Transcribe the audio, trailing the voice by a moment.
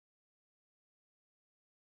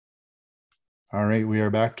All right, we are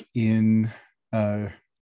back in Faerun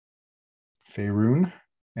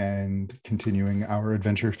and continuing our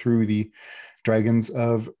adventure through the Dragons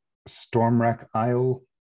of Stormwreck Isle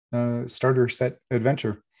starter set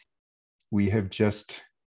adventure. We have just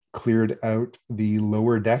cleared out the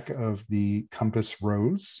lower deck of the Compass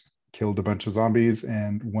Rose, killed a bunch of zombies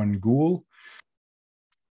and one ghoul.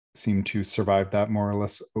 Seemed to survive that more or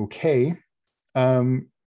less okay. So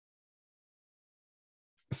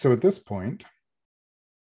at this point,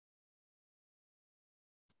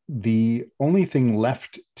 the only thing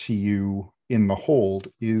left to you in the hold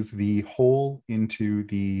is the hole into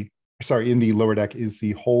the, in the lower deck is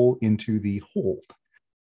the hole into the hold,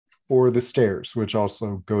 or the stairs, which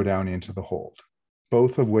also go down into the hold,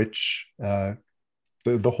 both of which the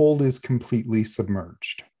hold is completely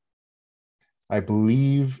submerged. I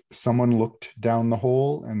believe someone looked down the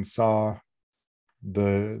hole and saw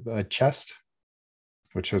the chest,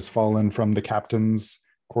 which has fallen from the captain's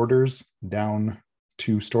quarters down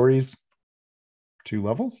 2 stories, 2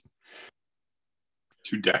 levels,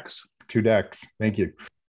 2 decks. 2 decks. Thank you.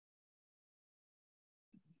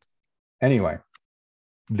 Anyway,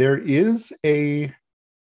 there is a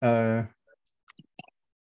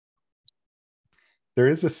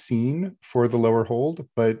scene for the lower hold,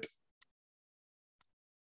 but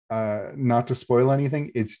not to spoil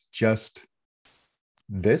anything, it's just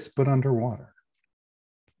this, but underwater.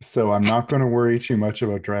 So I'm not going to worry too much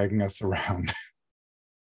about dragging us around.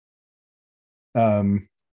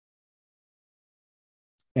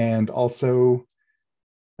 And also,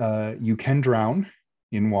 you can drown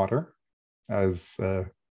in water as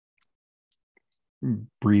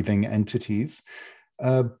breathing entities,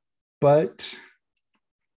 but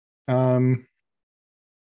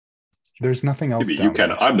there's nothing else Maybe down you can.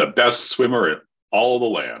 there. I'm the best swimmer in all the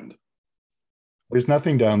land. There's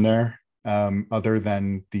nothing down there other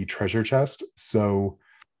than the treasure chest. So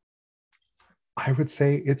I would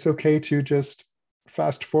say it's okay to just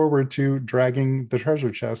fast forward to dragging the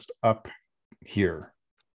treasure chest up here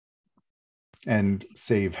and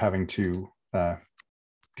save having to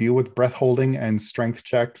deal with breath holding and strength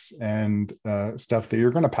checks and stuff that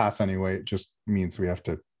you're going to pass anyway. It just means we have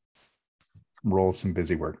to roll some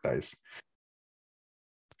busy work dice.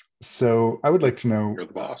 So I would like to know. You're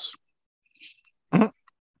the boss.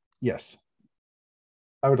 Yes.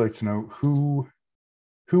 I would like to know who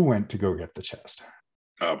went to go get the chest.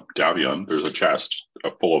 Davion, there's a chest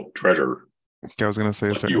full of treasure. I was going to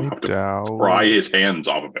say, is there you any have to doubt? pry his hands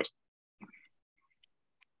off of it.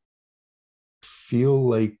 Feel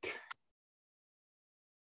like,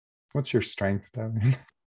 what's your strength, Davion?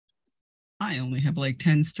 I only have like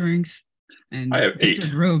 10 strength, and I have 8.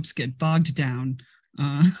 wizard ropes get bogged down.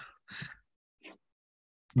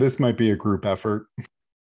 This might be a group effort.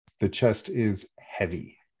 The chest is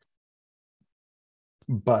heavy,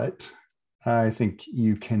 but I think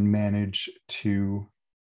you can manage to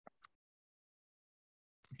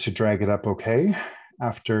drag it up okay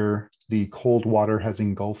after the cold water has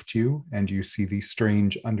engulfed you and you see the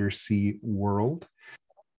strange undersea world.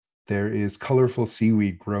 There is colorful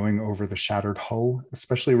seaweed growing over the shattered hull,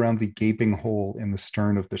 especially around the gaping hole in the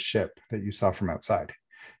stern of the ship that you saw from outside.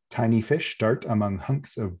 Tiny fish dart among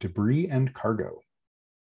hunks of debris and cargo.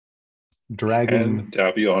 Can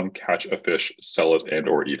Davion catch a fish, sell it, and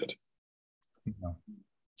or eat it? No.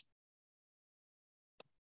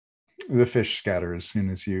 The fish scatter as soon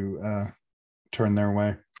as you turn their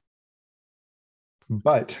way.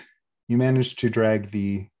 But you manage to drag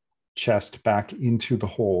the chest back into the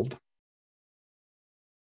hold.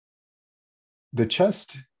 The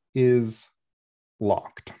chest is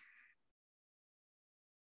locked.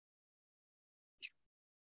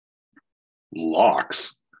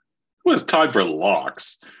 Locks? It was time for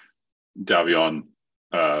locks. Davion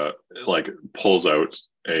pulls out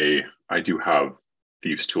I do have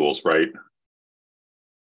thieves' tools, right?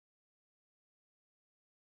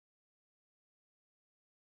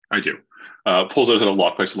 I do. Pulls out a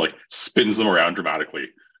lockpick and spins them around dramatically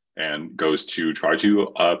and goes to try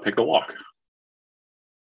to pick the lock.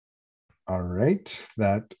 All right.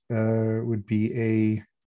 That would be a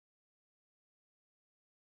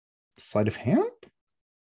sleight of hand?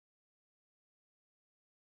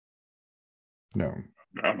 No.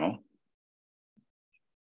 I don't know.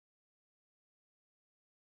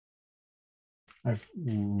 I've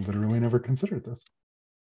literally never considered this.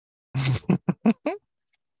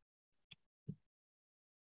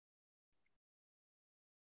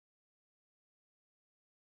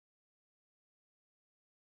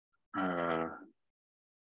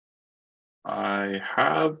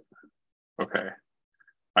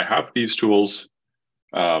 I have thieves' tools.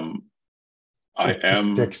 I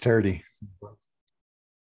am dexterity.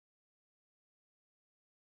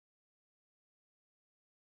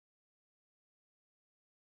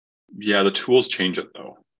 Yeah, the tools change it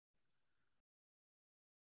though.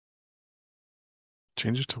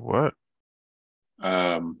 Change it to what?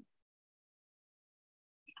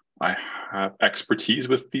 I have expertise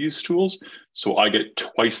with these tools, so I get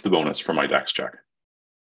twice the bonus for my dex check.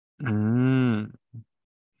 Mm.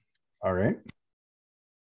 All right.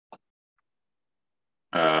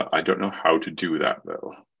 I don't know how to do that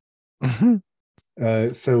though.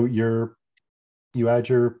 So you add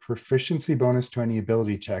your proficiency bonus to any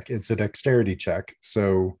ability check. It's a dexterity check.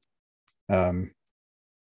 So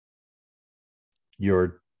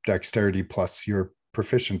your dexterity plus your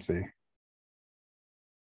proficiency.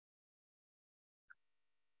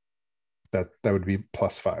 That would be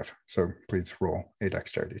 +5. So please roll a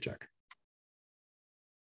dexterity check.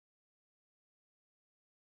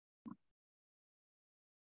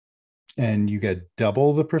 And you get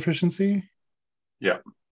double the proficiency? Yeah.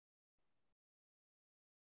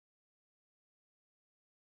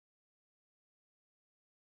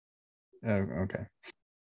 Okay.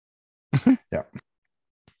 Yeah.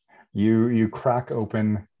 You crack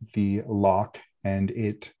open the lock and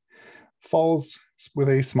it falls with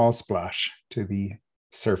a small splash to the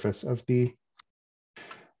surface of the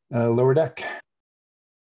lower deck.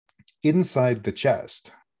 Inside the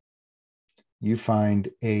chest, you find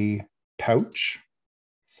a pouch,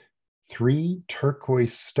 3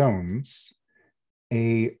 turquoise stones,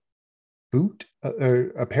 a boot,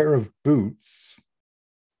 a pair of boots,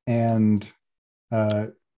 and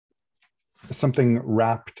something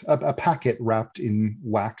wrapped, a packet wrapped in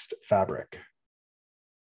waxed fabric.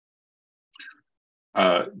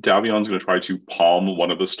 Davion's going to try to palm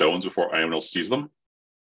one of the stones before anyone else sees them.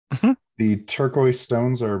 The turquoise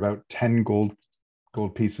stones are about 10 gold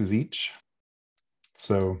pieces each.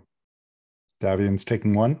 So Davion's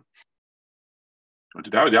taking one.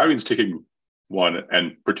 Davion's taking one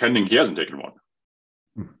and pretending he hasn't taken one.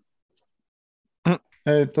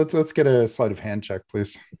 Let's get a sleight of hand check,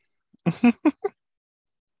 please.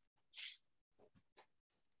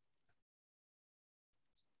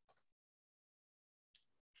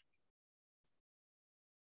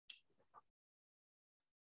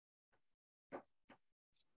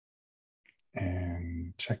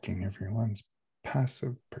 And checking everyone's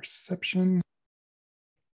passive perception.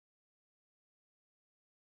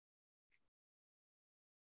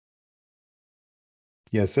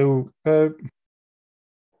 Yeah, so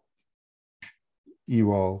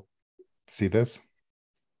you all see this?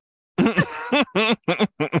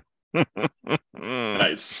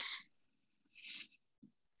 Nice.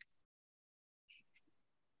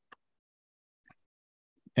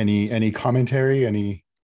 Any commentary?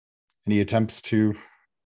 Any attempts to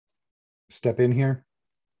step in here?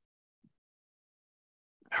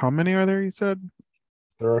 How many are there, you said?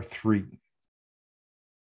 There are 3.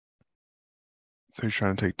 So you're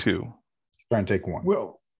trying to take 2. He's trying to take 1.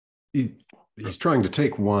 Well, he's trying to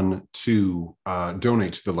take one to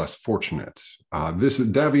donate to the less fortunate.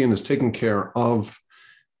 Davian is taking care of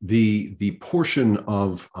the portion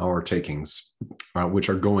of our takings, which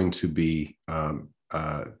are going to be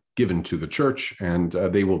given to the church, and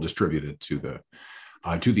they will distribute it to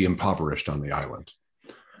the impoverished on the island.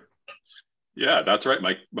 Yeah, that's right.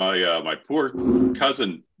 My poor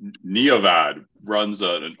cousin Neovad runs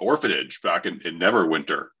an orphanage back in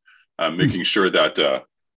Neverwinter, making sure that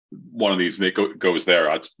one of these goes there.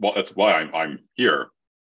 That's why I'm here.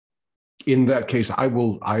 In that case, I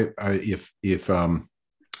will.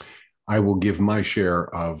 I will give my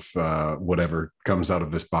share of whatever comes out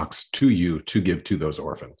of this box to you to give to those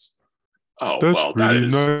orphans. Oh, That's well, really that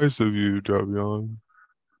is nice of you, Davion.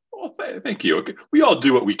 Well, thank you. Okay. We all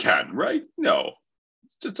do what we can, right? No,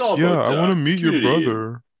 it's all Yeah, about. I want to meet your community.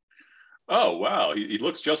 brother. Oh wow, he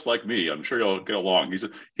looks just like me. I'm sure you'll get along.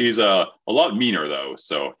 He's a lot meaner though,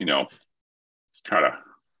 so it's kind of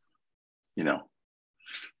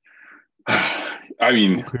I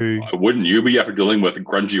mean, Okay. wouldn't you be after dealing with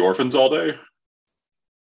grungy orphans all day?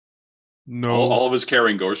 No. All of his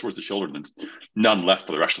caring goes towards the children, and none left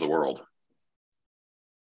for the rest of the world.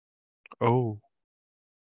 Oh.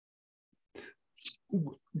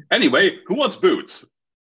 Anyway, who wants boots?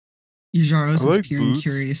 Yajaros I like is peering boots.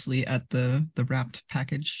 curiously at the wrapped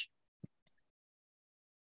package.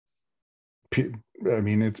 I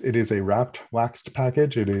mean, it is a wrapped waxed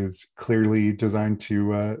package. It is clearly designed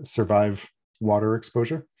to survive water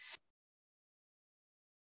exposure.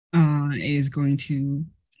 Is going to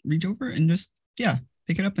reach over and just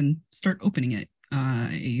pick it up and start opening it.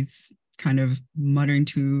 He's kind of muttering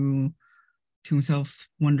to himself,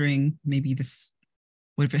 wondering maybe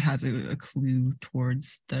what if it has a clue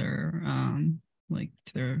towards their what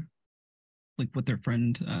their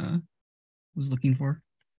friend was looking for.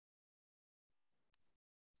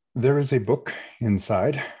 There is a book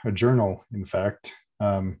inside, a journal, in fact.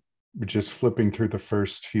 Just flipping through the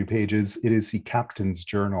first few pages, it is the captain's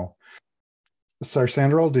journal.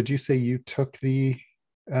 Sarsandral, did you say you took the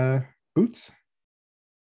boots?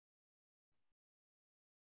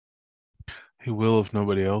 He will if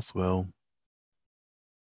nobody else will.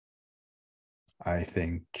 I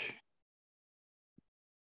think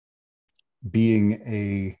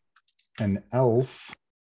being an elf,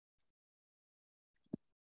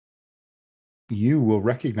 you will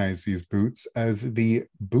recognize these boots as the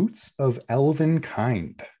boots of elven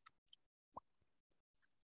kind.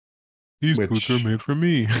 These boots are made for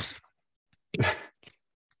me.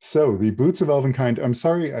 So the boots of elven kind. I'm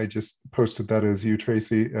sorry, I just posted that as you,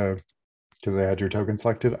 Tracy, because I had your token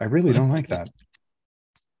selected. I really don't like that.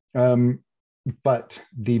 But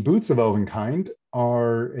the boots of elven kind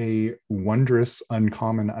are a wondrous,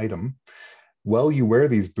 uncommon item. While you wear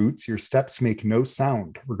these boots, your steps make no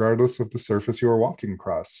sound, regardless of the surface you are walking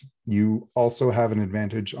across. You also have an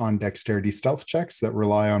advantage on dexterity stealth checks that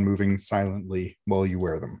rely on moving silently while you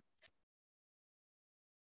wear them.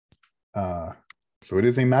 So it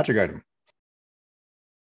is a magic item.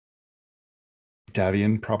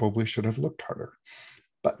 Davian probably should have looked harder,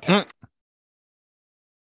 but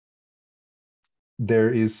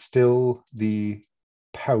there is still the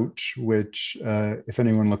pouch, which, if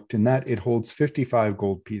anyone looked in that, it holds 55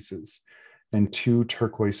 gold pieces and 2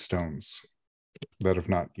 turquoise stones that have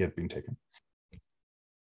not yet been taken.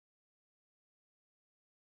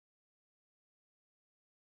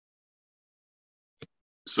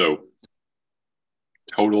 So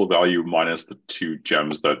total value minus the 2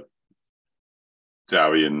 gems that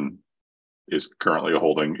Davian is currently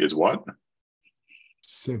holding is what?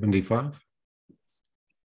 75.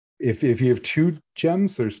 If you have 2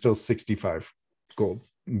 gems, there's still 65 gold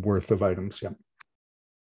worth of items. Yeah.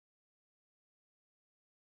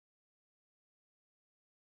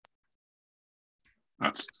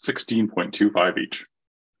 That's 16.25 each.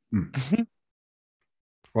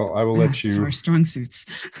 Well, I will let you. Our strong suits.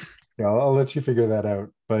 Yeah, I'll let you figure that out.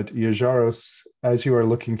 But Yajaros, as you are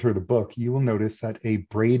looking through the book, you will notice that a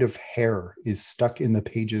braid of hair is stuck in the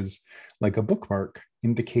pages like a bookmark,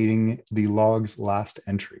 indicating the log's last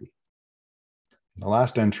entry. The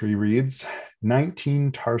last entry reads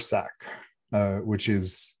 19 Tarsak, which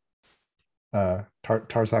is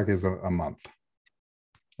Tarsak is a month.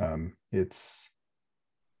 It's,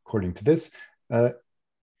 according to this,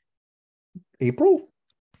 April?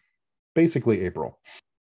 Basically April.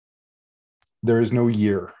 There is no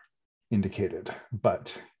year indicated,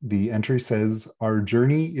 but the entry says, "Our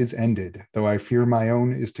journey is ended, though I fear my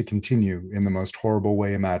own is to continue in the most horrible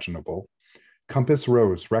way imaginable. Compass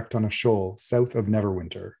rose wrecked on a shoal south of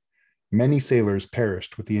Neverwinter. Many sailors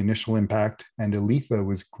perished with the initial impact, and Aletha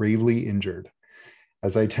was gravely injured.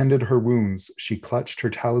 As I tended her wounds, she clutched her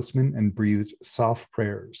talisman and breathed soft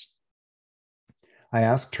prayers. I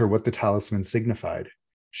asked her what the talisman signified.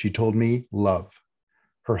 She told me love.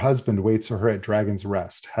 Her husband waits for her at Dragon's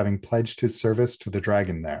Rest, having pledged his service to the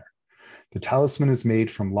dragon there. The talisman is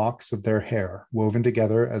made from locks of their hair, woven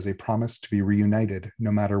together as a promise to be reunited,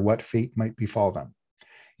 no matter what fate might befall them.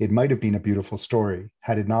 It might have been a beautiful story,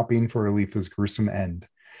 had it not been for Aletha's gruesome end,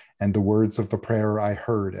 and the words of the prayer I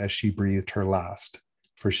heard as she breathed her last,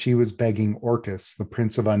 for she was begging Orcus, the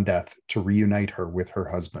Prince of Undeath, to reunite her with her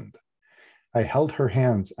husband. I held her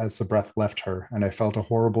hands as the breath left her, and I felt a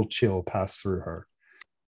horrible chill pass through her.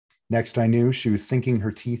 Next I knew she was sinking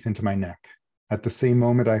her teeth into my neck. At the same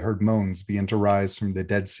moment, I heard moans begin to rise from the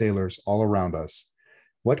dead sailors all around us.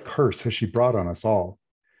 What curse has she brought on us all?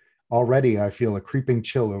 Already I feel a creeping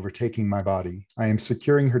chill overtaking my body. I am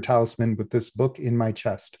securing her talisman with this book in my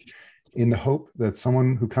chest, in the hope that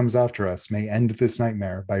someone who comes after us may end this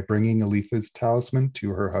nightmare by bringing Aletha's talisman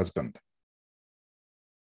to her husband."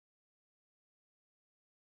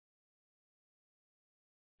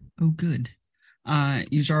 Oh, good.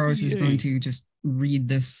 Yajaros is going to just read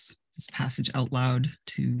this passage out loud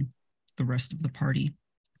to the rest of the party.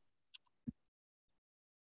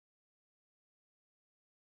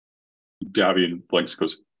 Davian blinks,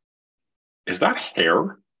 goes, "Is that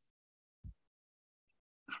hair?"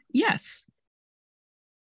 Yes.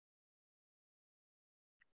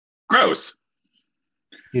 Gross.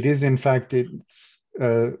 It is, in fact, it's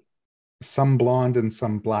some blonde and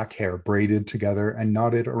some black hair braided together and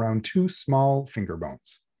knotted around 2 small finger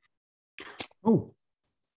bones. Oh.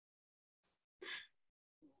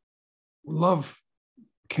 Love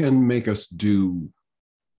can make us do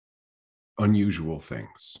unusual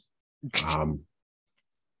things.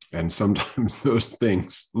 And sometimes those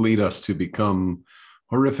things lead us to become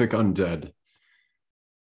horrific undead.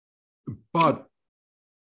 But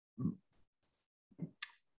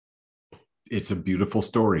it's a beautiful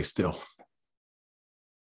story still.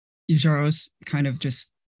 Yajaros kind of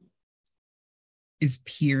just is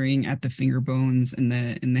peering at the finger bones and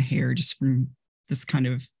the hair just from this kind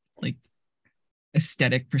of like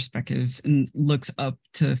aesthetic perspective, and looks up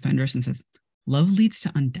to Fenris and says, "Love leads to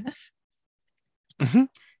undeath?" Mm-hmm.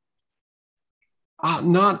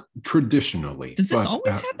 Not traditionally. Does this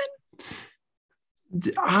always happen?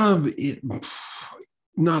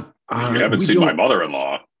 Not. You haven't seen my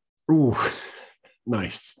mother-in-law. Ooh,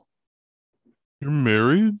 nice. You're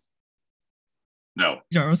married? No.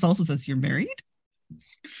 Yaros also says you're married?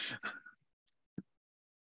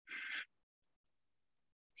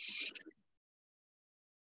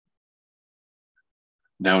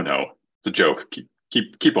 No. It's a joke.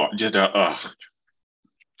 Keep on. Just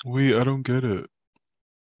Wait, I don't get it.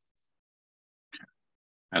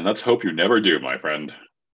 And let's hope you never do, my friend.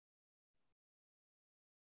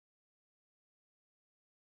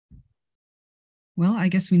 Well, I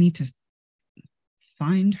guess we need to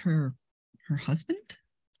find her husband.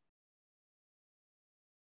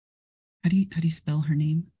 How do you spell her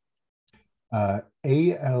name?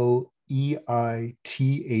 Aleitha.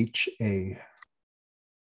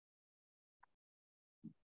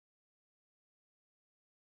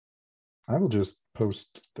 I will just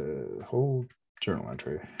post the whole journal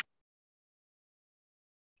entry.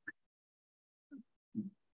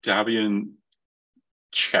 Davian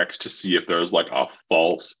checks to see if there's like a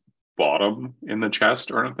false bottom in the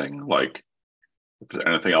chest or anything. Like, if there's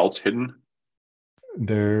anything else hidden.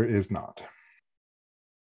 There is not.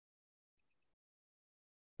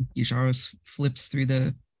 Yajaros flips through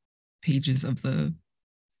the pages of the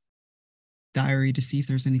diary to see if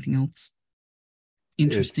there's anything else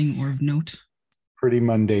interesting or of note. Pretty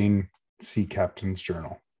mundane sea captain's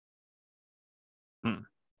journal.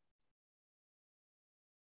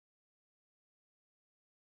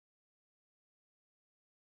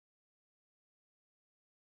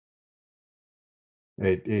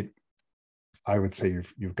 It I would say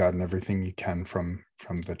you've gotten everything you can from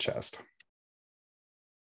the chest.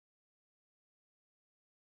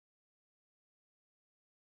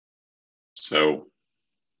 So,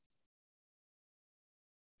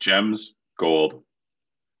 gems, gold,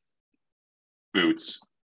 boots,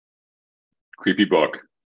 creepy book,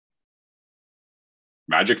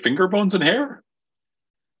 magic finger bones and hair?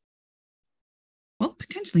 Well,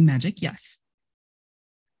 potentially magic, yes.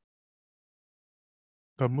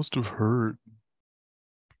 That must have hurt.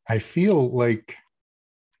 I feel like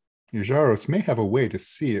Yajaros may have a way to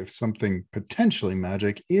see if something potentially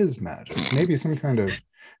magic is magic. Maybe some kind of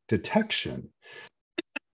detection.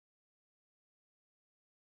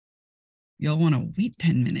 Y'all want to wait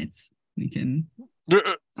 10 minutes? We can.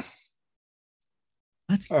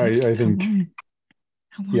 Let's I think.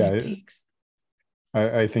 How long it takes.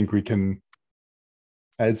 I think we can.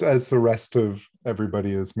 As the rest of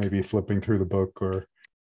everybody is maybe flipping through the book or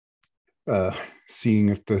seeing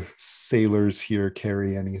if the sailors here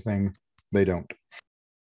carry anything. They don't.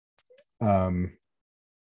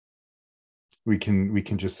 We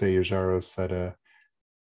can just say, Yajaros, that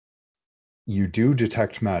you do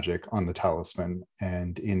detect magic on the talisman,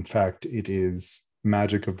 and in fact, it is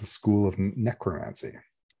magic of the school of necromancy.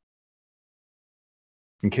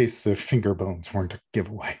 In case the finger bones weren't a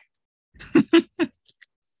giveaway.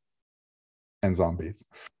 And zombies.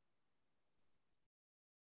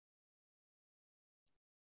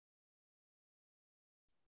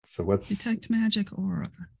 So what's detect magic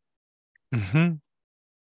aura? Mm-hmm.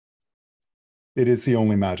 It is the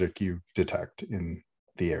only magic you detect in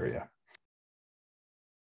the area.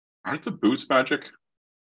 Aren't the boots magic?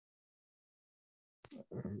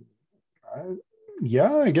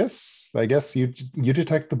 Yeah, I guess you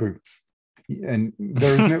detect the boots, and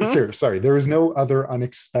there is no sorry, there is no other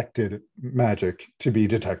unexpected magic to be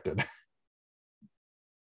detected.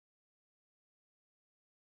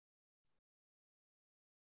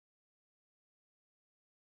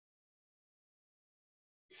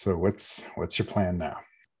 So what's your plan now?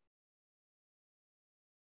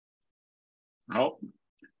 Well,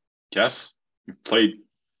 guess you played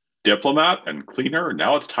diplomat and cleaner.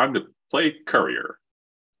 Now it's time to play courier.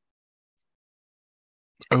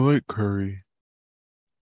 I like curry.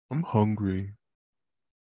 I'm hungry.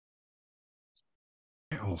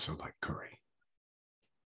 I also like curry.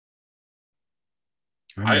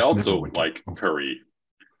 I also like curry.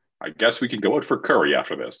 I guess we can go out for curry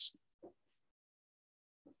after this.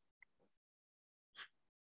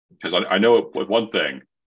 Because I know with one thing,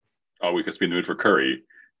 we could be in the mood for curry.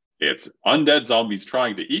 It's undead zombies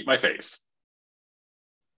trying to eat my face.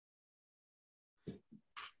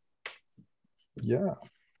 Yeah.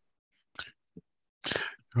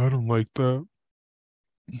 I don't like that.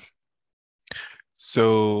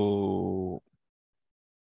 So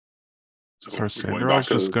So we're going back Sandra's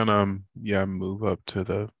to just gonna move up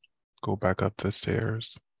to go back up the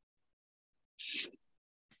stairs.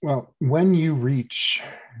 Well, when you reach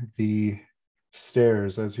the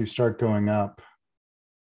stairs, as you start going up,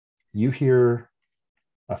 you hear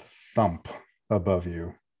a thump above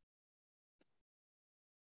you.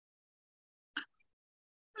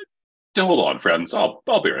 hold on, friends. I'll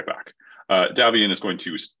be right back. Davian is going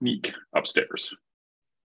to sneak upstairs.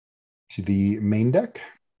 To the main deck?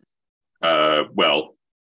 Well,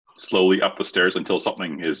 slowly up the stairs until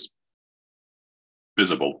something is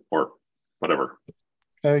visible or whatever.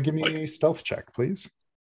 Give me a stealth check, please.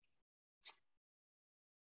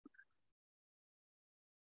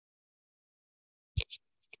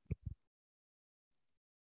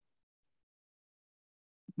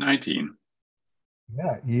 $19.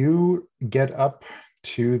 Yeah, you get up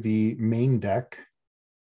to the main deck,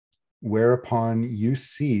 whereupon you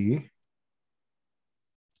see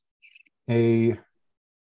a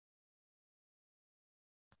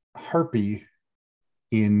harpy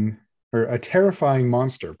or a terrifying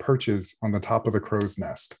monster perches on the top of the crow's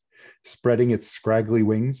nest, spreading its scraggly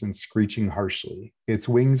wings and screeching harshly. Its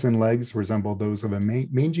wings and legs resemble those of a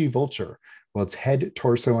mangy vulture, while its head,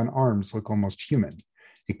 torso, and arms look almost human.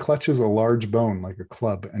 It clutches a large bone like a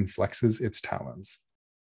club and flexes its talons.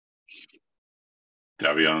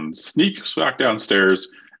 Davian sneaks back downstairs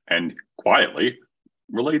and quietly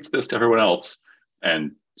relates this to everyone else.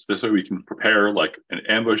 And this way we can prepare like an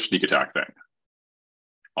ambush sneak attack thing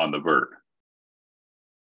on the bird.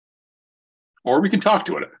 Or we can talk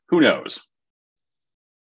to it. Who knows?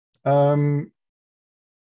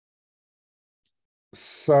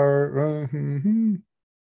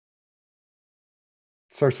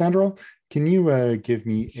 Sarsandral, can you give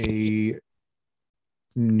me a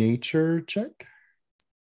nature check?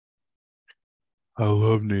 I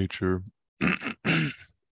love nature.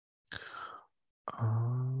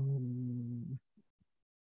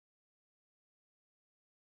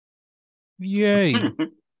 Yay.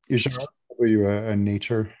 Ishara, will you a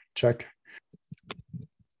nature check?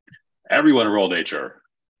 Everyone roll nature.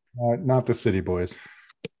 Not the city boys.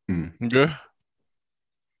 Okay.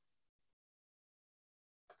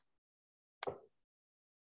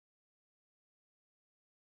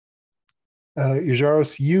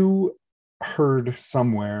 Yajaros, you heard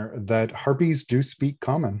somewhere that harpies do speak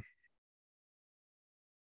common.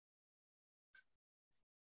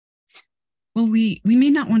 Well, we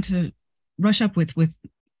may not want to rush up with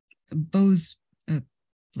bows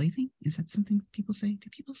blazing. Is that something people say? Do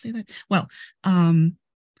people say that? Well, I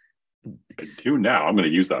do now. I'm going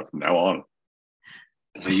to use that from now on.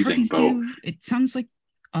 Blazing bow. It sounds like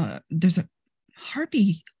there's a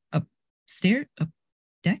harpy up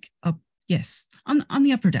deck up. Yes, on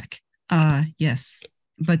the upper deck. Yes,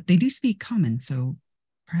 but they do speak common, so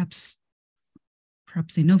perhaps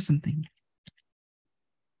they know something.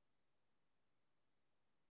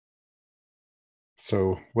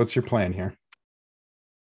 So, what's your plan here?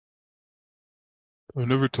 I've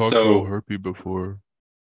never talked to a harpy before.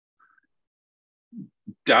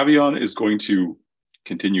 Davion is going to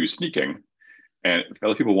continue sneaking, and if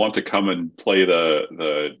other people want to come and play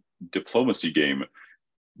the diplomacy game,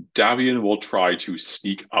 Davion will try to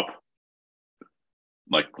sneak up,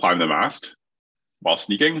 like climb the mast while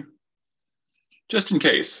sneaking, just in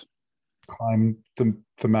case. Climb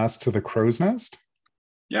the mast to the crow's nest?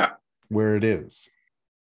 Yeah. Where it is?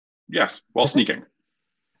 Yes, while sneaking.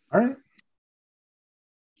 All right.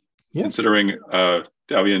 Yeah. Considering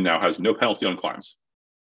Davion now has no penalty on climbs.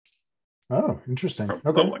 Oh, interesting. From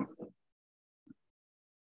okay.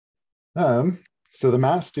 bowling. So the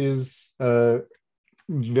mast is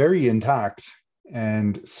very intact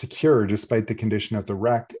and secure despite the condition of the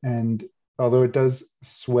wreck. And although it does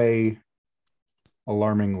sway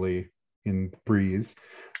alarmingly in breeze,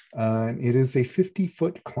 it is a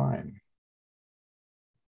 50-foot climb.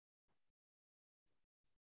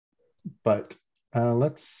 But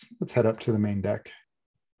let's head up to the main deck.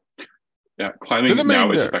 Yeah, climbing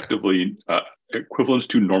now is effectively equivalent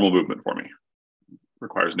to normal movement for me.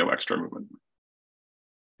 Requires no extra movement.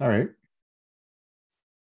 All right.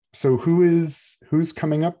 So who's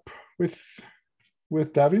coming up with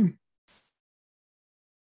Davian?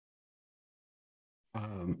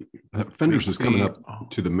 Fenders is coming up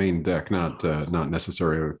to the main deck, not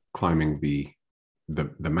necessarily climbing the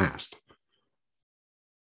mast.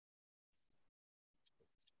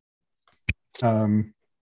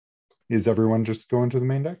 Is everyone just going to the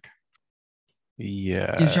main deck?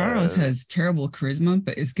 Yeah. Yajaros has terrible charisma,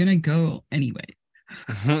 but is gonna go anyway.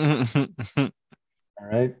 All All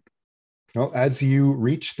right. Well, as you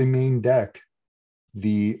reach the main deck,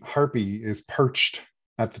 the harpy is perched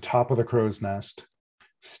at the top of the crow's nest,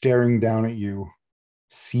 staring down at you,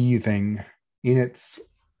 seething. In its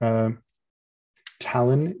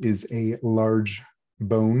talon is a large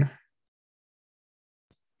bone.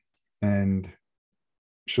 And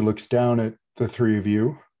she looks down at the three of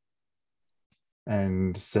you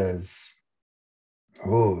and says,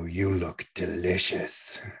 "Oh, you look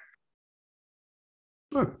delicious."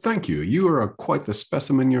 Oh, thank you. You are quite the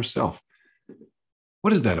specimen yourself.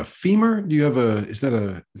 What is that? A femur? Do you have a? Is that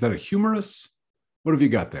a humerus? What have you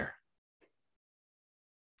got there?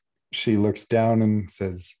 She looks down and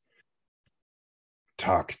says,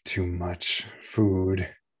 "Talk too much.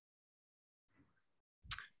 Food."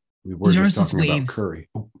 We were Yours just is talking about waves. curry.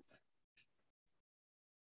 Oh,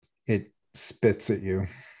 It spits at you.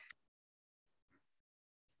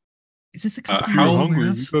 Is this a If custom you're I'm aware hungry,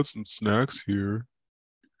 of? we got some snacks here.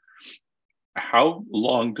 How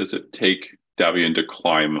long does it take Davian to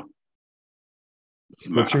climb?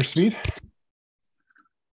 What's your mast? speed?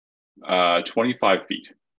 25 feet.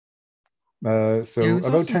 So I was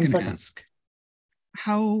about also 10 gonna seconds. ask,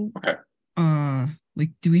 how Okay.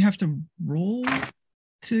 like do we have to roll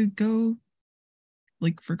to go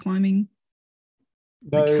like for climbing?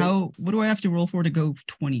 Like what do I have to roll for to go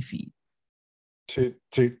 20 feet?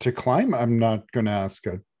 To climb, I'm not going to ask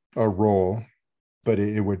a roll, but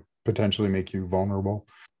it would potentially make you vulnerable.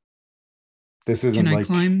 This isn't Can I like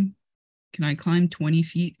climb? Can I climb 20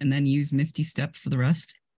 feet and then use Misty Step for the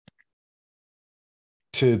rest?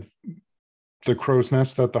 to the crow's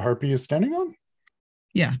nest that the harpy is standing on.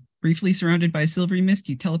 Yeah. Briefly surrounded by a silvery mist,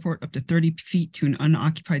 you teleport up to 30 feet to an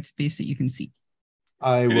unoccupied space that you can see.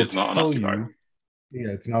 I will is not tell unoccupied. you,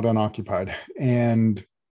 yeah, it's not unoccupied. And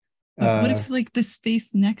But what if like the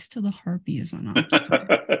space next to the harpy is unoccupied?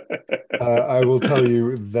 I will tell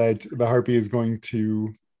you that the harpy is going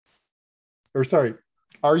to, or sorry,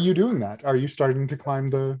 are you doing that? Are you starting to climb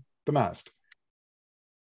the mast?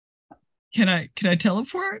 Can I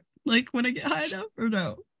teleport like when I get high enough or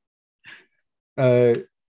no?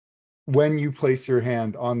 When you place your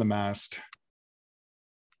hand on the mast,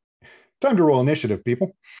 time to roll initiative,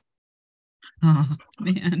 people. Oh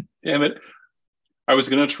man. Damn it. I was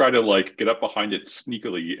going to try to like get up behind it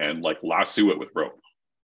sneakily and like lasso it with rope.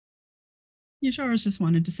 Yasharis just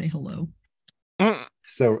wanted to say hello.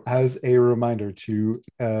 So as a reminder to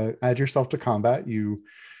add yourself to combat, you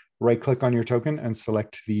right click on your token and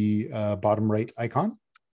select the bottom right icon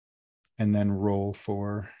and then roll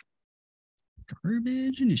for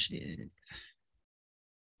Garbage initiative.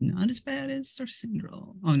 Not as bad as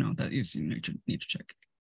Sarsindral. Oh no, that is nature check.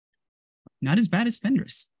 Not as bad as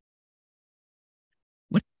Fenris.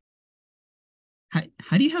 What?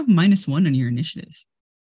 How do you have -1 on your initiative?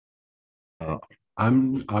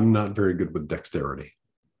 I'm not very good with dexterity.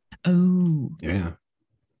 Oh. Yeah.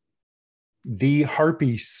 the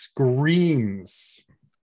harpy screams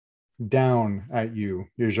down at you,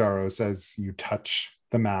 Yajaros, as you touch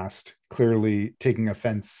the mast, clearly taking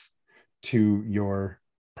offense to your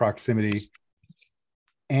proximity.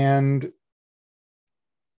 And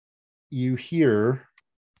you hear,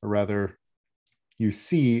 or rather, you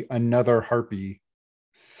see another harpy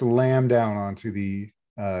slam down onto the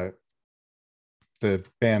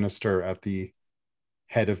banister at the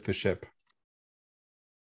head of the ship.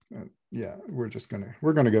 Yeah, we're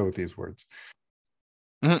gonna go with these words.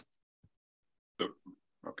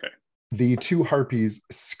 Okay. The two harpies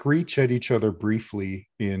screech at each other briefly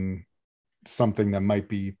in something that might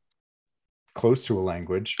be close to a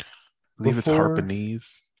language. I believe it's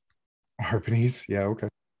Harpanese. Harpanese, yeah, okay.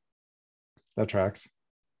 That tracks.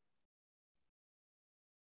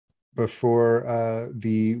 Before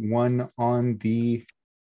the one on the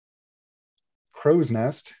crow's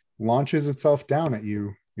nest launches itself down at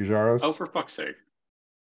you, Yajaros. Oh, for fuck's sake.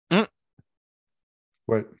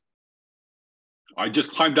 What? I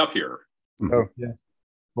just climbed up here. Oh, yeah.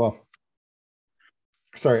 Well,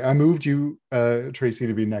 sorry, I moved you, Tracy,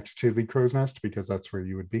 to be next to the crow's nest because that's where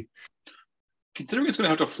you would be. Considering it's going to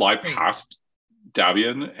have to fly past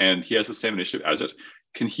Davian and he has the same initiative as it,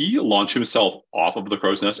 can he launch himself off of the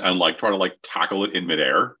crow's nest and like try to like tackle it in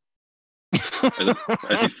midair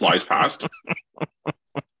as he flies past?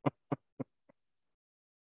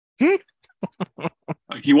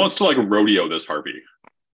 He wants to like rodeo this harpy.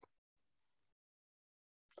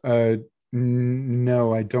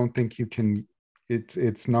 No, I don't think you can.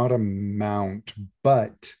 It's not a mount,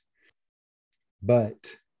 but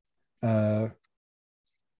how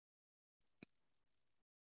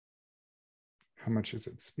much is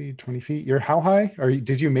it? Speed 20 feet. You're how high?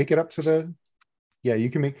 Did you make it up to the Yeah, you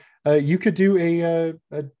can make. You could do a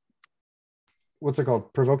what's it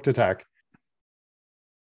called? Provoked attack.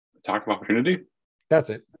 Attack of opportunity. That's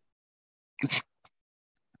it.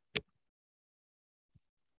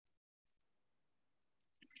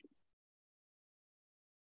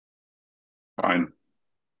 Fine.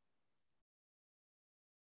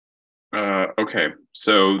 Okay,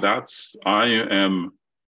 so I am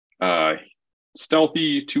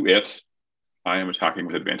stealthy to it. I am attacking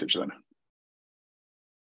with advantage then.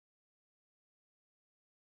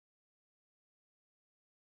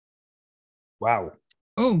 Wow.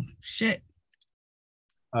 Oh shit.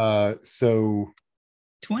 So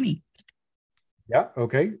 20. yeah,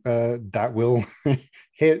 okay. That will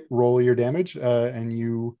hit. Roll your damage, and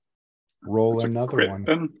you roll It's a another crit one.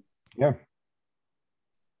 then. Yeah.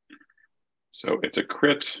 So it's a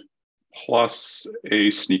crit plus a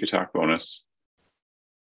sneak attack bonus.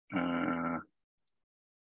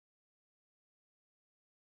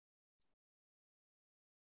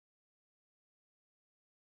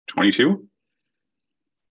 22.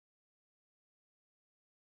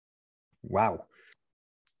 Wow.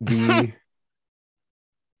 The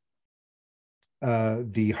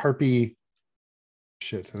harpy.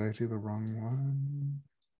 Shit, did I do the wrong one?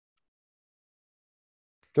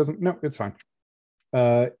 No, it's fine.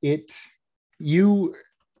 Well,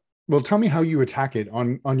 tell me how you attack it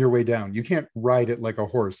on your way down. You can't ride it like a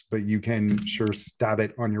horse, but you can sure stab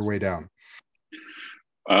it on your way down.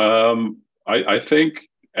 I think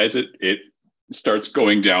as it starts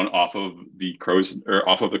going down off of the crow's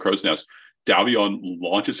nest, Davion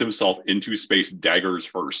launches himself into space, daggers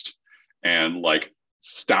first, and like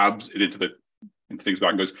stabs it into things back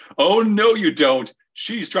and goes, "Oh no, you don't!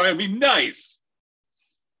 She's trying to be nice,"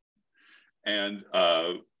 and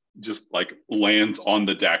just like lands on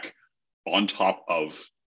the deck on top of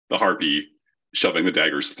the harpy, shoving the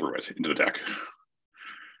daggers through it into the deck.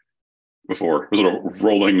 Before sort of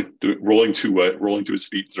rolling to his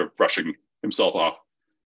feet, sort of brushing himself off.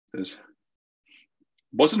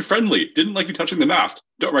 Wasn't friendly. Didn't like you touching the mast.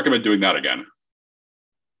 Don't recommend doing that again.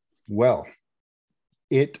 Well,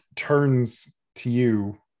 it turns to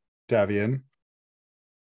you, Davian,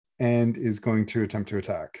 and is going to attempt to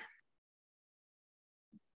attack.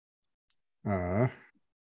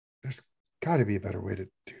 There's got to be a better way to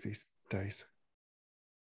do these dice,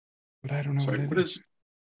 but I don't know. Sorry, what is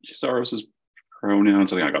Ysaros's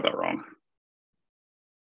pronouns? I think I got that wrong.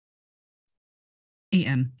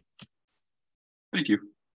 AM. Thank you.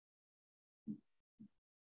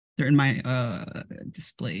 They're in my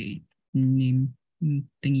display name thingy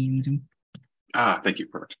in Zoom. Thank you.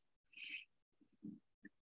 Perfect.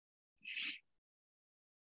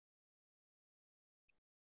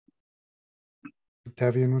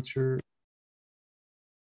 Davian, what's your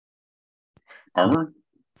armor?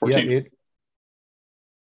 14. Yeah,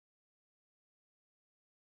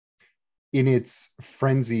 in its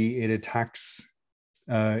frenzy, it attacks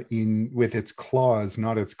with its claws,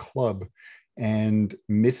 not its club, and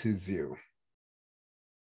misses you.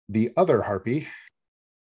 The other harpy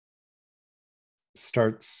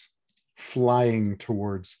starts flying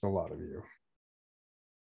towards the lot of you.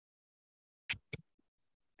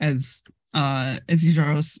 As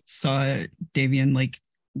Yujaros saw Davian like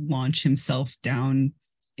launch himself down,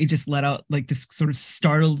 it just let out like this sort of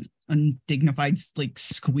startled, undignified like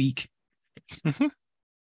squeak.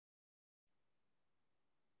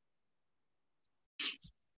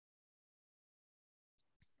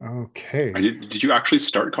 Okay. Did you actually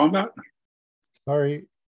start combat? Sorry.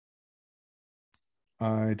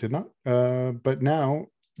 I did not. But now,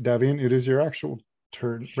 Davian, it is your actual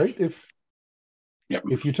turn, right? If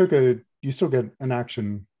you took you still get an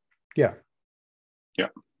action. Yeah. Yeah.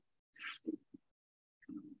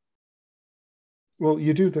 Well,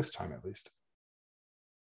 you do this time at least.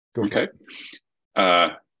 Go for it.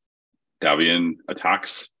 Davian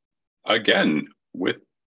attacks again with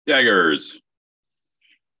daggers.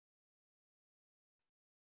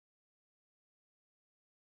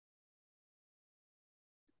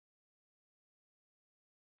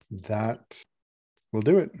 That will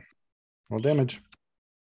do it. Roll damage.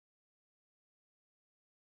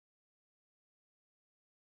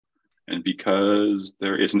 And because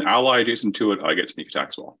there is an ally adjacent to it, I get sneak attack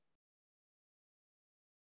as well.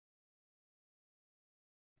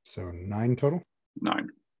 So 9 total? 9.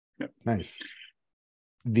 Yep. Nice.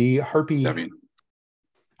 The harpy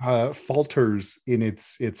falters in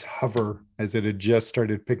its hover as it had just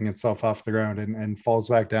started picking itself off the ground and falls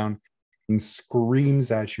back down and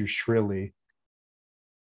screams at you shrilly.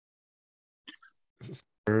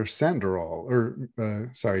 Or Sandoral, or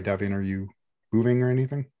sorry, Davian, are you moving or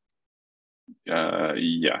anything?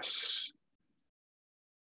 Yes.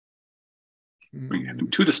 Bring him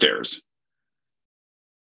to the stairs.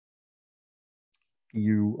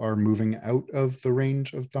 You are moving out of the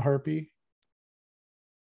range of the harpy?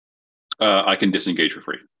 I can disengage for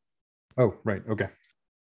free. Oh, right. Okay.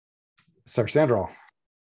 Sir Sandral,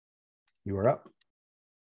 you are up.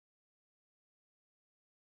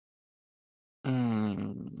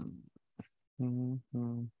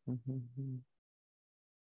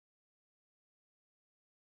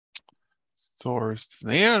 Source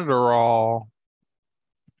Xanderall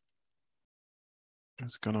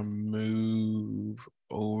is gonna move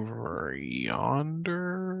over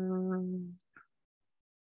yonder.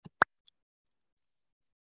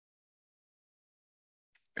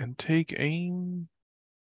 And take aim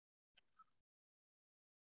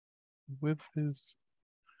with his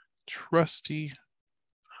trusty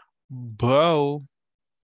bow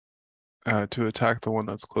to attack the one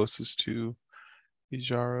that's closest to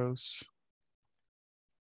Ijaros.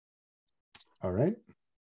 All right.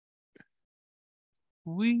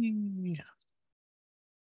 Whee!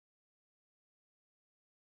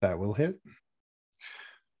 That will hit.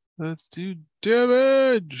 Let's do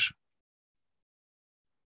damage.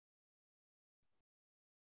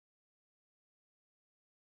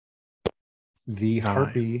 The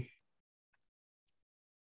 9.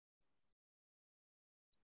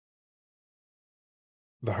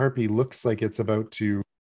 harpy looks like it's about to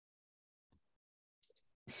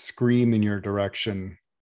scream in your direction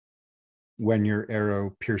when your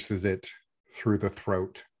arrow pierces it through the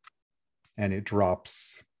throat and it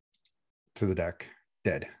drops to the deck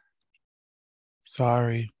dead.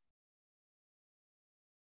 Sorry.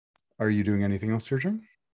 Are you doing anything else, Surgeon?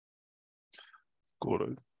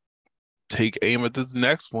 Gonna take aim at this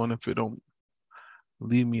next one if it don't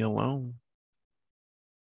leave me alone.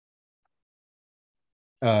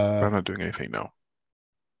 I'm not doing anything now.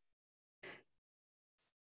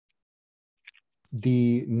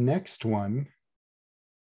 The next one,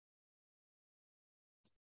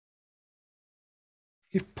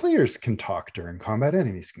 if players can talk during combat,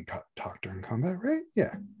 enemies can talk during combat, right?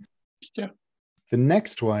 Yeah. Yeah. The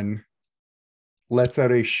next one lets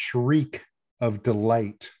out a shriek of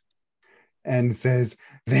delight and says,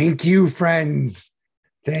 "Thank you, friends.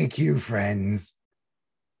 Thank you, friends."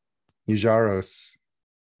 Ijaros,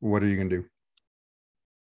 what are you going to do?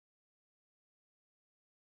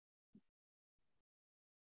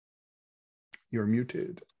 You're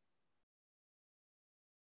muted.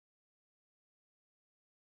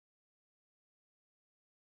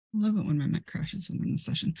 I love it when my mic crashes within the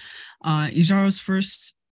session. Ijaros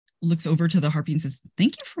first looks over to the harpy and says,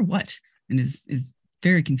 "Thank you for what?" and is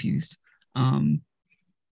very confused.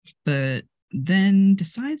 But then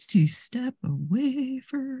decides to step away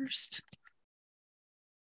first.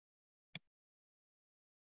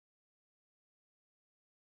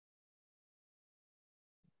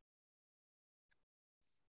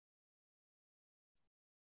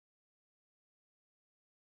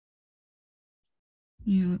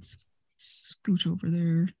 Yeah, let's scooch over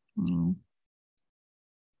there a little,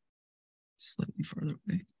 slightly farther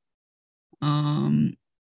away.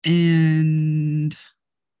 And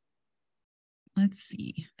let's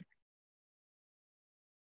see.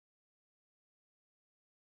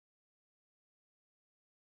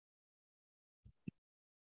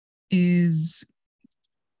 Is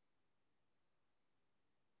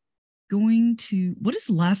going to, what does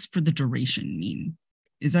last for the duration mean?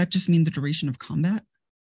 Does that just mean the duration of combat?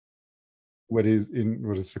 What is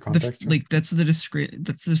the context? That's the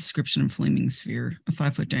description of flaming sphere. A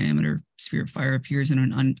 5-foot diameter sphere of fire appears in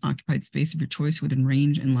an unoccupied space of your choice within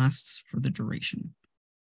range and lasts for the duration.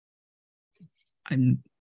 I'm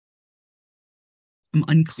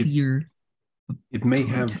unclear. It may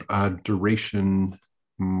have a duration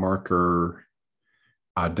marker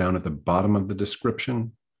down at the bottom of the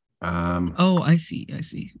description. Oh, I see.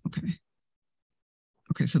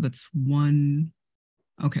 Okay, so that's one.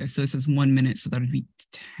 Okay, so it says 1 minute, so that would be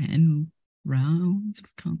 10 rounds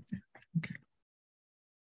of combat. Okay.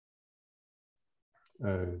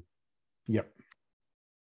 Yep.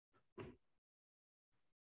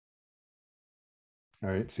 All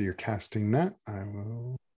right, so you're casting that. I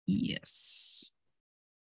will. Yes.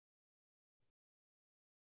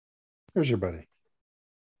 There's your buddy.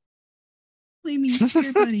 Flaming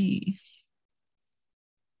sphere buddy.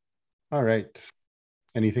 All right.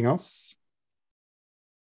 Anything else?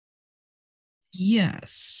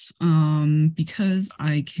 Yes. Because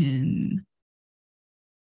I can,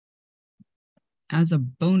 as a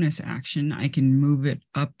bonus action, I can move it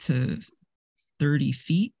up to 30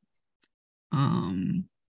 feet.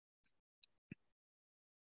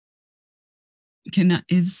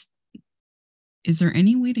 Is there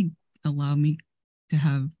any way to allow me to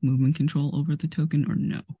have movement control over the token or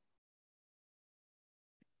no?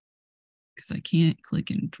 Because I can't click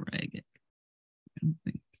and drag it. I don't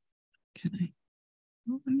think. Can I?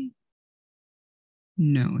 Oh, let me.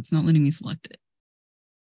 No, it's not letting me select it.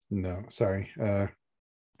 No, sorry. I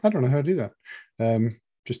don't know how to do that.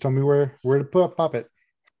 Just tell me where to pop it.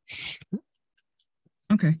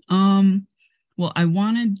 Okay. Well, I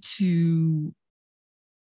wanted to.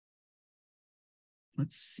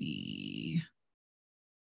 Let's see.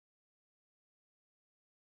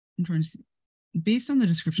 I'm trying to see. Based on the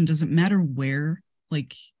description, does it matter where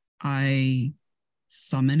like I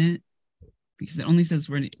summon it? Because it only says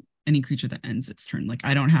where any creature that ends its turn. Like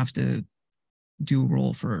I don't have to do a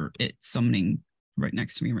roll for it summoning right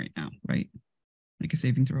next to me right now, right? Like a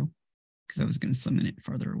saving throw. Because I was going to summon it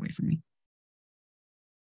farther away from me.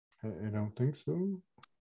 I don't think so.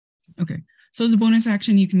 Okay. So as a bonus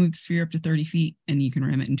action, you can move the sphere up to 30 feet and you can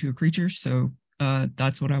ram it into a creature. So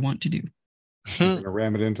that's what I want to do. You're going to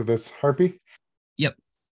ram it into this harpy? Yep.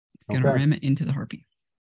 Going to ram it into the harpy.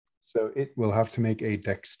 So it will have to make a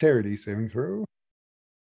dexterity saving throw.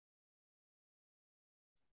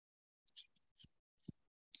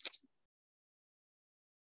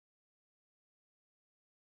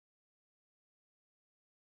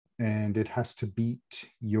 And it has to beat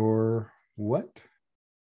your what?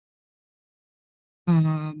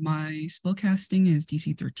 My spellcasting is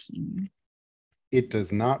DC 13. It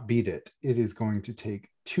does not beat it. It is going to take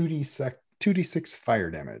 2d6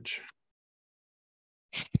 fire damage.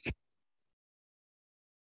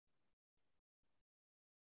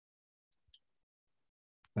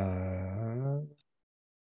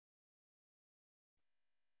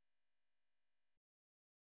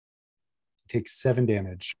 Takes 7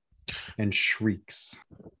 damage and shrieks.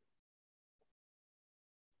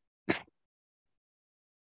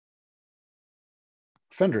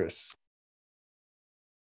 Fenris.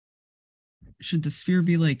 Should the sphere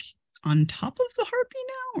be like on top of the harpy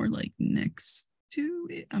now or like next to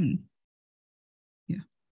it? Yeah.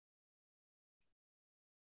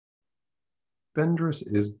 Fenris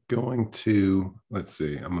is going to, let's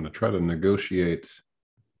see, I'm going to try to negotiate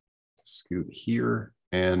scoot here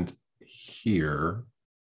and here.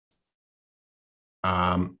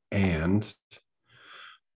 And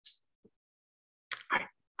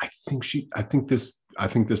I think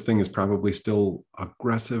this thing is probably still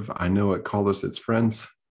aggressive. I know it called us its friends.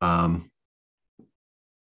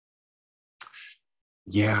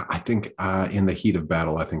 Yeah, I think in the heat of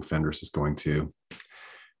battle, I think Fenris is going to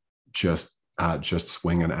just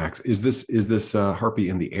swing an axe. Is this harpy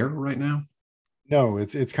in the air right now? No,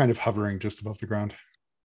 it's kind of hovering just above the ground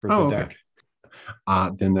for the deck.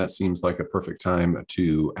 Then that seems like a perfect time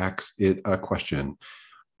to ask it a question,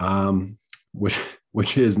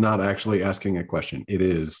 which is not actually asking a question. It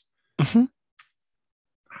is. Mm-hmm.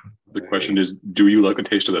 The question is, do you like the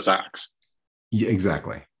taste of this axe? Yeah,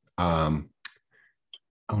 exactly. Oh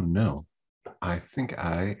no, I think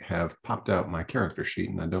I have popped out my character sheet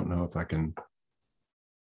and I don't know if I can.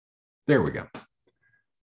 There we go.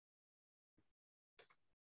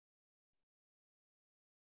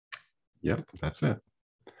 Yep, that's it.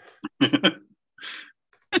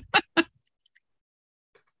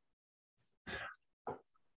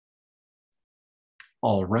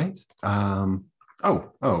 All right.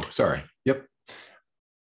 Oh, sorry. Yep.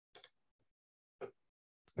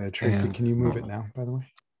 Tracy, can you move it now, by the way?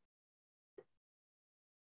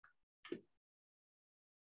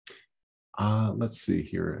 Let's see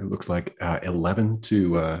here. It looks like 11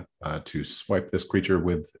 to swipe this creature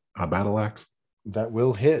with a battle axe. That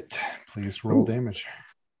will hit. Please roll damage.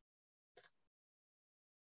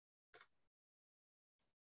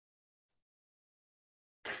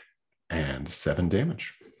 And 7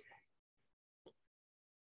 damage.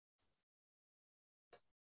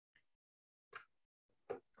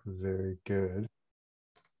 Very good.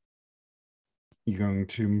 You going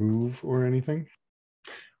to move or anything?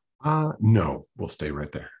 No, we'll stay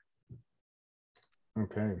right there.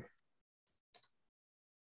 Okay.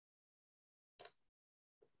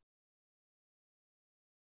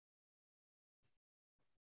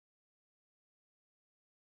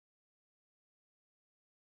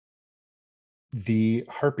 The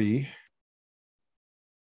harpy.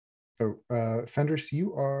 Fenris,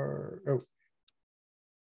 you are. Oh,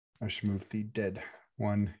 I should move the dead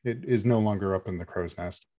one. It is no longer up in the crow's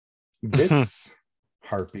nest. This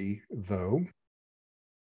harpy, though,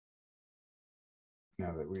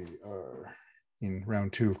 now that we are in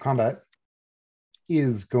round 2 of combat,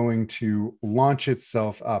 is going to launch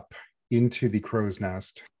itself up into the crow's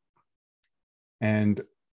nest. And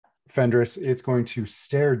Fenris, it's going to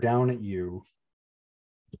stare down at you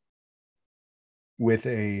with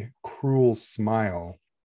a cruel smile,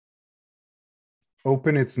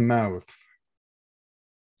 open its mouth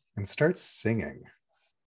and start singing.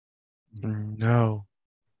 No.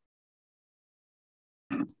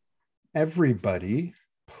 Everybody,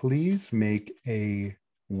 please make a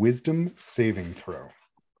wisdom saving throw.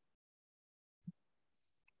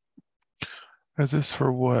 Is this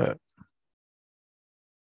for what?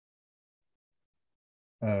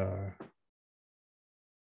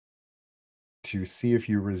 To see if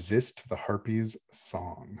you resist the harpy's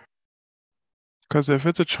song. Because if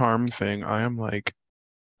it's a charm thing, I am like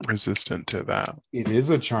resistant to that. It is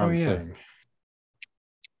a charm yeah. thing.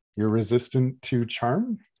 You're resistant to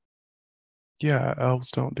charm? Yeah,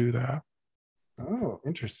 elves don't do that. Oh,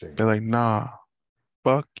 interesting. They're like, nah,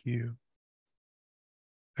 fuck you.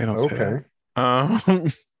 They don't say Okay.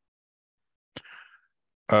 that.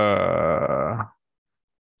 Uh,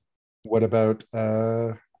 What about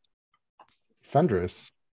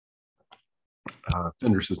Fenris?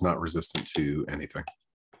 Fenris is not resistant to anything.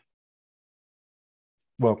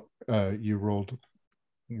 Well, you rolled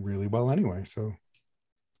really well anyway, so.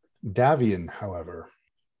 Davian, however.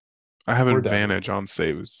 I have an Or advantage on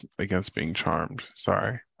saves against being charmed.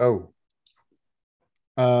 Sorry. Oh.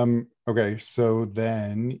 Okay, so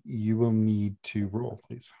then you will need to roll,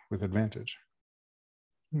 please, with advantage.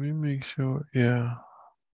 Let me make sure. Yeah.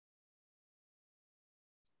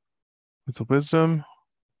 It's a wisdom.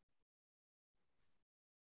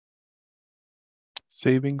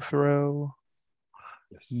 Saving throw.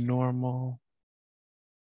 Yes. Normal.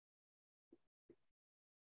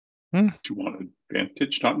 Do you want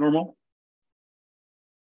advantage, not normal?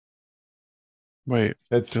 Wait.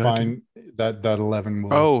 That's did I do- fine. That 11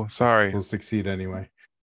 Oh, sorry. will succeed anyway.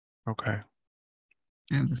 Okay.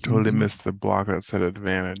 I have the same Totally thing. missed the block that said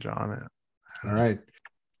advantage on it. All right.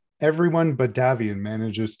 Everyone but Davian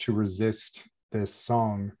manages to resist this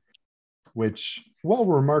song, which, while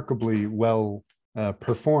remarkably well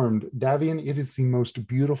performed, Davian, it is the most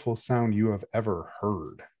beautiful sound you have ever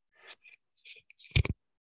heard.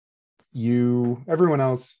 Everyone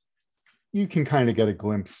else, you can kind of get a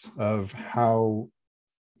glimpse of how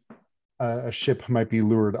a ship might be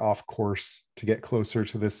lured off course to get closer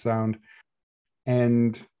to this sound.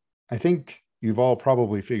 And I think you've all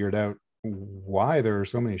probably figured out why there are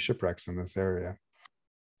so many shipwrecks in this area.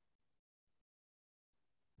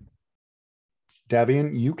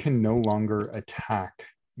 Davian, you can no longer attack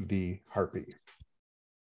the harpy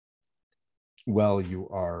while you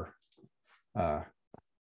are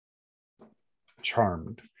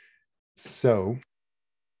charmed. So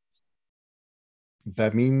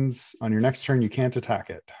that means on your next turn, you can't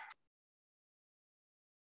attack it.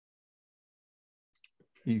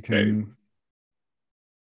 You can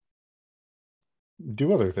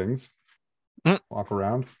do other things. Walk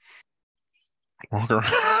around. Walk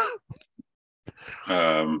around.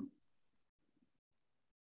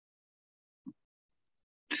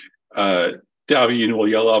 Davian will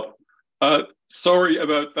yell up, sorry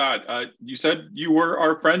about that. You said you were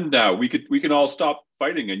our friend now. We can all stop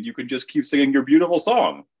fighting and you can just keep singing your beautiful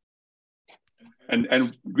song.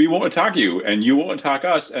 And we won't attack you and you won't attack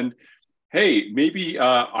us. And hey, maybe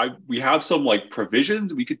we have some like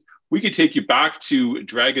provisions. We could take you back to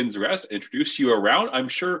Dragon's Rest, introduce you around. I'm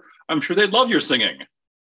sure they'd love your singing.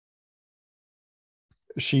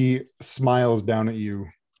 She smiles down at you,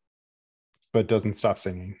 but doesn't stop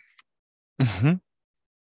singing. Mm-hmm.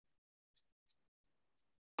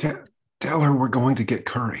 Tell her we're going to get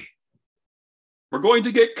curry. We're going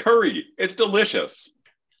to get curry. It's delicious.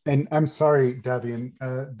 And I'm sorry, Davian,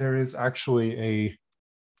 there is actually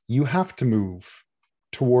you have to move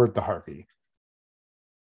toward the harpy.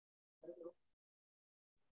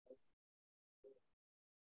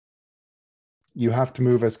 You have to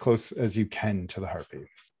move as close as you can to the harpy.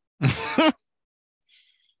 Okay.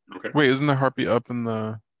 Wait, isn't the harpy up in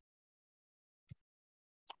the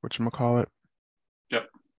whatchamacallit? Yep.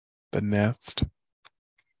 The nest.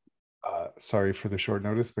 Sorry for the short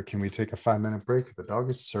notice, but can we take a 5-minute break? The dog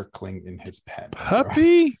is circling in his pen.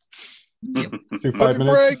 Puppy. So let's do 5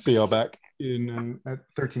 minutes. Breaks. See y'all back in at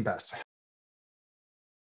 13 past.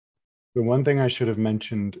 The one thing I should have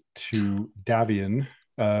mentioned to Davian,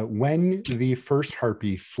 when the first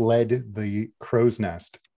harpy fled the crow's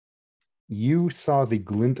nest, you saw the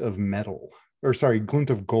glint of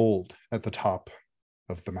gold at the top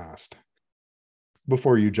of the mast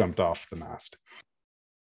before you jumped off the mast.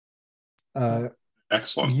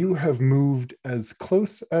 Excellent. You have moved as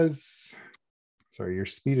close as, your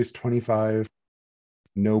speed is 25,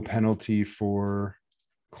 no penalty for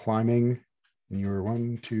climbing. And you're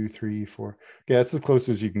 1, 2, 3, 4. Yeah, that's as close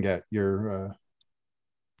as you can get. You're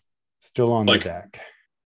Still on Like- the deck.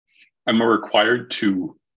 Am I required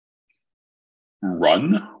to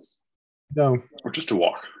run No, or just to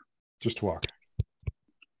walk? just walk.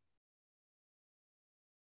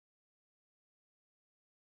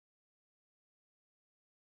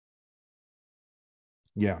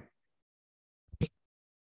 Yeah.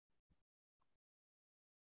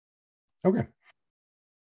 Okay.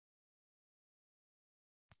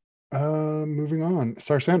 Moving on.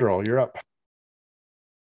 Sarsandral, you're up.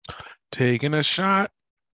 Taking a shot.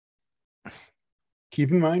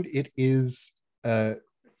 Keep in mind it is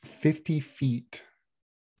 50 feet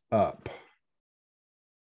up.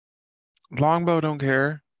 Longbow don't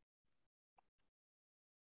care.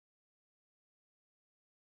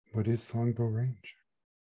 What is longbow range?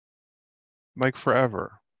 Like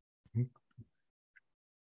forever.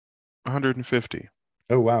 150.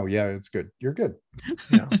 Oh wow, yeah, it's good. You're good.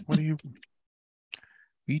 Yeah. What are you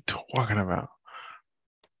talking about?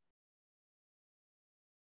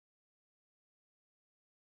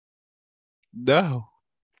 No.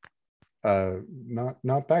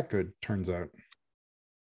 Not that good, turns out.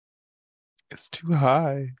 It's too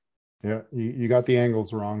high. Yeah, you got the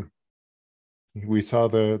angles wrong. We saw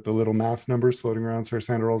the little math numbers floating around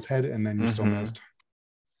Sarsandral's head, and then you still Mhm. missed.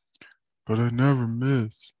 But I never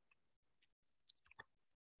miss.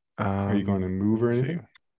 Are you going to move or let's see. anything?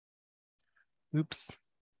 Oops.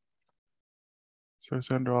 So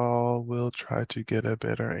Sandral will try to get a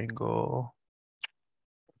better angle.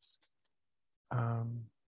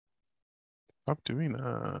 Stop doing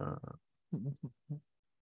that.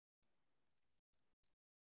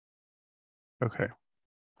 Okay.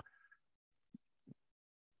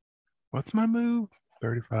 What's my move?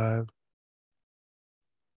 35.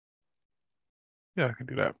 Yeah, I can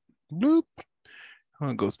do that. Bloop. I'm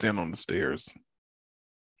gonna go stand on the stairs.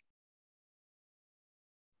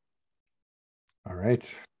 All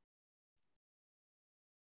right.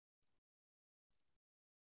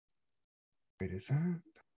 Wait, is that?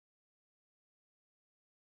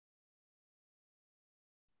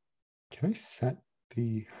 Can I set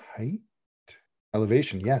the height?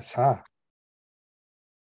 Elevation, yes,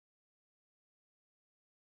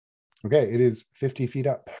 Okay, it is 50 feet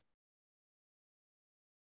up.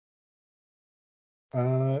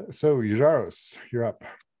 So Yajaros, you're up.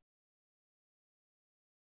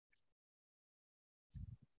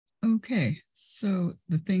 Okay, so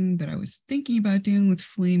the thing that I was thinking about doing with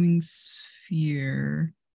Flaming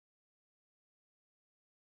Sphere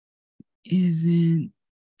isn't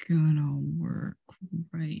gonna work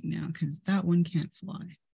right now because that one can't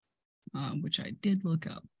fly, which I did look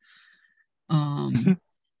up.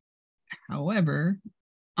 However,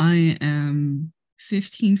 I am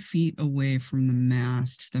 15 feet away from the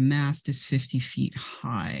mast. The mast is 50 feet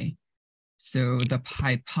high. So the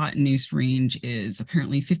hypotenuse range is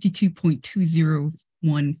apparently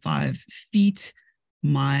 52.2015 feet.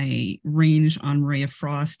 My range on Ray of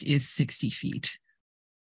Frost is 60 feet.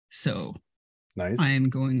 So Nice. I am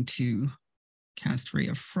going to cast Ray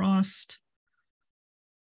of Frost.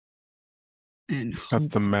 And That's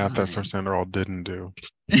the math that hope Sandral didn't do.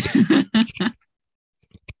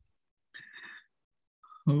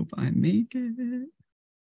 Hope I make it.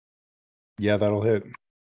 Yeah, that'll hit.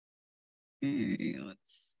 Okay,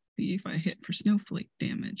 let's see if I hit for snowflake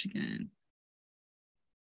damage again.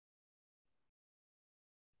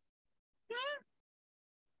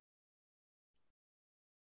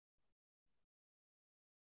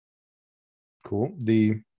 Cool.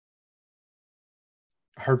 The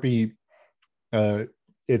harpy,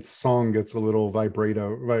 its song gets a little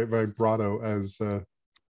vibrato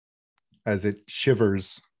as it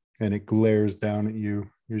shivers and it glares down at you,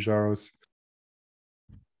 Yajaros.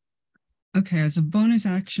 Okay, as a bonus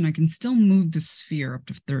action, I can still move the sphere up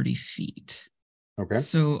to 30 feet. Okay.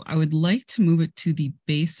 So I would like to move it to the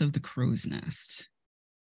base of the crow's nest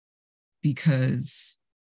because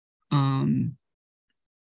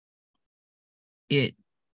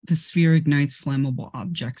the sphere ignites flammable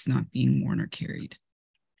objects not being worn or carried.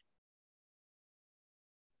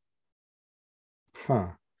 Huh.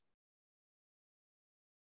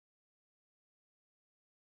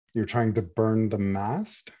 You're trying to burn the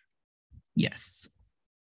mast? Yes.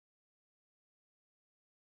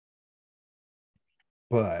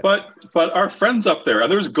 But our friends up there,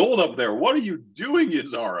 and there's gold up there. What are you doing,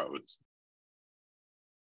 Yajaros?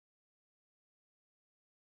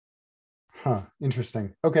 huh,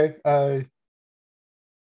 interesting. Okay.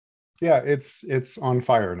 Yeah, it's on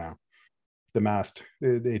fire now. The mast.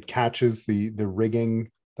 It catches the rigging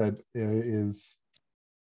that is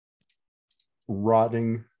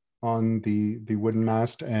rotting on the wooden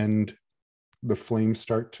mast, and the flames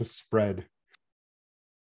start to spread.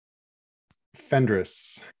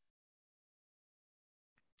 Fendris,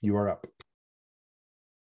 you are up.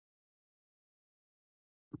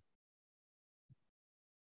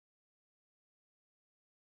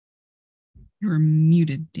 You're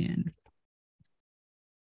muted, Dan.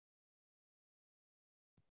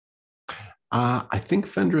 I think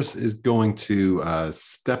Fendris is going to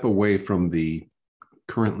step away from the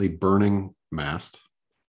currently burning mast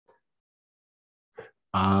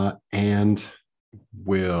and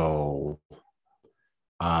will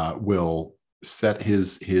set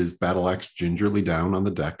his battle axe gingerly down on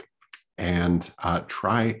the deck and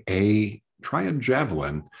try a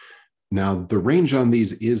javelin. Now, the range on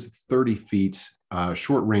these is 30 feet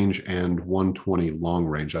short range and 120 long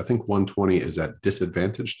range. I think 120 is at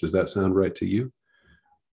disadvantage. Does that sound right to you?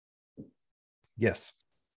 Yes.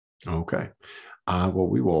 Okay. Well,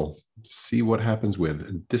 we will see what happens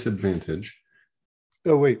with disadvantage.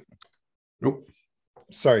 Oh, wait. Nope.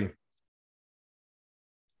 Sorry.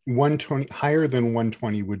 120, higher than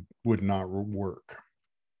 120 would not work.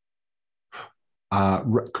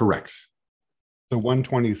 Correct. So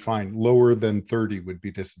 120 is fine. Lower than 30 would be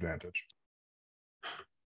disadvantage.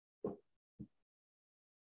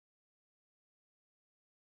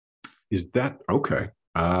 Is that okay?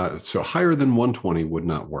 So higher than 120 would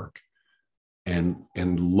not work, and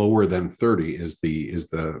lower than 30 is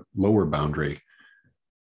the lower boundary.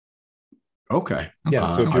 Okay.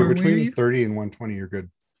 Yeah. So if How you're far away are between you? 30 and 120, you're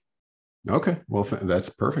good. Okay. Well, that's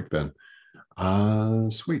perfect then.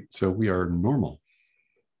 Sweet. So we are normal.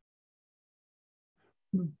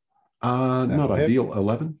 Not hit. ideal.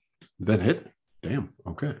 11. That hit. Damn.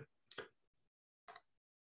 Okay.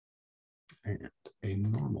 And a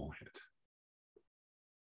normal hit.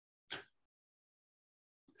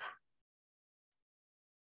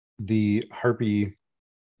 The harpy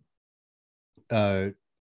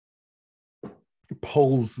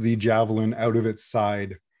pulls the javelin out of its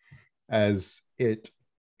side as it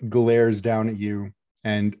glares down at you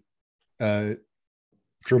and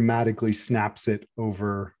dramatically snaps it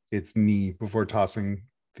over its knee before tossing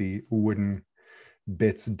the wooden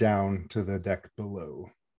bits down to the deck below.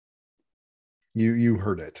 You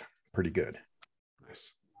heard it pretty good.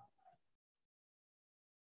 Nice.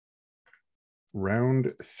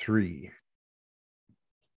 Round 3.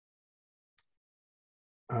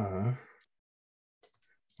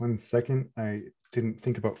 One second. I didn't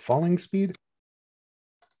think about falling speed.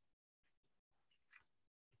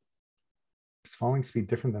 Is falling speed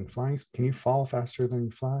different than flying? Can you fall faster than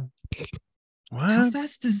you fly? What? How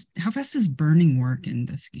fast does burning work in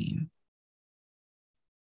this game?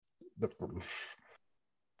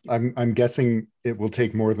 I'm guessing it will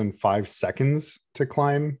take more than 5 seconds to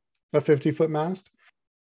climb a 50-foot mast.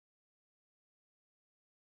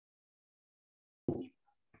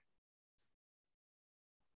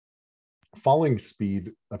 Falling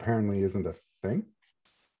speed apparently isn't a thing.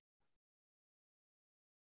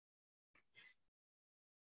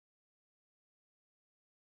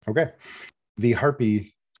 Okay. The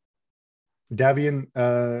harpy, Davian,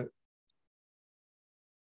 the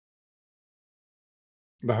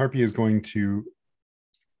harpy is going to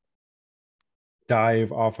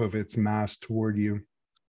dive off of its mast toward you.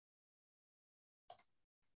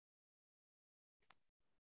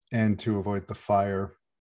 And to avoid the fire.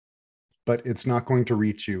 But it's not going to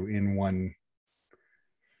reach you in one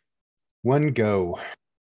go.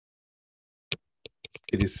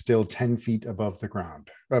 It is still 10 feet above the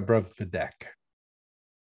ground, above the deck.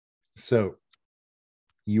 So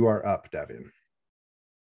you are up, Devin.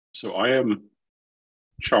 So I am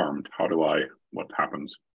charmed. What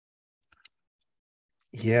happens?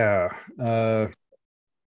 Yeah.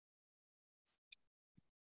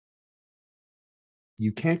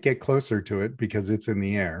 You can't get closer to it because it's in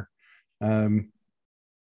the air.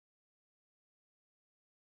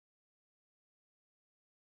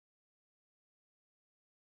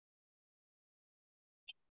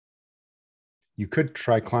 You could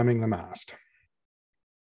try climbing the mast.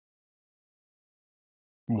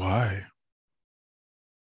 Why?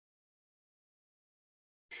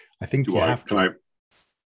 I think you have to. Can I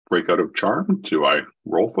break out of charm? Do I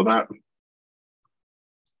roll for that?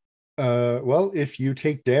 Well, if you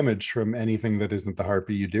take damage from anything that isn't the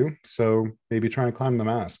harpy, you do. So maybe try and climb the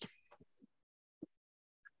mast.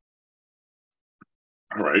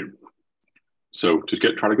 All right. So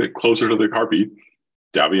try to get closer to the harpy,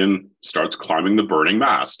 Davian starts climbing the burning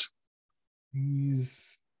mast.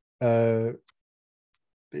 Please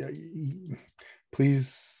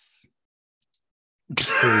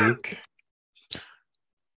take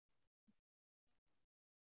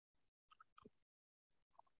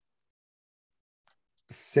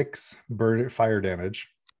 6 fire damage.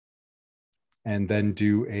 and then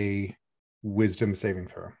do a wisdom saving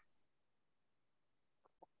throw.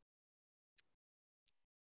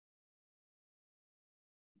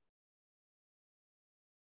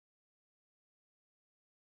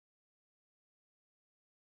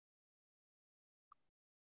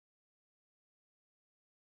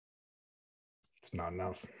 It's not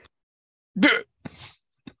enough.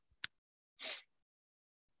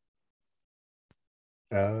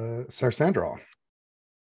 Sarsandral.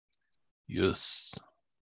 Yes.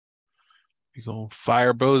 You gonna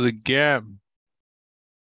fire bows again?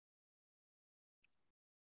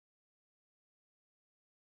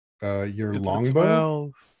 Your It's a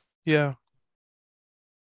longbow? 12. Yeah.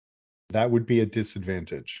 That would be a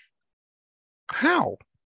disadvantage. How?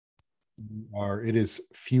 It is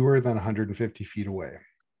fewer than 150 feet away.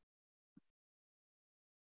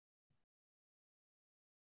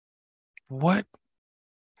 What?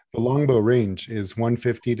 The longbow range is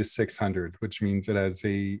 150 to 600, which means it has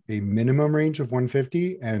a minimum range of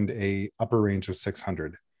 150 and a upper range of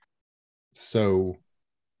 600. So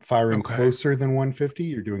firing closer than 150,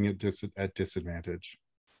 you're doing it at disadvantage.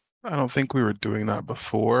 I don't think we were doing that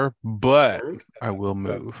before, but I will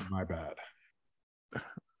move. That's my bad.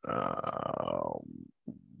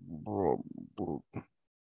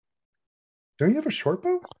 Don't you have a short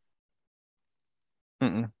bow?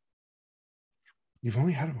 Mm-mm. You've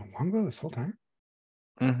only had a longbow this whole time?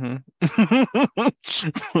 Mm-hmm.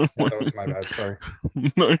 That was my bad. Sorry.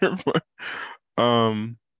 No, you're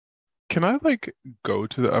fine. Can I like go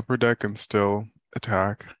to the upper deck and still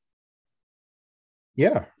attack?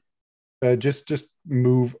 Yeah. Just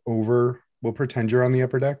move over. We'll pretend you're on the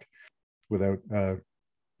upper deck without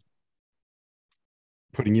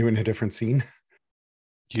putting you in a different scene.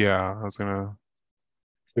 Yeah, I was gonna.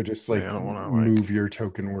 So just I like don't wanna, move your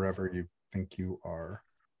token wherever you think you are.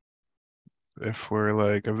 If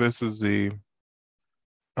this is the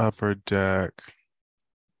upper deck.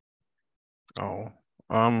 Oh,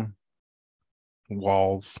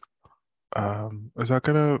 walls. Is that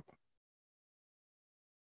gonna?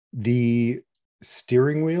 The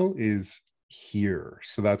steering wheel is here,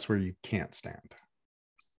 so that's where you can't stand.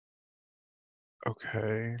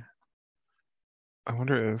 Okay. I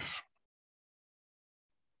wonder if.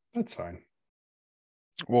 That's fine.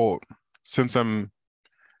 Well, since I'm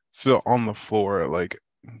still on the floor, like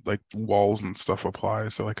walls and stuff apply,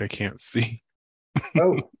 so like I can't see.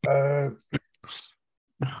 Oh,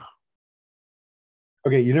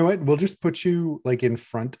 okay, you know what? We'll just put you like in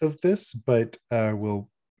front of this, but we'll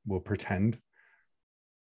pretend.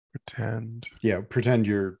 Pretend. Yeah, pretend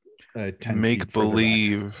you're 10 Make feet further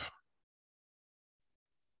believe.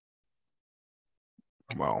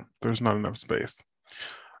 back. Well, there's not enough space.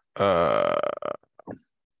 You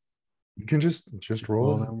can just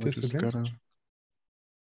roll Well, then we're just disadvantage.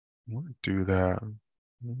 Do that.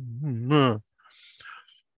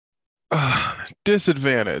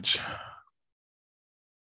 Disadvantage.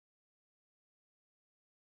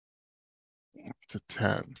 It's a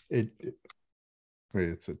 10. Wait,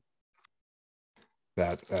 it's a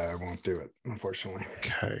that won't do it, unfortunately.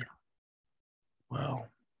 Okay. Well.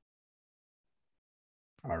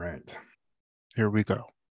 All right. Here we go.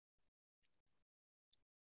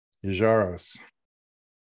 Yajaros.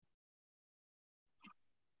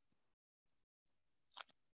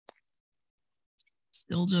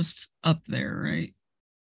 Still just up there, right?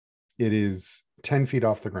 It is 10 feet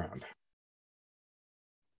off the ground.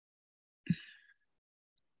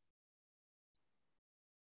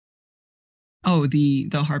 Oh, the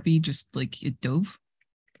harpy just like it dove?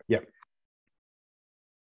 Yep.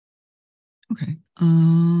 Okay.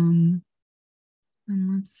 And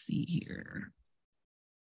let's see here.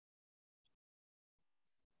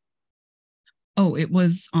 Oh, it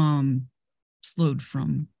was slowed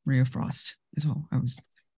from Ray of Frost is all. I was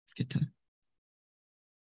forget to.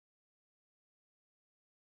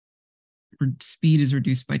 Speed is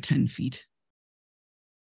reduced by 10 feet.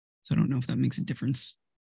 So I don't know if that makes a difference.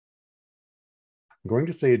 I'm going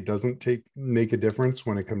to say it doesn't make a difference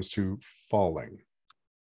when it comes to falling.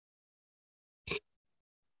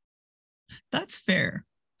 That's fair.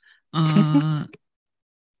 Let's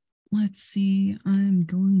see. I'm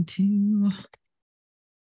going to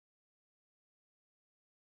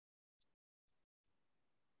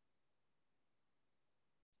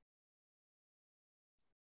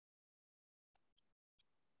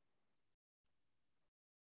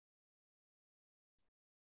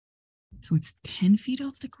so it's 10 feet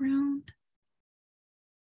off the ground.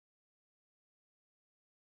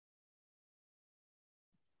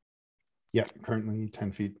 Yeah, currently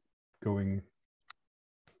 10 feet going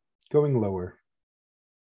lower.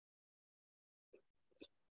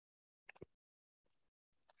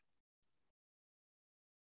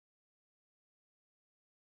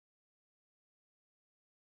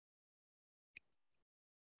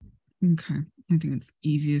 Okay. I think it's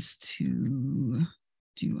easiest to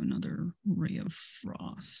do another ray of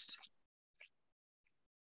frost.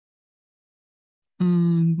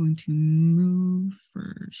 I'm going to move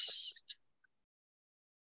first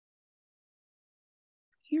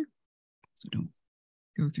here, so don't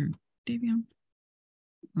go through Davion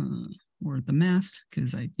or the mast,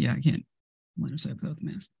 because I can't line of sight without the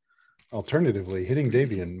mast. Alternatively, hitting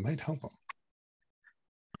Davian might help him.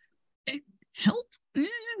 Help?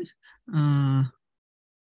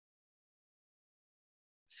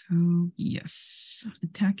 So yes,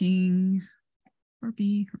 attacking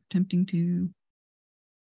Harpy, or attempting to.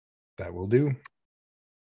 That will do.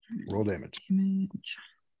 Roll damage.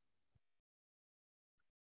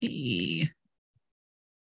 Hey.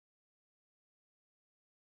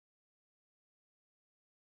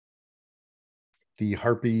 The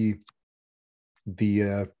harpy,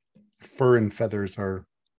 the fur and feathers are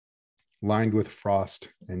lined with frost,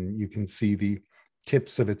 and you can see the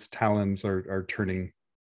tips of its talons are turning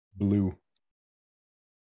blue.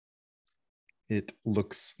 It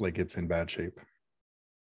looks like it's in bad shape.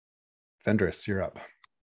 Fendris, you're up.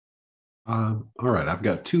 All right, I've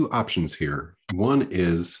got two options here. One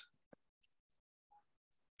is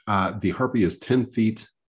the harpy is 10 feet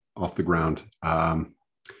off the ground. I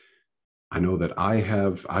know that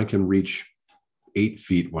I can reach 8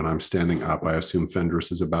 feet when I'm standing up. I assume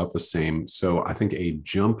Fendris is about the same. So I think a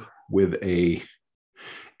jump with a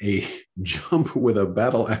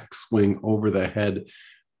battle axe swing over the head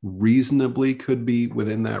reasonably could be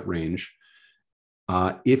within that range.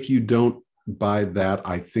 If you don't buy that,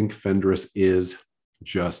 I think Fendris is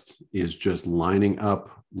just lining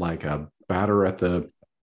up like a batter at the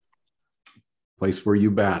place where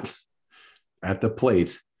you bat at the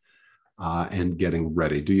plate and getting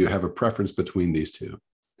ready. Do you have a preference between these two?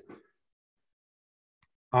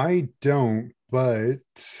 I don't, but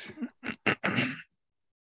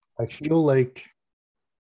I feel like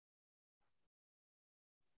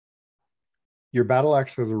your battle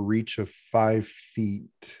axe has a reach of 5 feet.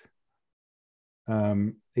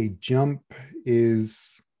 A jump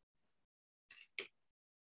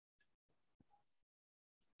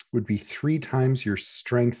would be 3 times your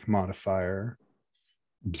strength modifier.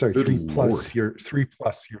 Sorry, Good 3 Lord. plus your strength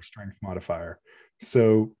modifier.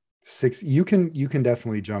 So 6. You can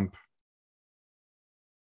definitely jump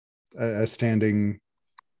a standing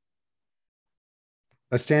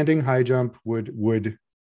high jump would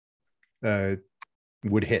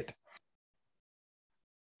hit.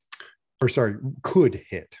 Or sorry, could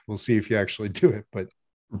hit. We'll see if you actually do it, but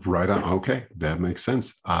right on. Okay, that makes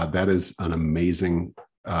sense. That is an amazing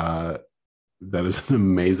high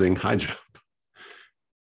jump.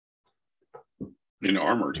 In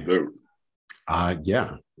armor to boot.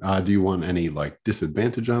 Yeah. Do you want any like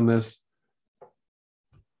disadvantage on this?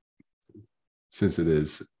 Since it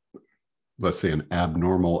is, let's say, an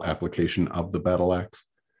abnormal application of the battle axe.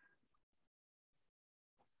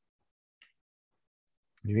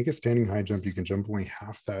 When you make a standing high jump, you can jump only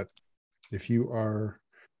half that. If you are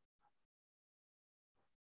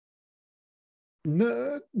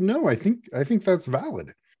no, I think that's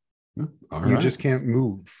valid. All you right. just can't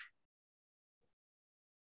move.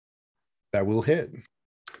 That will hit.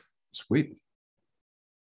 Sweet.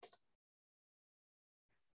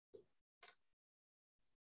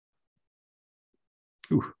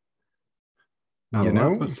 Ooh. Not You a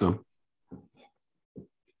lot, know? but some.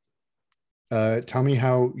 Tell me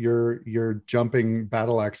how your jumping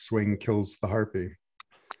battle axe swing kills the harpy.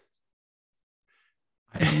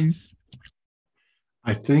 I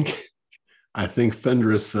think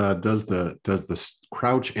Fendris does the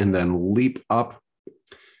crouch and then leap up,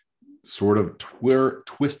 sort of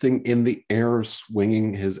twisting in the air,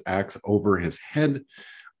 swinging his axe over his head,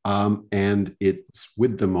 and it's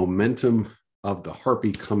with the momentum of the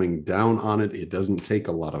harpy coming down on it. It doesn't take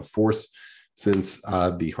a lot of force, since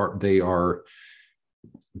they are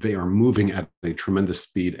moving at a tremendous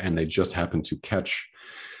speed, and they just happen to catch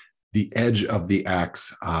the edge of the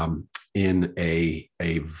axe in a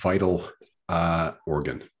vital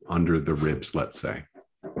organ under the ribs, let's say.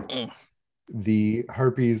 The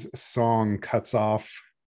harpy's song cuts off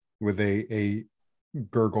with a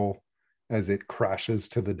gurgle as it crashes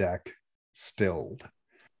to the deck, stilled.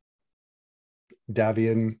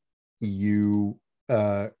 Davian, you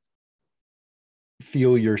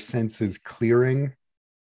feel your senses clearing,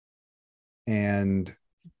 and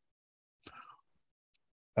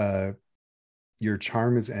your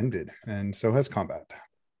charm is ended, and so has combat.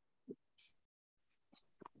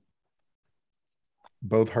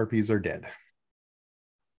 Both harpies are dead.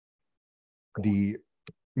 The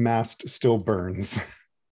mast still burns.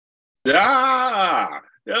 Ah!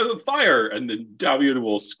 yeah, fire, and then Davian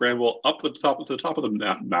will scramble up to the top of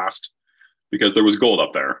the mast because there was gold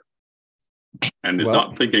up there, and is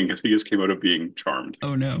not thinking he just came out of being charmed.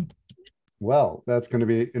 Oh no. Well, that's going to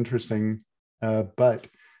be interesting, but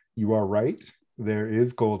you are right. There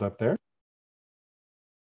is gold up there.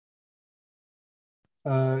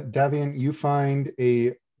 Davian, you find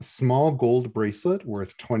a small gold bracelet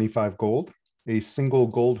worth 25 gold, a single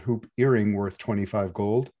gold hoop earring worth 25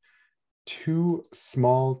 gold, 2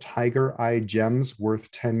 small tiger eye gems worth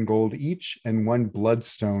 10 gold each, and 1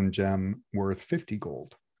 bloodstone gem worth 50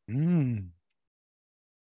 gold.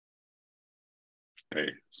 Okay,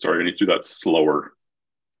 sorry, I need to do that slower.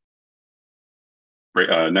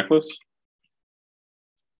 Necklace?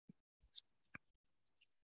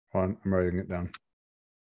 Hold on, I'm writing it down.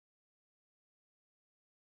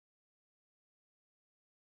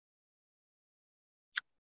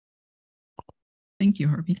 Thank you,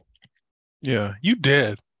 Harvey. Yeah, you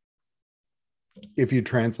did. If you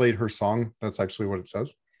translate her song, that's actually what it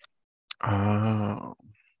says. Oh.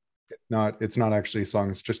 It's not actually a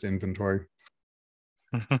song, it's just inventory.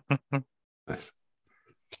 Nice.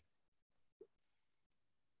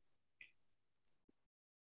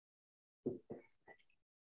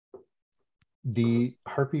 The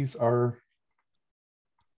harpies are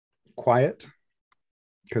quiet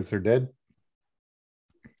because they're dead.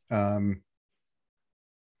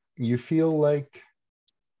 You feel like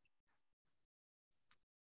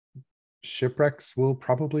shipwrecks will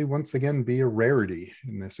probably once again be a rarity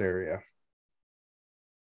in this area.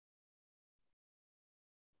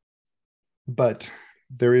 But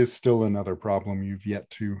there is still another problem you've yet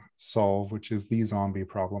to solve, which is the zombie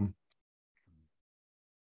problem.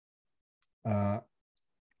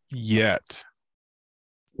 Yet.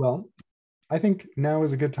 Well, I think now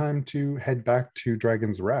is a good time to head back to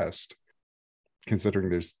Dragon's Rest, considering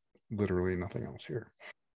there's literally nothing else here.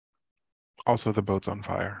 Also, the boat's on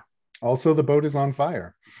fire. Also, the boat is on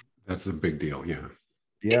fire. That's a big deal. Yeah.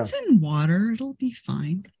 Yeah. It's in water. It'll be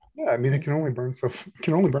fine. Yeah, I mean, it can only burn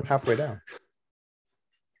halfway down.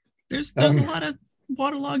 There's a lot of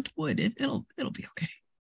waterlogged wood. It'll be okay.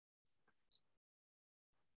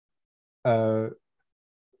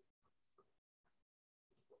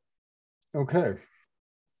 Okay.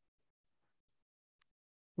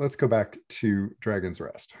 Let's go back to Dragon's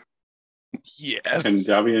Rest. Yes. Can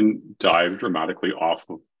Davian dive dramatically off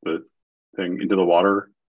of the thing into the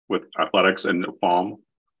water with athletics and palm?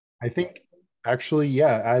 I think actually,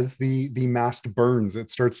 yeah, as the mast burns, it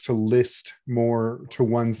starts to list more to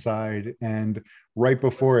one side, and right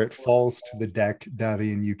before it falls to the deck,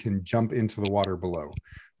 Davian, you can jump into the water below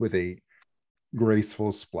with a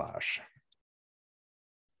graceful splash.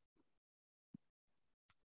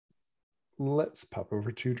 Let's pop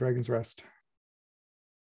over to Dragon's Rest.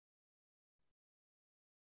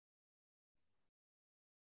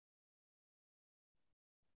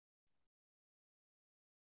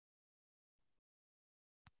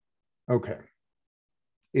 Okay.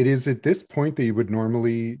 It is at this point that you would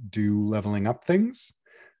normally do leveling up things.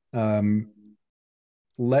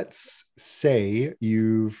 Let's say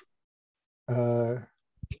you've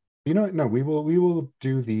you know what? No, we will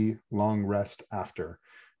do the long rest after,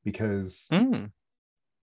 because you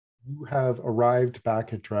have arrived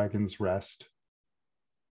back at Dragon's Rest.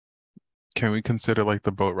 Can we consider like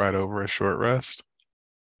the boat ride over a short rest?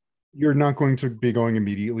 You're not going to be going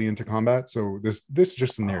immediately into combat, so this is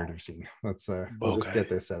just a narrative scene. Let's we'll just get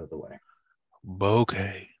this out of the way.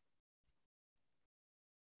 Bouquet.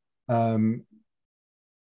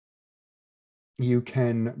 You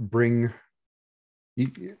can bring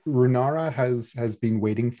Runara has been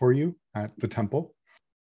waiting for you at the temple.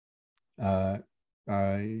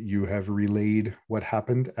 You have relayed what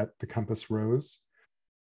happened at the Compass Rose.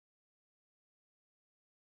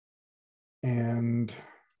 And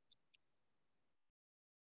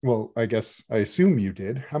well, I assume you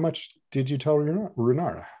did. How much did you tell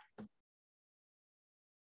Runara?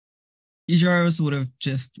 Ijaros would have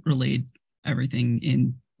just relayed everything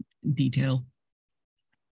in detail.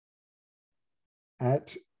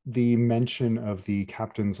 At the mention of the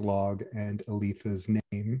captain's log and Aletha's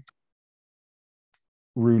name,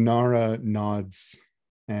 Runara nods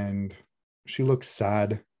and she looks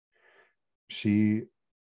sad. She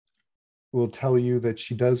will tell you that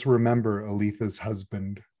she does remember Aletha's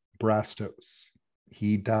husband, Brastos.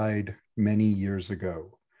 He died many years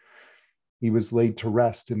ago. He was laid to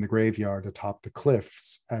rest in the graveyard atop the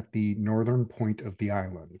cliffs at the northern point of the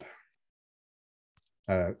island.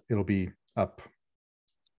 It'll be up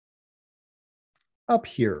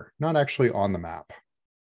here, not actually on the map.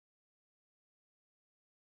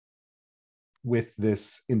 with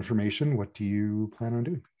this information, what do you plan on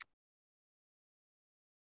doing?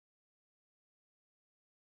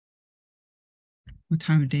 What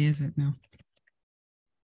time of day is it now?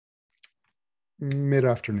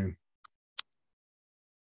 Mid-afternoon.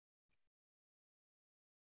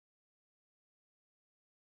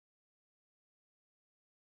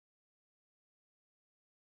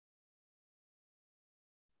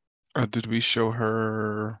 Did we show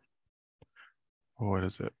her? What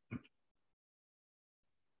is it?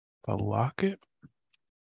 The locket?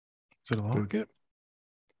 Is it a locket?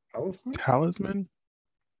 Talisman? Talisman?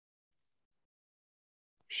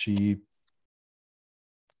 She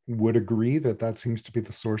would agree that that seems to be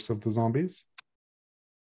the source of the zombies.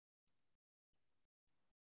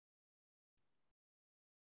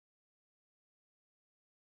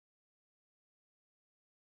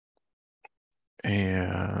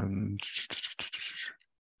 And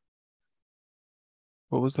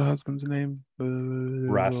what was the husband's name?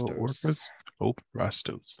 Rastos. Orpheus? Oh,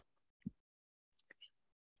 Rastos.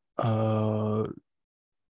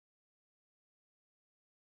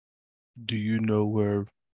 Do you know where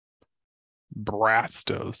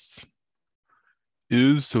Brastos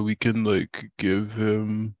is so we can like give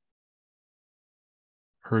him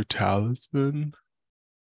her talisman?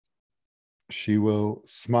 She will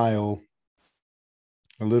smile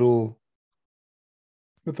a little,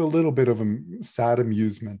 with a little bit of a sad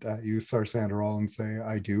amusement at you, Sarsanderol, and say,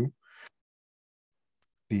 I do.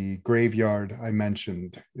 The graveyard I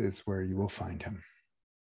mentioned is where you will find him.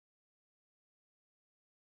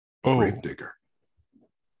 Oh, Gravedigger.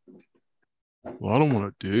 well, I don't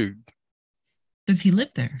want to dig. Does he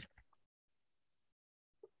live there?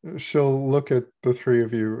 She'll look at the three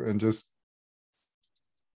of you and just,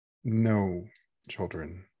 no,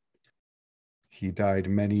 children. He died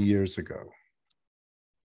many years ago.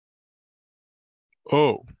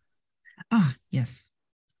 Oh, Ah, yes.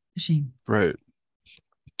 A shame. right.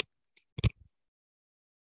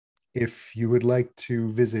 If you would like to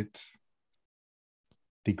visit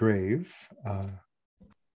the grave,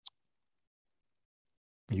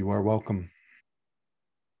 you are welcome.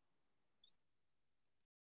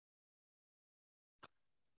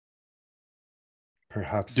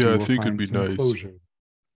 Perhaps Yeah, you I will think it'd find be some nice. closure.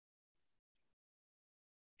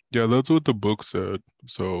 Yeah, that's what the book said.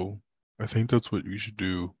 So I think that's what you should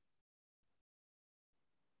do.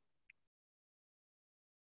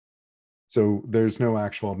 So there's no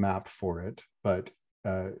actual map for it, but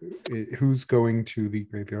who's going to the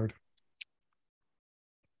graveyard?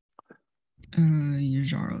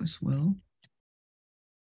 Yajaros will.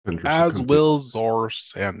 As will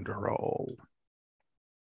Zorsandro.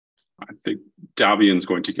 I think Davian's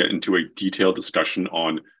going to get into a detailed discussion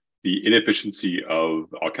on the inefficiency of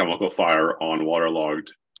alchemical fire on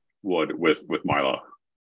waterlogged wood with Mila.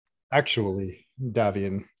 Actually,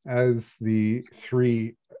 Davian, as the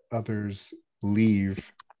three others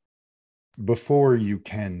leave, before you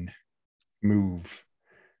can move,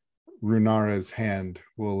 Runara's hand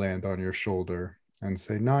will land on your shoulder and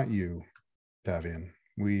say, not you, Davian.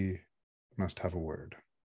 We must have a word.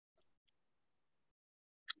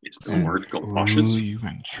 Is the word galoshes? You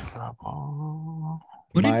in trouble.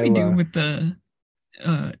 What did we do Mila, with the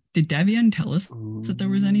did Davian tell us that there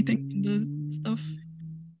was anything in the stuff?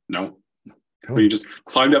 No. Oh. You just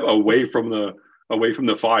climbed up away from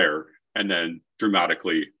the fire and then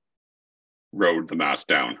dramatically rode the mast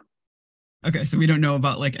down. Okay, so we don't know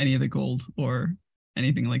about like any of the gold or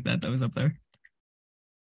anything like that was up there.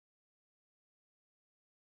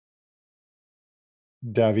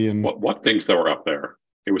 Davian, What things that were up there?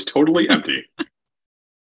 It was totally empty.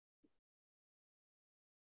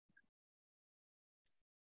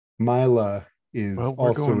 Mila is Well, we're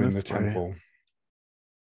also going in this the way. temple.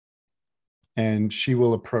 And she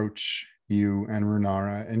will approach you and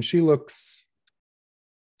Runara, and she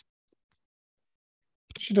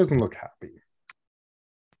doesn't look happy.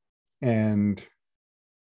 And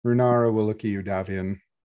Runara will look at you, Davian,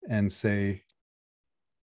 and say,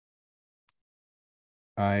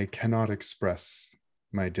 I cannot express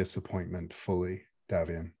my disappointment fully,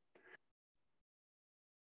 Davian.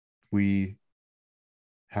 We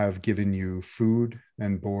have given you food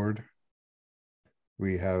and board.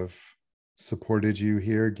 We have supported you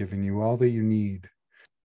here, given you all that you need.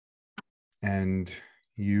 And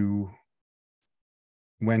you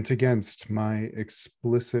went against my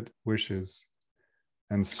explicit wishes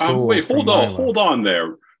and stole Wait, from hold on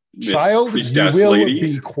there, Miss Child, Priestess you will lady.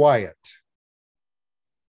 be quiet.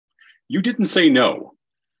 You didn't say no.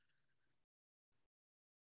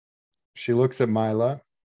 She looks at Mila,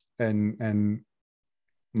 and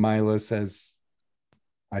Mila says,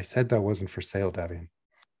 I said that wasn't for sale, Davian.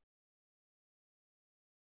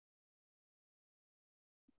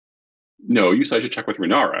 No, you said I should check with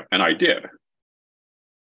Renara, and I did.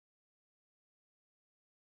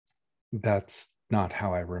 That's not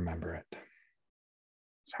how I remember it.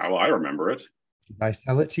 It's how I remember it. Did I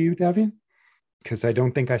sell it to you, Davian? Because I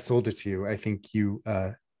don't think I sold it to you. I think you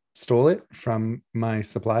stole it from my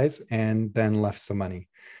supplies and then left some money.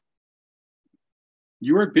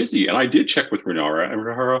 You were busy, and I did check with Renara, and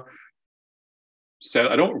Renara said,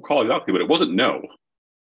 I don't recall exactly, but it wasn't no.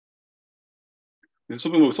 There's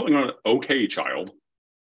something on okay, child.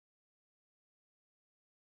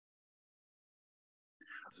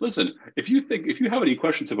 Listen, if you have any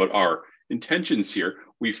questions about our intentions here,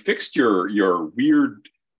 we fixed your weird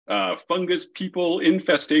fungus people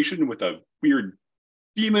infestation with a weird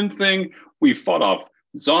demon thing. We fought off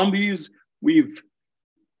zombies. We've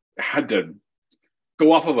had to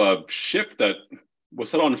go off of a ship that was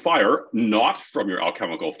set on fire, not from your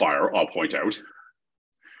alchemical fire, I'll point out.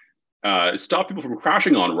 Stop people from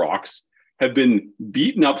crashing on rocks, have been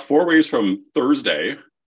beaten up 4 ways from Thursday.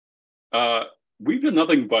 We've done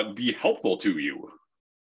nothing but be helpful to you.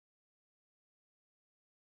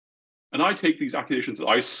 And I take these accusations that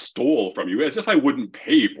I stole from you as if I wouldn't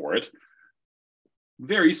pay for it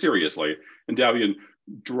very seriously. And Davian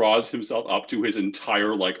draws himself up to his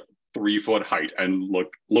entire 3-foot height and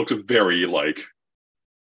looks very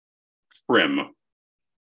prim.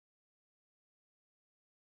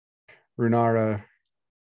 Runara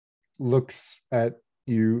looks at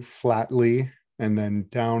you flatly and then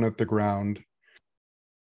down at the ground.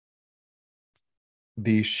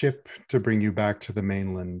 The ship to bring you back to the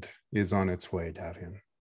mainland is on its way, Davian.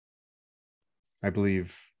 I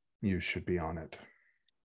believe you should be on it.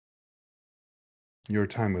 Your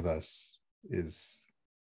time with us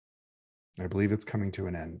I believe it's coming to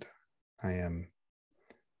an end. I am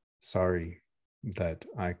sorry that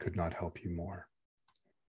I could not help you more.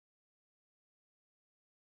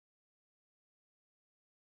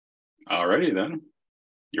 Alrighty then.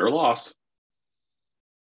 Your loss.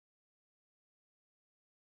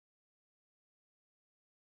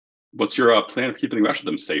 What's your plan for keeping the rest of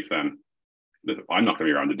them safe then? I'm not going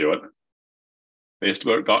to be around to do it. They just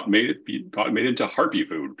about got made into harpy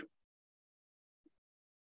food.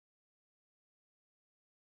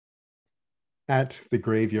 At the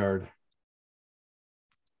graveyard,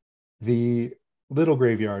 the little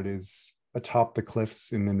graveyard is atop the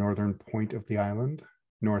cliffs in the northern point of the island,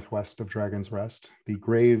 northwest of Dragon's Rest. The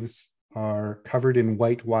graves are covered in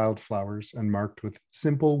white wildflowers and marked with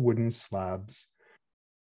simple wooden slabs.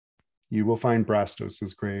 You will find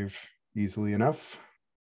Brastos' grave easily enough.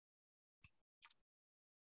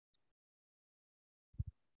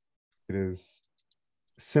 It is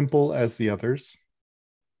simple as the others,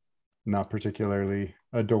 not particularly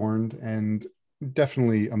adorned, and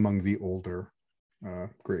definitely among the older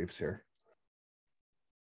graves here.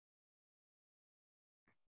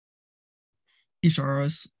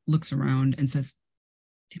 Isharos looks around and says,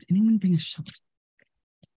 "Did anyone bring a shovel?"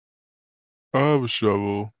 I have a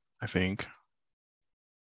shovel, I think.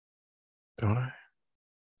 Don't I?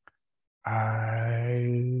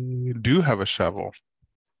 I do have a shovel.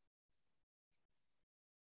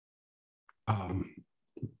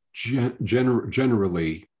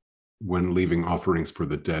 Generally, when leaving offerings for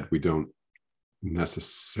the dead, we don't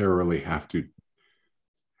necessarily have to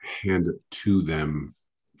hand it to them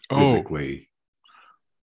physically.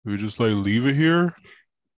 We just leave it here?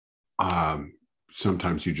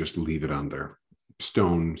 Sometimes you just leave it on their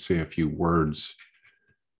stone, say a few words.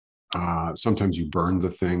 Sometimes you burn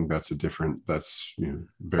the thing. That's varies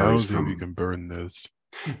I don't think from. you can burn this.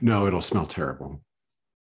 No, it'll smell terrible.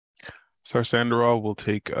 Sarsandarol will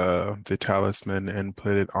take the talisman and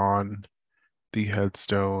put it on the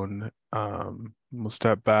headstone. We'll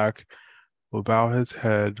step back, we'll bow his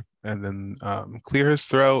head, and then clear his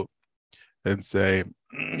throat and say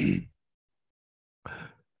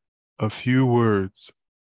a few words.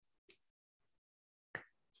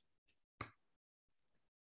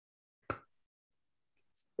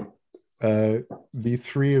 The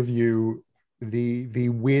three of you, the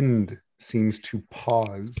wind seems to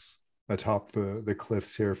pause atop the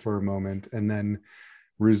cliffs here for a moment and then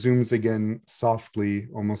resumes again softly,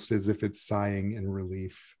 almost as if it's sighing in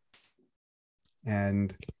relief.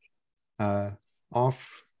 And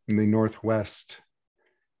off in the northwest,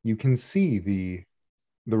 you can see the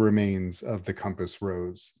remains of the Compass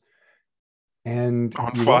Rose. And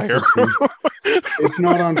On you fire. also see, it's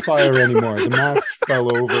not on fire anymore. The mast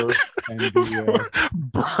fell over and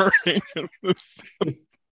burning.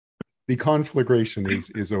 The conflagration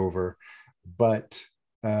is over, but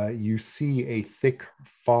you see a thick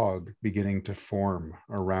fog beginning to form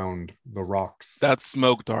around the rocks. That's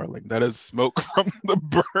smoke, darling. That is smoke from the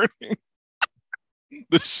burning.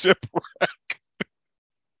 The shipwreck.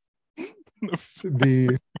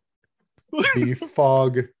 The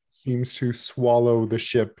fog seems to swallow the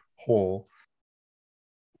ship whole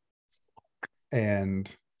and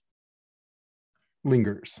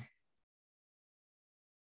lingers.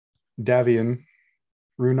 Davian,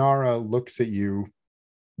 Runara looks at you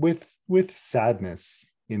with sadness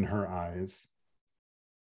in her eyes.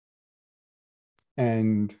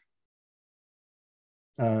 And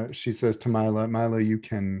she says to Mila, you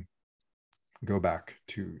can go back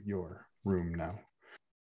to your room now.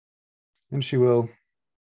 And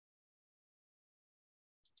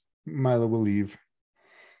Mila will leave.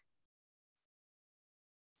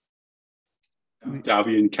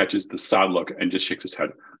 Davian catches the sad look and just shakes his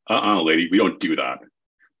head. Lady, we don't do that.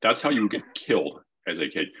 That's how you get killed as a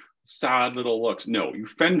kid. Sad little looks. No, you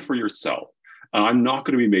fend for yourself. I'm not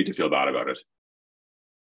going to be made to feel bad about it.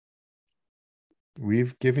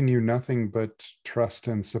 We've given you nothing but trust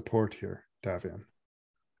and support here, Davian.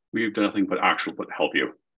 We've done nothing but help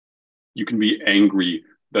you. You can be angry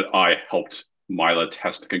that I helped Mila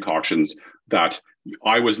test the concoctions, that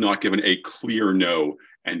I was not given a clear no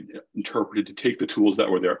and interpreted to take the tools that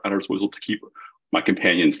were there at our disposal to keep my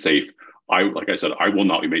companions safe. Like I said, I will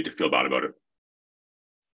not be made to feel bad about it.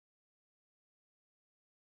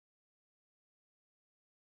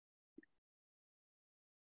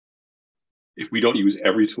 If we don't use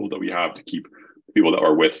every tool that we have to keep people that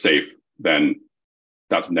are with safe, then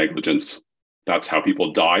that's negligence. That's how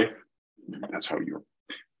people die. That's how you're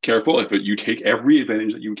careful if you take every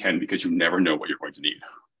advantage that you can, because you never know what you're going to need.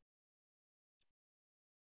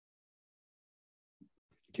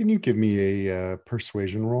 Can you give me a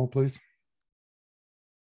persuasion roll, please?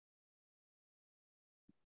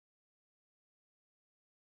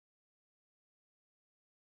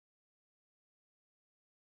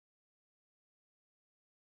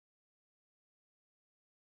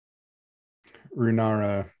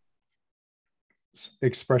 Runara's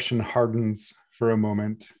expression hardens for a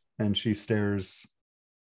moment, and she stares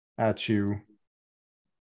at you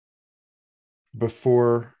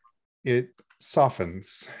before it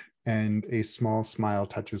softens, and a small smile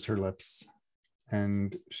touches her lips,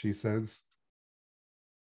 and she says,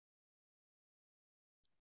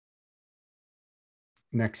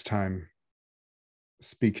 "Next time,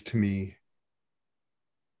 speak to me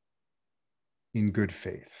in good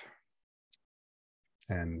faith,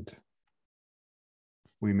 and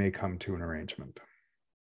we may come to an arrangement.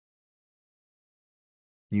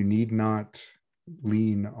 You need not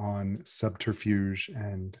lean on subterfuge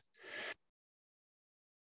and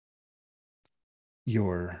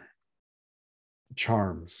your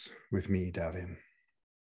charms with me, Davian."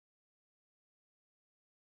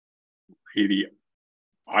 Lady,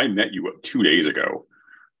 I met you 2 days ago.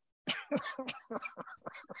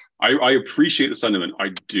 I appreciate the sentiment, I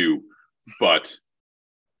do, but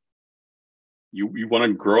you want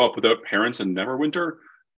to grow up without parents in Neverwinter?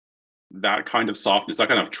 That kind of softness, that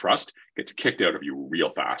kind of trust gets kicked out of you real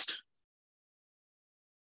fast.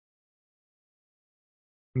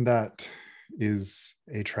 That is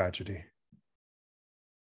a tragedy.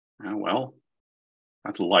 Well,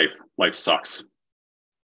 that's life. Life sucks.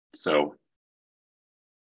 So,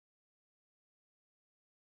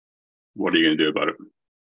 what are you going to do about it?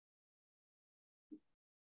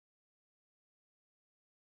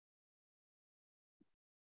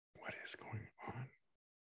 What is going on?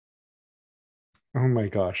 Oh my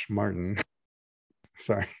gosh, Martin.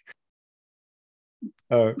 Sorry.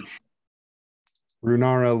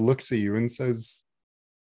 Runara looks at you and says,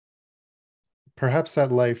 "Perhaps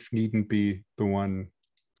that life needn't be the one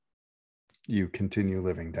you continue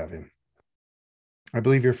living, Davian. I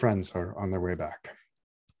believe your friends are on their way back.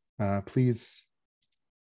 Please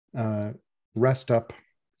rest up,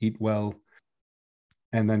 eat well,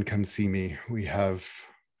 and then come see me. We have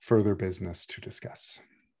further business to discuss.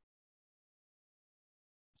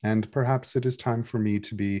 And perhaps it is time for me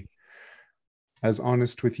to be as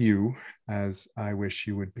honest with you as I wish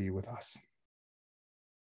you would be with us."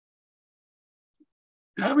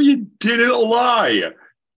 Davian didn't lie.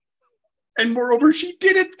 And moreover, she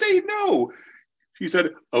didn't say no. She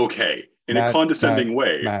said, okay, in a condescending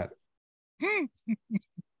way. Matt.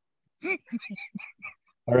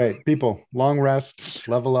 All right, people, long rest,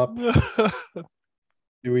 level up.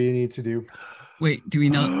 Do we need to do? Wait, do we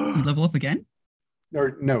not level up again?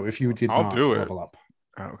 Or no, if you did I'll not do it. level up.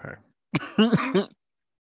 Okay.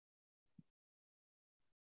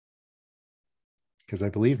 Because I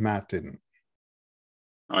believe Matt didn't.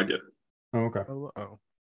 I did. Oh, okay. Oh.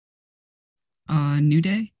 New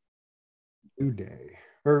day? New day.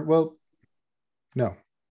 Or, well, no,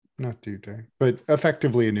 not due day, but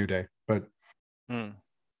effectively a new day. But Mm.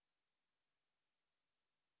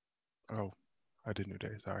 Oh, I did New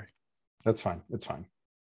Day. Sorry. That's fine. It's fine.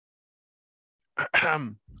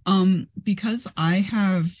 Because I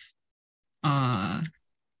have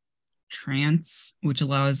trance, which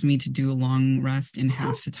allows me to do a long rest in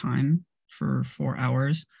half the time for 4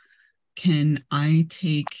 hours. Can I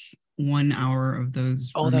take 1 hour of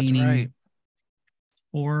those remaining that's right.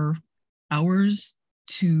 4 hours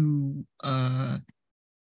to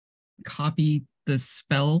copy the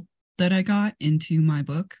spell that I got into my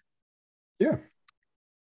book? Yeah.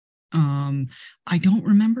 I don't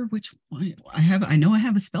remember which one I have. I know I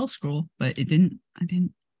have a spell scroll, but I didn't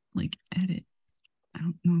like edit. I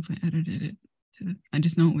don't know if I edited it I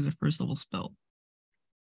just know it was a first level spell.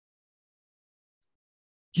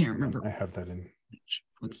 Can't remember. I have that in. It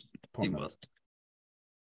was.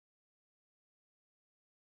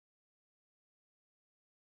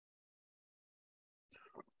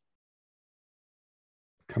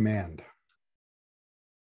 Command.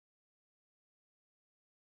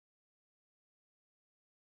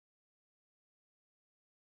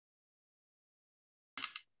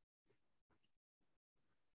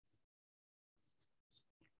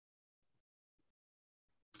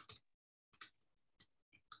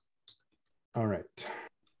 All right.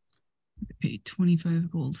 I paid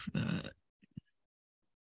 25 gold for that.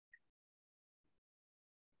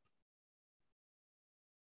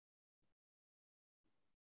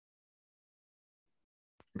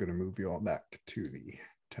 I'm going to move you all back to the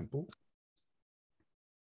temple.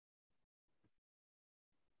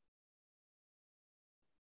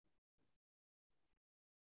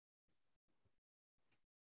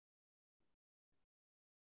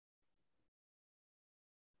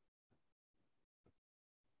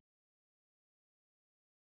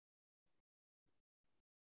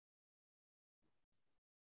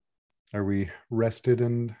 Are we rested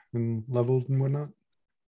and leveled and whatnot?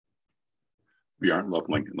 We aren't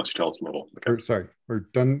leveling unless you tell us level. Okay. Or sorry, we're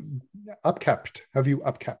done. Upkept. Have you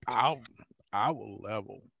upkept? I will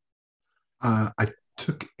level. I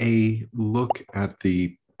took a look at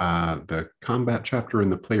the combat chapter in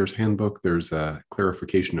the player's handbook. There's a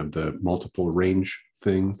clarification of the multiple range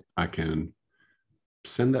thing. I can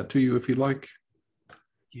send that to you if you'd like.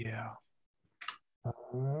 Yeah.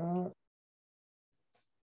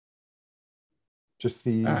 Just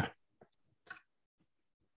the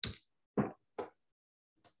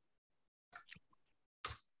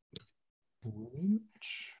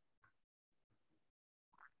range.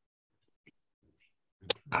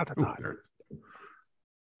 There.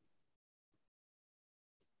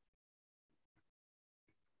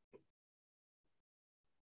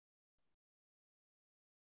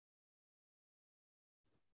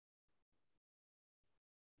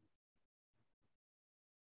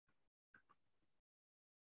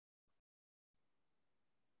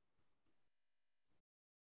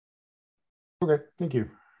 Okay, thank you.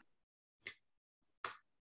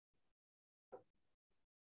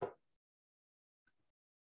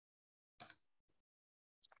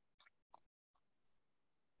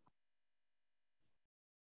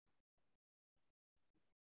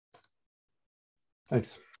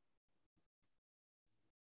 Thanks.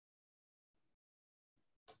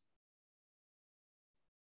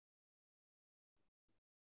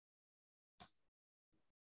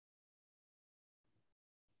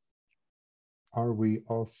 Are we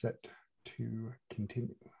all set to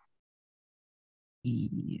continue?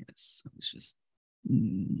 Yes, I was just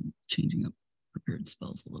changing up prepared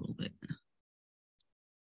spells a little bit.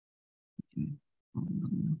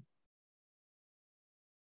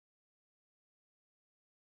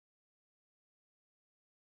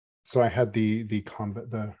 So I had the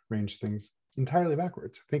range things entirely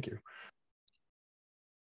backwards. Thank you.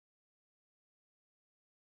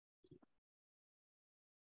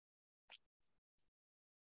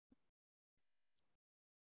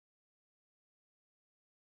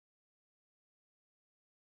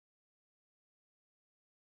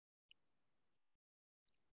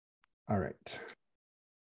 All right.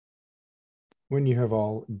 When you have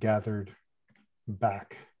all gathered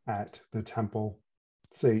back at the temple,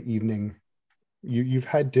 say evening, you've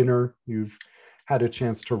had dinner, you've had a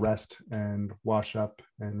chance to rest and wash up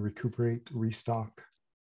and recuperate, restock.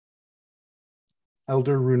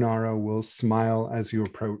 Elder Runara will smile as you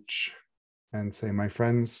approach and say, "My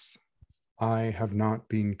friends, I have not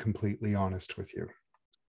been completely honest with you."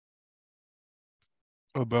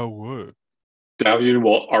 About what? Davian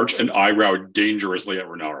will arch an eyebrow dangerously at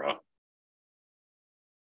Renara.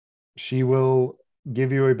 She will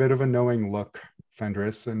give you a bit of a knowing look,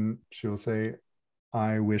 Fenris, and she will say,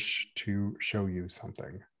 "I wish to show you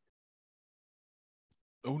something."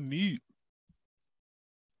 Oh, neat.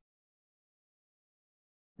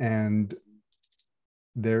 and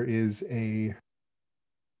there is a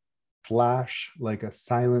flash like a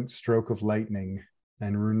silent stroke of lightning,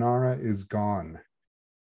 and Runara is gone.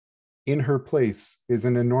 In her place is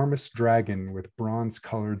an enormous dragon with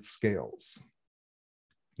bronze-colored scales.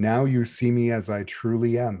 Now you see me as I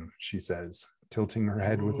truly am, she says, tilting her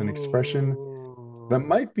head with an expression that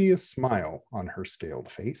might be a smile on her scaled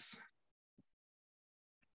face.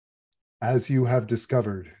 As you have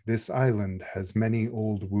discovered, this island has many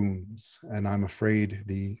old wounds, and I'm afraid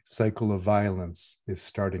the cycle of violence is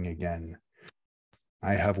starting again.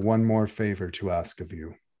 I have one more favor to ask of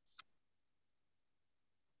you.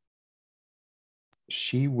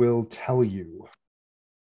 She will tell you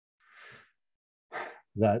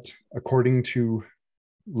that, according to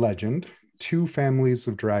legend, 2 families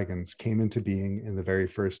of dragons came into being in the very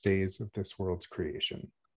first days of this world's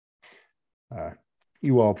creation.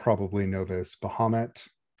 You all probably know this. Bahamut,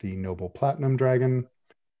 the noble platinum dragon,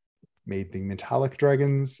 made the metallic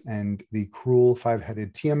dragons, and the cruel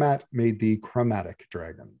 5-headed Tiamat made the chromatic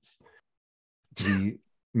dragons. The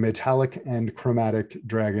metallic and chromatic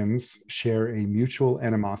dragons share a mutual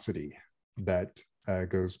animosity that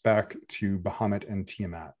goes back to Bahamut and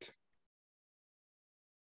Tiamat.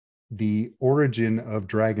 The origin of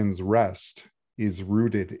Dragon's Rest is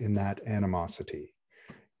rooted in that animosity.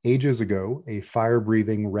 Ages ago, a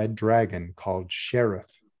fire-breathing red dragon called Sheriff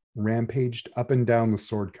rampaged up and down the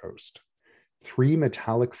Sword Coast. 3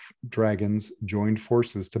 metallic dragons joined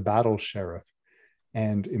forces to battle Sheriff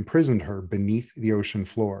and imprisoned her beneath the ocean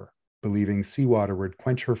floor, believing seawater would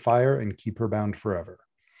quench her fire and keep her bound forever.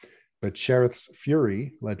 But Sheriff's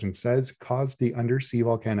fury, legend says, caused the undersea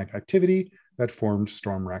volcanic activity that formed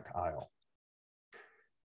Stormwreck Isle.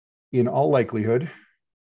 In all likelihood,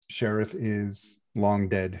 Sheriff is long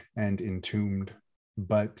dead and entombed,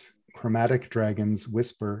 but chromatic dragons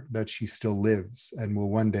whisper that she still lives and will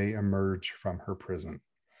one day emerge from her prison.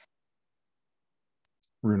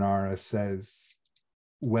 Runara says,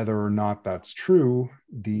 whether or not that's true,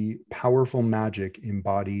 the powerful magic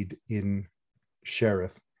embodied in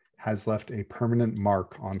Sheriff has left a permanent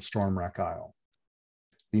mark on Stormwreck Isle.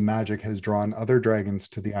 The magic has drawn other dragons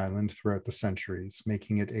to the island throughout the centuries,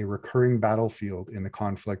 making it a recurring battlefield in the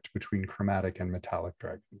conflict between chromatic and metallic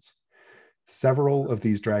dragons. Several of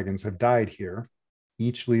these dragons have died here,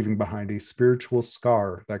 each leaving behind a spiritual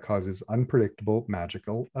scar that causes unpredictable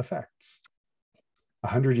magical effects.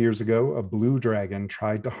 100 years ago, a blue dragon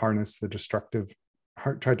tried to harness this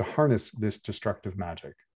destructive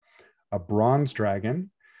magic. A bronze dragon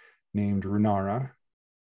named Runara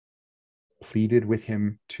pleaded with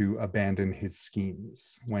him to abandon his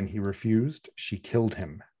schemes. When he refused, she killed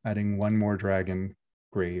him, adding one more dragon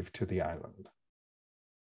grave to the island.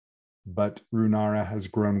 But Runara has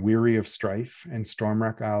grown weary of strife, and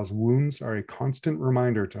Stormwreck Isle's wounds are a constant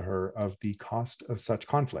reminder to her of the cost of such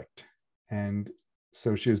conflict. And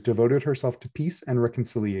so she has devoted herself to peace and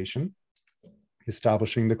reconciliation,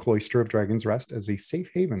 establishing the Cloister of Dragon's Rest as a safe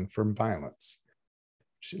haven from violence.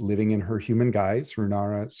 Living in her human guise,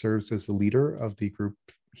 Runara serves as the leader of the group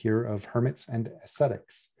here of hermits and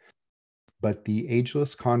ascetics. But the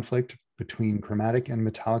ageless conflict between chromatic and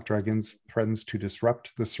metallic dragons threatens to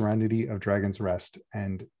disrupt the serenity of Dragon's Rest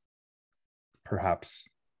and perhaps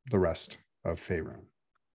the rest of Faerun.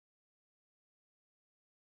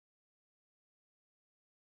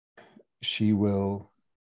 She will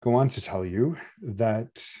go on to tell you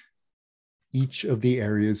that each of the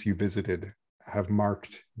areas you visited have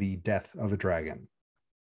marked the death of a dragon.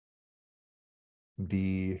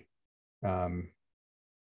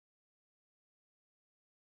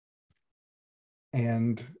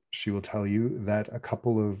 And she will tell you that a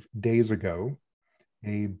couple of days ago,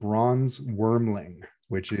 a bronze wormling,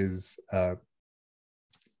 which is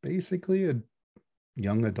basically a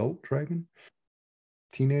young adult dragon,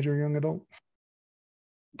 teenager young adult,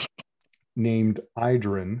 named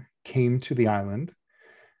Idrin, came to the island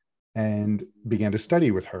and began to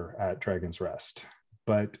study with her at Dragon's Rest.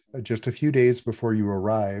 But just a few days before you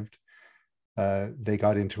arrived, they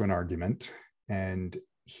got into an argument, and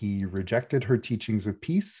he rejected her teachings of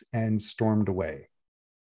peace and stormed away.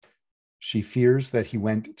 She fears that he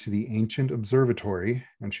went to the ancient observatory,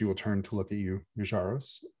 and she will turn to look at you,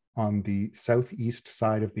 Yajaros, on the southeast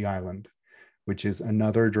side of the island, which is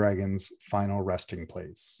another dragon's final resting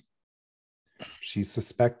place. She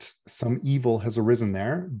suspects some evil has arisen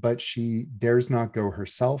there, but she dares not go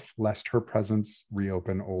herself, lest her presence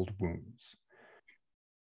reopen old wounds.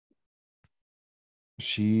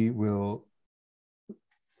 She will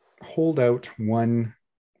hold out one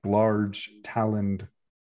large taloned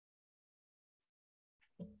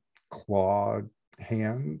clawed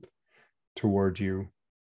hand toward you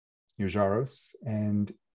Yajaros,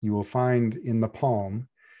 and you will find in the palm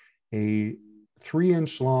a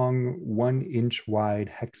 3-inch long, 1-inch wide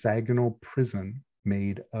hexagonal prism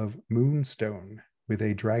made of moonstone with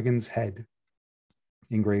a dragon's head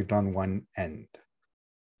engraved on one end.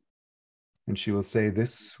 And she will say,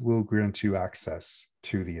 "This will grant you access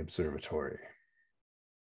to the observatory."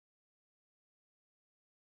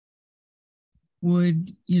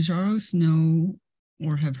 Would Yajaros know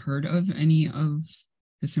or have heard of any of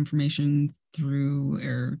this information through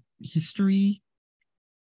their history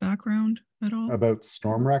background at all? About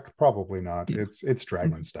Stormwreck? Probably not. Yeah. It's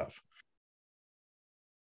dragon stuff.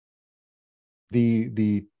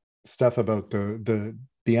 The stuff about the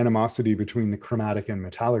animosity between the chromatic and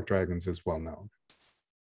metallic dragons is well known.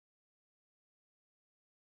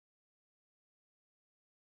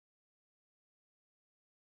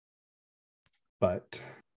 But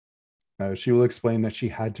she will explain that she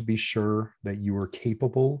had to be sure that you were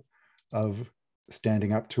capable of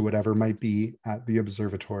standing up to whatever might be at the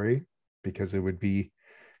observatory, because it would be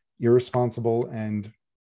irresponsible and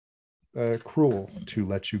cruel to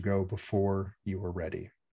let you go before you were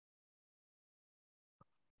ready.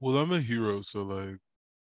 Well, I'm a hero, so like,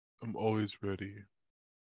 I'm always ready.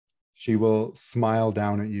 She will smile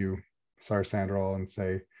down at you, Sarsandral, and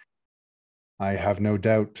say, "I have no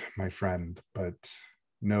doubt, my friend, but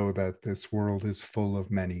know that this world is full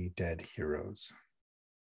of many dead heroes."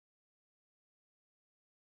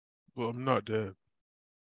 Well, I'm not dead.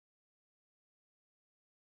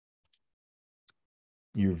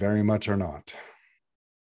 You very much are not.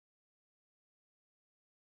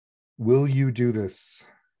 Will you do this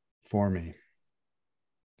for me?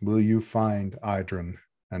 Will you find Idrin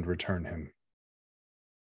and return him?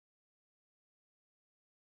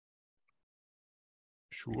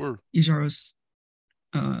 Sure. Yajaros,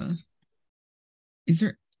 is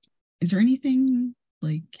there anything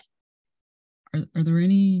like are there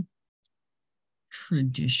any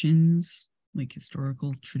traditions, like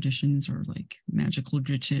historical traditions or like magical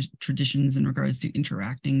traditions in regards to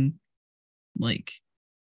interacting like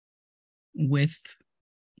with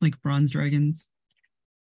like bronze dragons?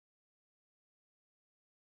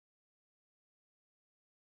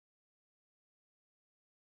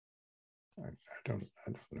 I don't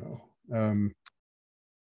know.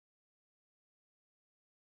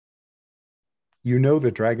 You know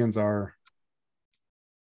that dragons are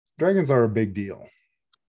a big deal.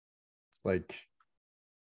 Like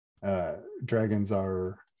dragons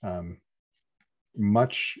are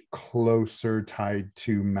much closer tied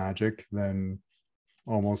to magic than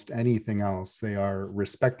almost anything else. They are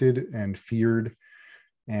respected and feared,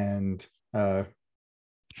 and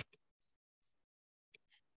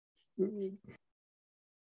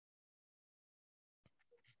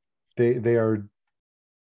they are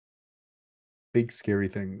big scary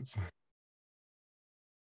things.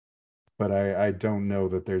 But I don't know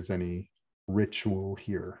that there's any ritual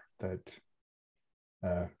here that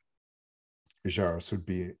Jaros would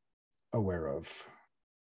be aware of.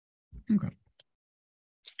 Okay.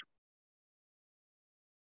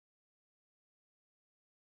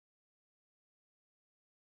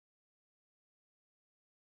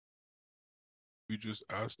 We just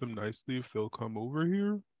ask them nicely if they'll come over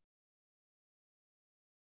here.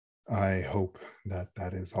 I hope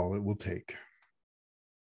that is all it will take.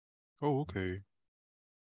 Oh, okay.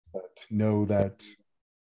 But know that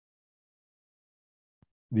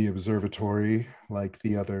the observatory, like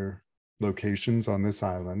the other locations on this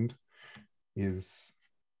island, is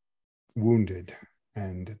wounded,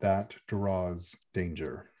 and that draws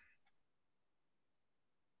danger.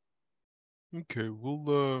 Okay,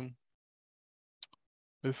 we'll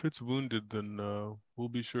if it's wounded, then we'll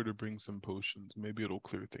be sure to bring some potions. Maybe it'll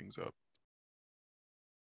clear things up.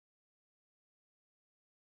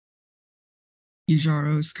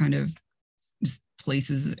 Yajaros kind of just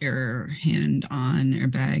places her hand on her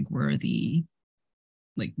bag where the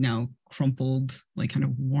like now crumpled, like kind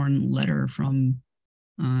of worn letter from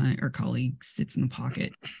our colleague sits in the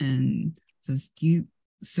pocket and says,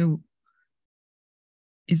 so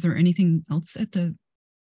is there anything else at the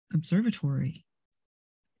observatory?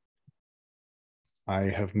 I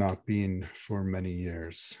have not been for many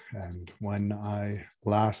years, and when I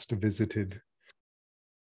last visited,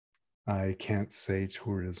 I can't say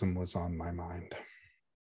tourism was on my mind.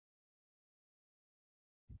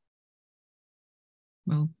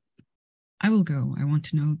 Well, I will go. I want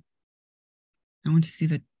to see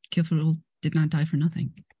that Kithril did not die for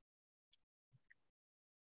nothing.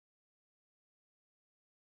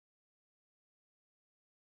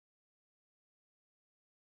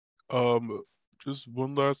 Just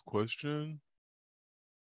one last question.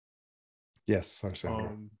 Yes,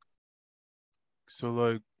 Arsandra. So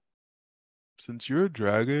like, since you're a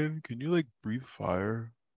dragon, can you like breathe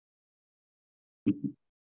fire?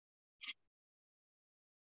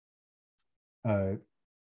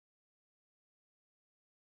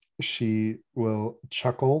 She will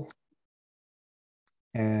chuckle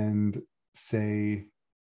and say,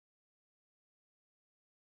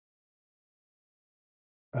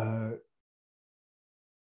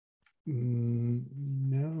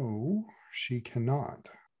 no, she cannot.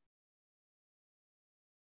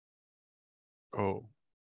 Oh.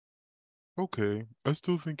 Okay. I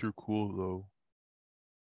still think you're cool though.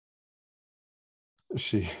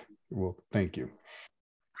 She will, thank you.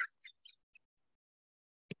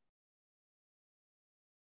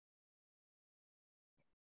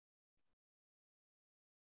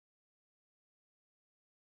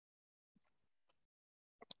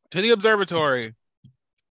 To the observatory.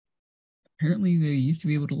 Apparently, they used to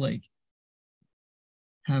be able to like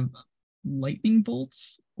have lightning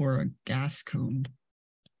bolts or a gas cone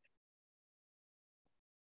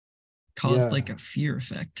caused like a fear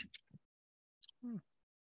effect.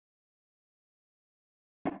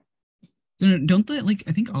 Don't they like?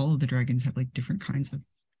 I think all of the dragons have like different kinds of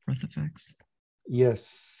breath effects.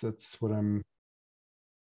 Yes, that's what I'm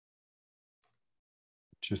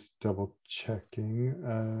just double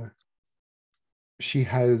checking. She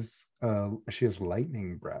has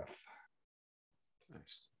lightning breath.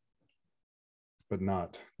 Nice. But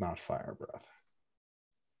not fire breath.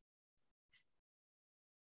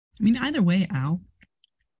 I mean, either way, ow.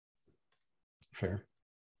 Fair.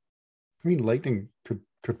 I mean, lightning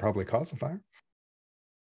could probably cause a fire.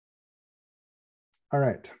 All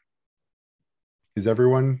right. Is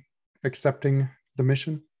everyone accepting the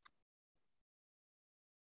mission?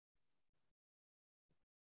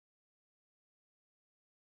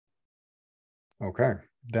 Okay.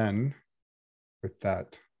 Then, with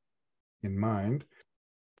that in mind,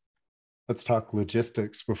 let's talk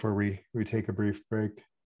logistics before we take a brief break.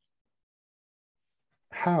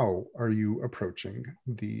 How are you approaching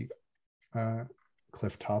the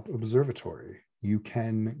Clifftop Observatory? You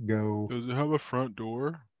can go. Does it have a front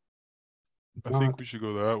door? I think we should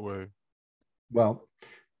go that way. Well,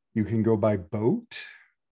 you can go by boat,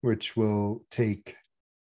 which will take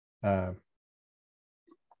 3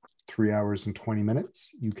 hours and 20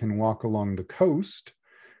 minutes. You can walk along the coast,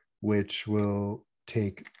 which will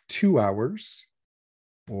take 2 hours,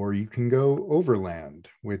 or you can go overland,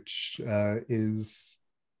 which is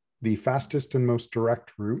the fastest and most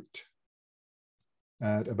direct route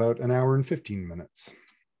at about 1 hour and 15 minutes.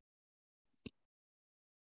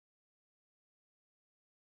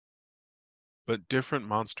 But different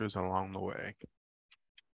monsters along the way.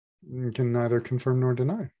 You can neither confirm nor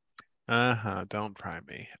deny. Don't pry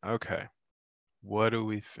me. Okay. What do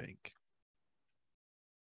we think?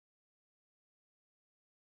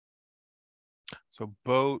 So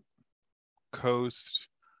boat, coast,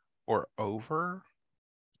 or over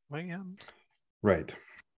land? Right.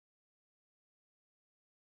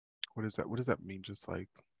 What is that? What does that mean? Just like,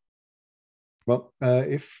 well,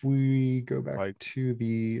 if we go back like to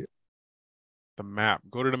the map,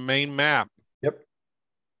 go to the main map. Yep.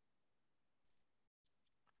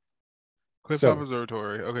 Clifftop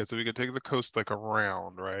Observatory. Okay, so we can take the coast like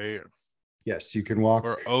around, right? Yes, you can walk.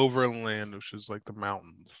 Or overland, which is like the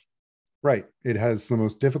mountains. Right. It has the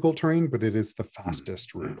most difficult terrain, but it is the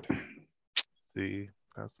fastest route. See,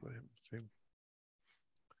 that's what I'm saying.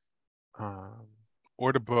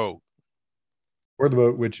 Or the boat. Or the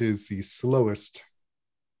boat, which is the slowest,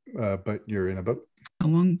 but you're in a boat. How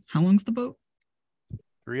long's the boat?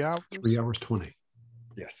 3 hours? 3 hours 20.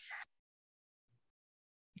 Yes.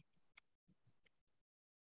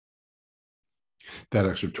 That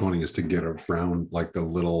extra 20 is to get around like the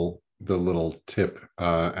little tip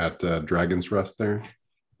at Dragon's Rest there.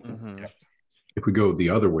 Mm-hmm. Yep. If we go the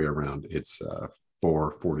other way around, it's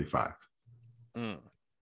 4:45.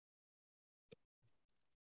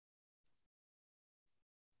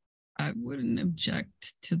 I wouldn't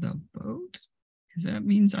object to the boat because that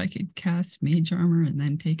means I could cast mage armor and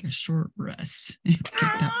then take a short rest.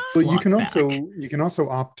 But you can also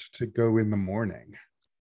opt to go in the morning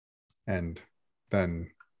and then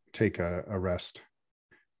take a rest.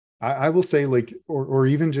 I will say, like, or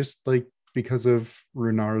even just like because of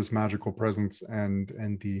Runar's magical presence and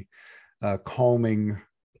the calming,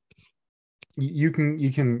 you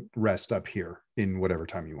can rest up here in whatever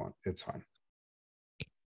time you want. It's fine.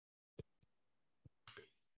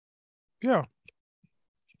 Yeah.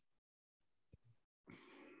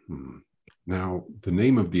 Now, the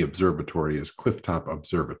name of the observatory is Clifftop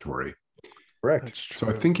Observatory. Correct. So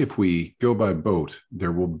I think if we go by boat,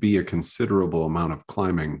 there will be a considerable amount of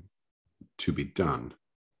climbing to be done.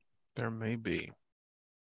 There may be.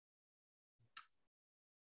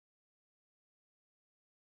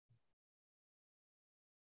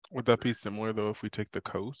 Would that be similar though if we take the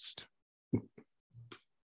coast?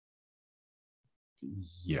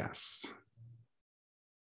 Yes.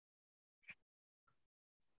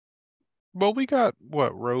 Well, we got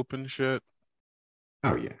what, rope and shit?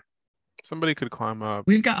 Oh, yeah. Somebody could climb up.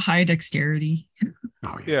 We've got high dexterity,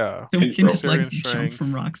 Oh, yeah. Yeah. so we can just like Dexterity and jump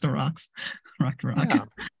from strength. rocks to rocks, rock to rock. Yeah.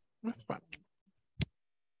 That's fine.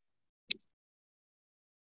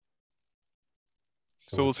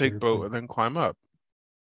 So we'll what's take your boat plan? and then climb up.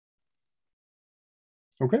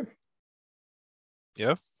 Okay.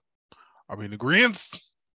 Yes? Are we in agreement?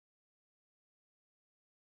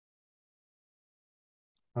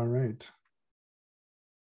 All right.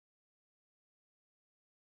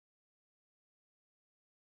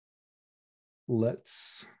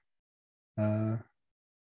 Let's let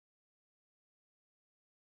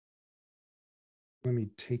me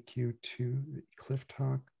take you to the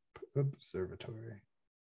Clifftop Observatory.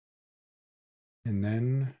 And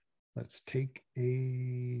then let's take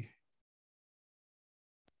a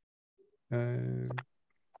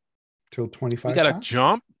till 25. We gotta past.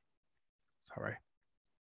 jump. Sorry.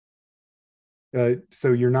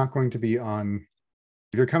 So you're not going to be on,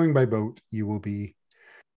 if you're coming by boat, you will be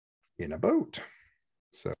in a boat.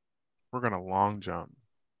 So We're gonna long jump.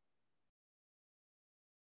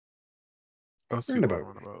 Most We're in a people are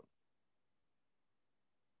boat. on a boat.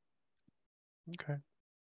 Okay.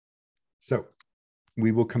 So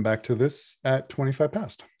we will come back to this at 25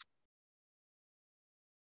 past. To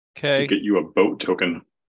Okay. get you a boat token.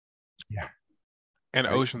 Yeah. And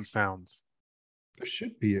Right. ocean sounds. There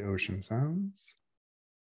should be ocean sounds.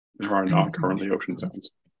 There are not currently ocean sounds.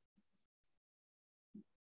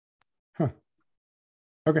 Huh.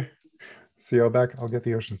 Okay. See y'all back. I'll get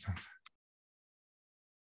the ocean sounds.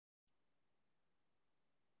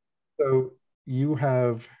 So you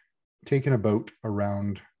have taken a boat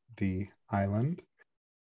around the island.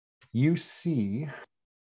 You see,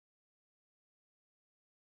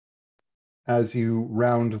 as you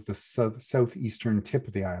round the southeastern tip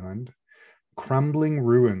of the island, crumbling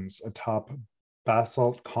ruins atop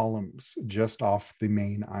basalt columns just off the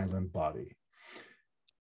main island body.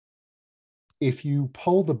 If you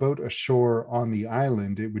pull the boat ashore on the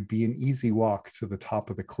island, it would be an easy walk to the top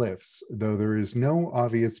of the cliffs, though there is no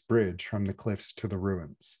obvious bridge from the cliffs to the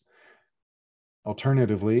ruins.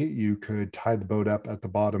 Alternatively, you could tie the boat up at the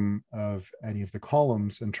bottom of any of the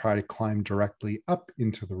columns and try to climb directly up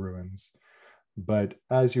into the ruins. But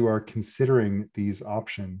as you are considering these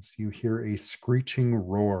options, you hear a screeching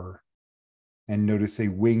roar and notice a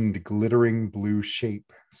winged, glittering blue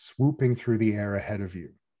shape swooping through the air ahead of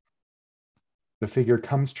you. The figure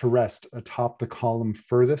comes to rest atop the column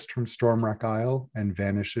furthest from Stormwreck Isle and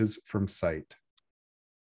vanishes from sight.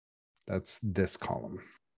 That's this column.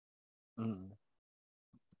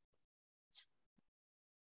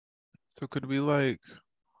 So could we like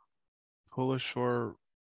pull ashore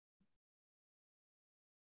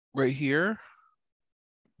right here?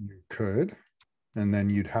 You could, and then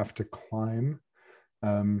you'd have to climb.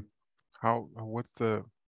 What's the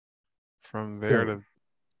from there So- to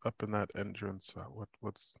up in that entrance? What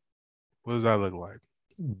does that look like?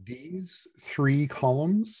 These three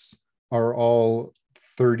columns are all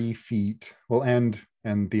 30 feet, well, and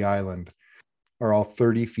the island are all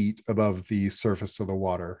 30 feet above the surface of the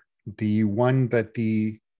water. The one that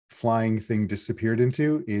the flying thing disappeared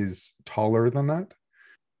into is taller than that.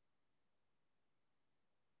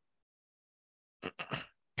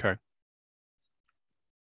 Okay.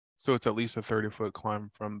 So it's at least a 30-foot climb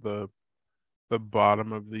from the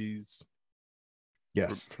bottom of these.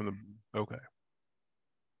 Yes. Okay.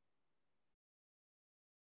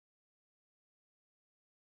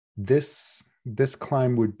 This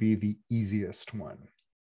climb would be the easiest one.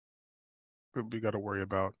 But we got to worry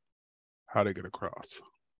about how to get across.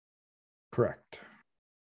 Correct.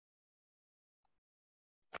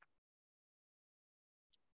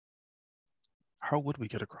 How would we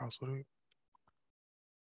get across?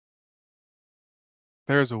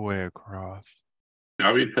 There's a way across.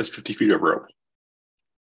 Now it has 50 feet of rope.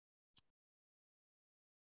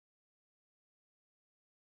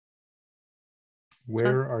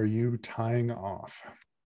 Where are you tying off?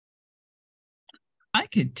 I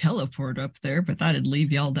could teleport up there, but that'd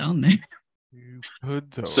leave y'all down there. You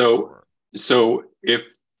could So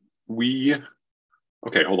if we,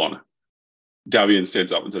 okay, hold on. Davian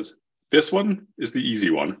stands up and says, "This one is the easy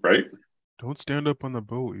one, right? Don't stand up on the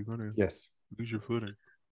boat. You're gonna Yes. lose your footing."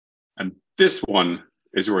 And this one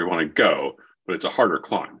is where we want to go, but it's a harder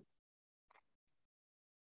climb.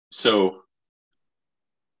 So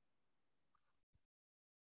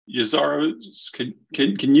Yazara,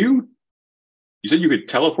 can you? You said you could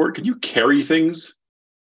teleport. Can you carry things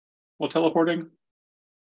while teleporting?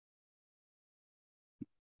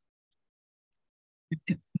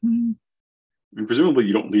 I mean, presumably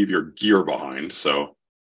you don't leave your gear behind, so.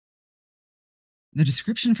 The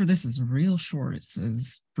description for this is real short. It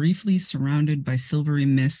says, briefly surrounded by silvery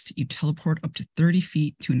mist, you teleport up to 30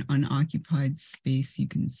 feet to an unoccupied space you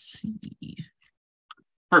can see.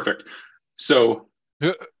 Perfect. So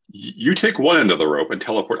you take one end of the rope and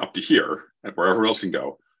teleport up to here, and wherever else can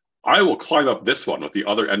go. I will climb up this one with the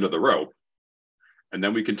other end of the rope, and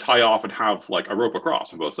then we can tie off and have like a rope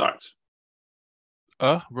across on both sides.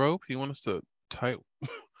 Rope? You want us to tie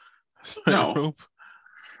No. rope?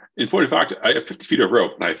 In point of fact, I have 50 feet of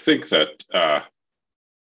rope, and I think that, let's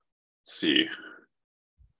see.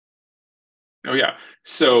 Oh, yeah.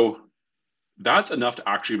 So that's enough to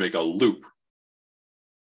actually make a loop.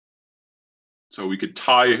 So we could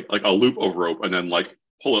tie like a loop of rope and then like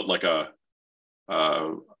pull it like a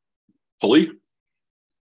pulley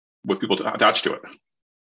with people attached to it.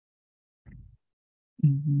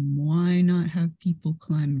 Why not have people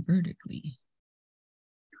climb vertically?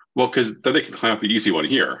 Well, because then they can climb up the easy one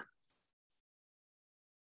here.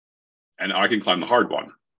 And I can climb the hard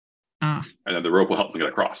one. Ah. And then the rope will help me get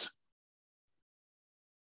across.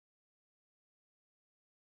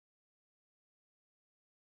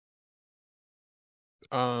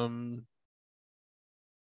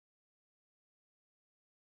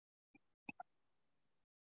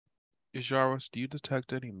 Ijaros, do you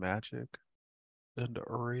detect any magic in the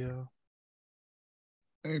area?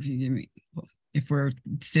 If you give me, well, if we're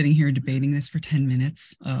sitting here debating this for 10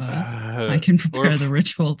 minutes, I can prepare the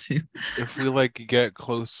ritual too. If we like get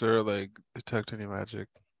closer, like detect any magic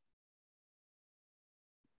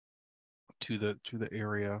to the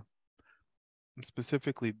area. I'm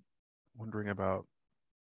specifically wondering about,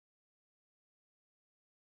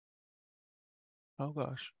 oh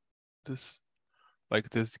gosh, this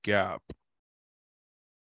gap.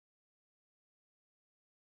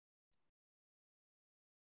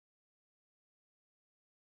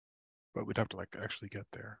 But we'd have to like actually get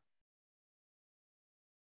there.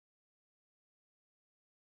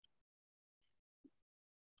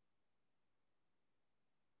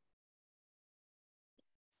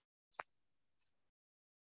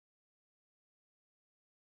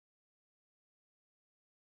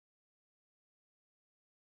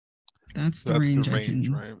 That's the range I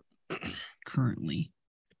can right? currently.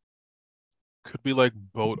 Could we like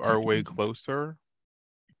boat our way closer?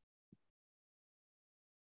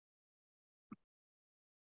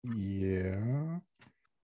 Yeah.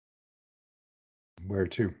 Where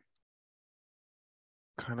to?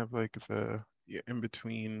 Kind of like in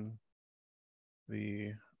between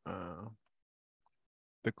the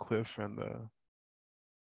cliff and the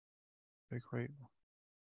like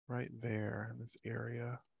right there in this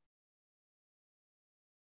area.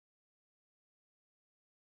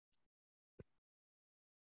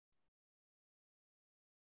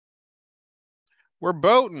 We're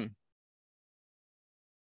boating.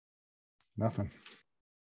 Nothing.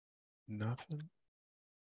 Nothing.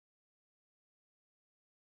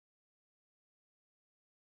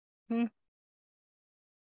 Well,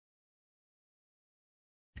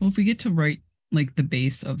 if we get to like the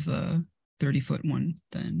base of the 30-foot one,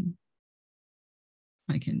 then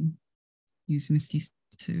I can use Misty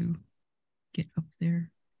to get up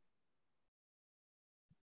there.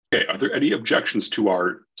 Okay, are there any objections to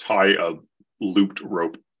our tie a looped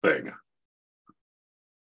rope thing?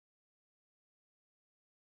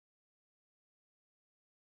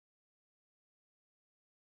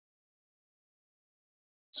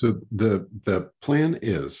 So the plan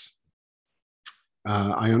is,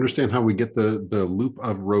 I understand how we get the loop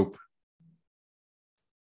of rope.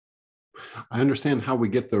 I understand how we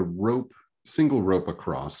get the rope, single rope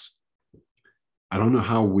across. I don't know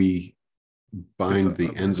how we bind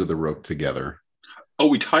the ends of the rope together. Oh,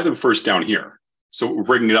 we tie them first down here. So we're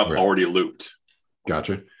bringing it up already looped.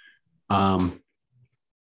 Gotcha. And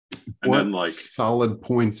what then like solid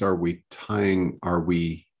points are we tying? Are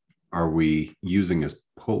we using as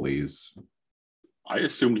pulleys? I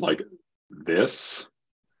assumed like this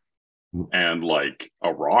and like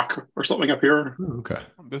a rock or something up here. Oh, okay.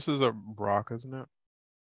 This is a rock, isn't it?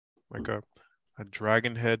 Like a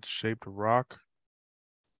dragon head shaped rock.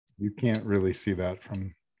 You can't really see that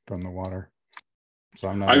from the water. So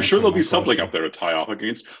I'm sure there'll be something up there to tie off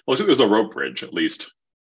against. Looks like there's a rope bridge at least.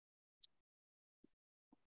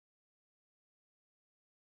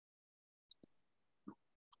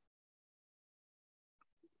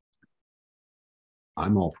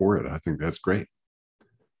 I'm all for it. I think that's great.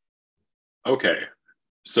 Okay.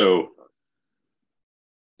 So,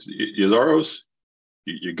 Yazaros,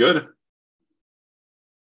 you good?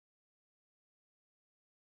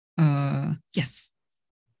 Yes.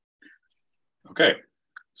 Okay.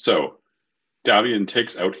 So Davian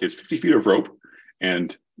takes out his 50 feet of rope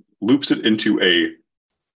and loops it into a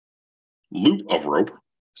loop of rope.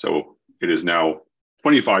 So it is now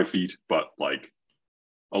 25 feet, but like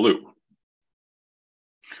a loop.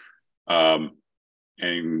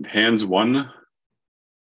 And hands one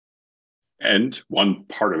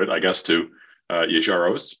part of it, I guess, to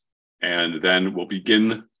Yajaros, and then we'll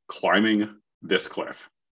begin climbing this cliff.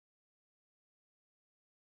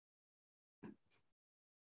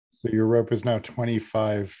 So your rope is now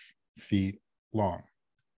 25 feet long.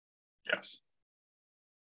 Yes.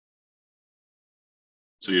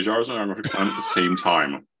 So Yajaros and I are going to climb at the same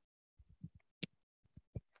time.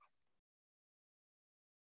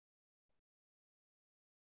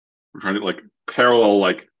 We're trying to like parallel,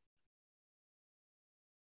 like.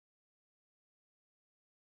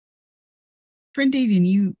 Friend Davian,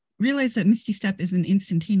 you realize that Misty Step is an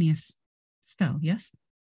instantaneous spell, yes?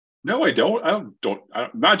 No, I don't. I don't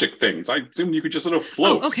magic things. I assume you could just sort of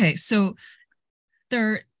float. Oh, okay. So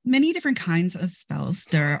there are many different kinds of spells.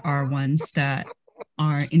 There are ones that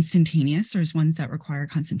are instantaneous. There's ones that require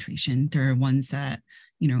concentration. There are ones that,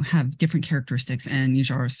 have different characteristics. And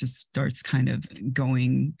Yajaros just starts kind of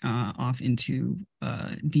going off into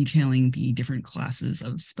detailing the different classes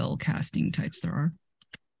of spell casting types there are.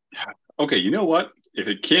 Okay, you know what? If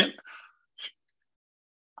it can't,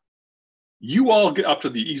 you all get up to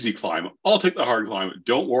the easy climb. I'll take the hard climb.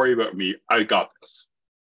 Don't worry about me. I got this.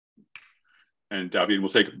 And Davian will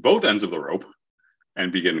take both ends of the rope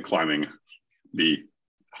and begin climbing the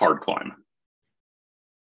hard climb.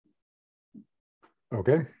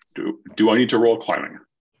 Okay. Do I need to roll climbing?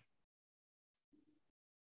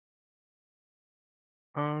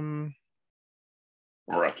 Or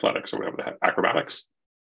athletics or whatever the heck. Acrobatics?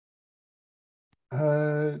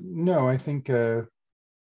 No, I think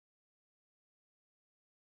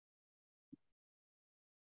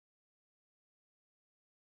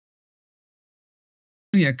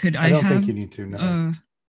yeah, could I don't have think you need to. No.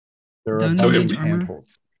 There are so abundant mage armor?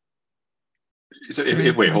 handholds. So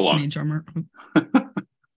wait, hold on. Mage armor?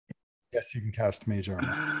 Yes, you can cast mage armor.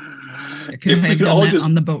 Could I have done that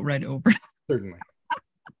on the boat ride over? Certainly.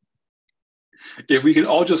 If we can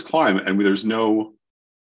all just climb and there's no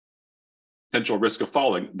potential risk of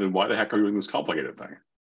falling, then why the heck are we doing this complicated thing?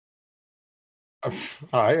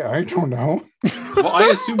 I don't know. Well, I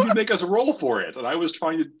assumed you'd make us roll for it, and I was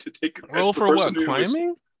trying to take roll for what?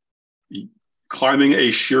 Climbing? Climbing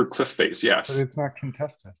a sheer cliff face, yes. But it's not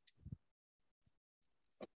contested.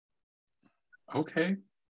 Okay.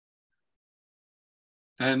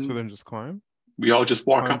 And so then just climb? We all just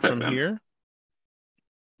walk climb up from it here?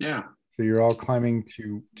 Yeah. So you're all climbing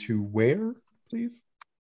to where, please?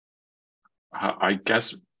 I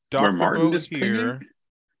guess dock where the Martin boat is here, pinging?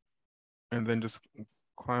 and then just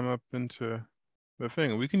climb up into the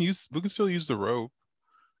thing. We can still use the rope.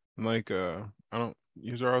 Like I don't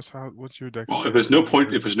use ours. What's your dex? Well, if there's no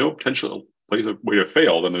potential way to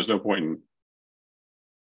fail, then there's no point in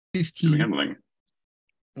 15 handling.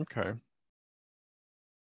 Okay.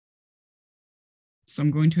 So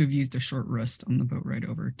I'm going to have used a short rest on the boat ride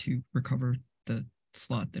over to recover the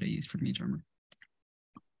slot that I used for mage armor.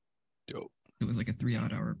 Dope. It was like a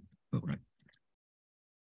 3-odd hour boat ride.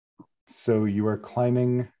 So you are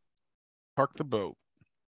climbing. Park the boat.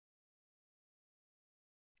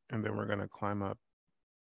 And then we're going to climb up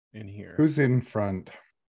in here. Who's in front?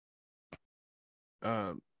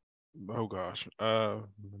 Oh gosh.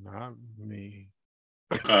 Not me.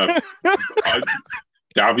 Davian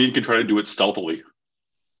can try to do it stealthily.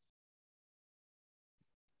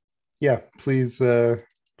 Yeah, please do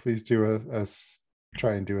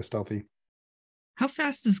try and do a stealthy. How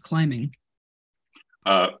fast is climbing?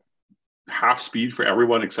 Half speed for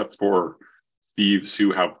everyone except for thieves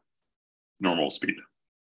who have normal speed.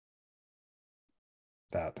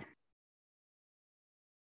 That.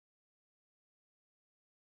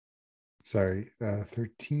 Sorry,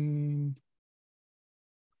 13.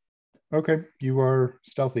 Okay, you are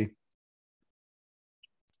stealthy.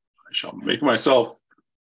 I shall make myself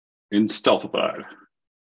in stealthified.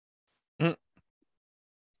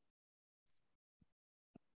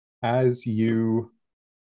 As you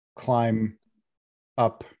climb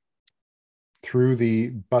up through the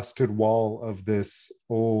busted wall of this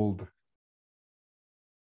old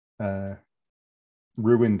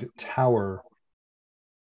ruined tower,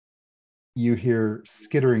 you hear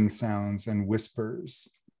skittering sounds and whispers.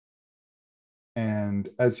 And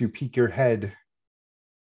as you peek your head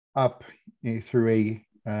up through a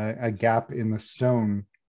a gap in the stone,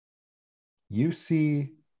 you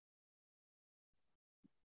see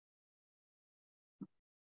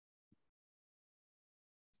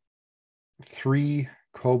three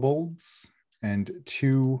kobolds and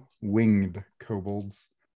two winged kobolds.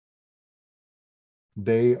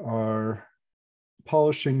 They are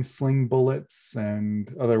polishing sling bullets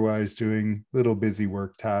and otherwise doing little busy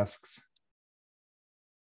work tasks.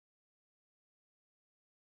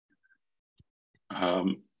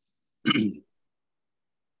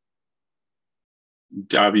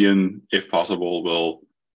 Davian, if possible, will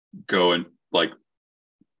go and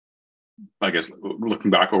I guess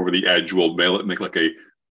looking back over the edge, will make like a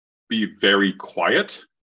be very quiet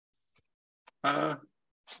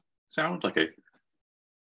sound, like a.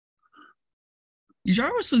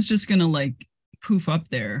 Jarvis was just gonna poof up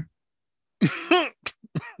there,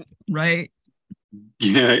 right?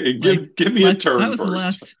 Yeah, give me a turn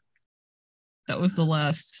first. That was the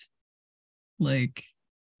last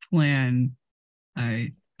plan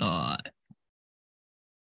I thought.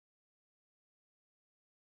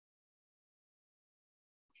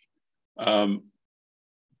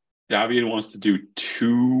 Davian wants to do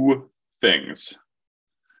two things.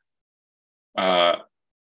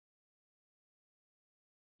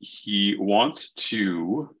 He wants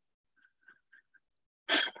to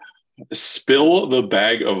spill the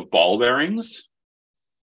bag of ball bearings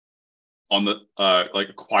on the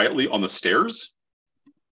quietly on the stairs.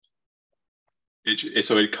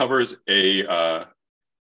 So it covers a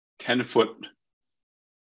 10-foot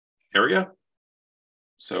area.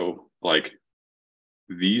 So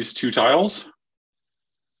these two tiles.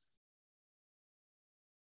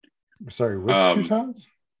 Sorry, which two tiles?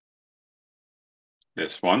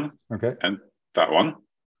 This one. Okay. And that one.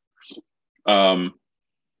 And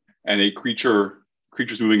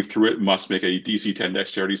creatures moving through it must make a DC 10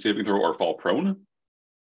 dexterity saving throw or fall prone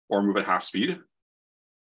or move at half speed.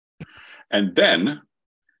 And then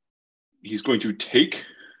he's going to take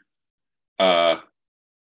a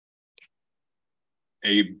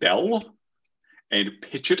bell and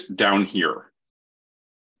pitch it down here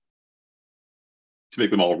to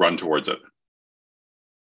make them all run towards it.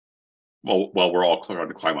 While we're all trying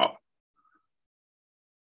to climb up.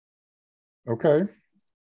 Okay.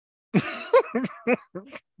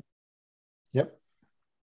 Yep.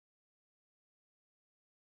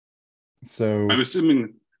 So I'm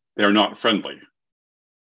assuming they're not friendly.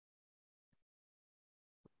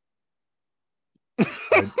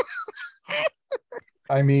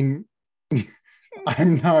 I mean,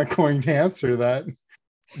 I'm not going to answer that,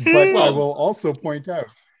 but I will also point out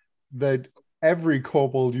that every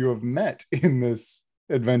kobold you have met in this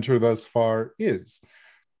adventure thus far is.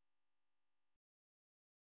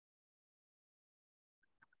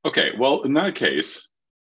 Okay, well, in that case,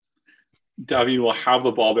 Davian will have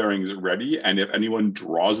the ball bearings ready, and if anyone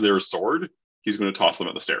draws their sword, he's going to toss them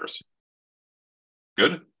at the stairs.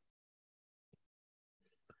 Good?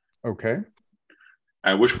 Okay.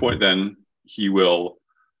 At which point, then, he will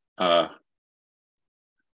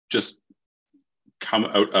just come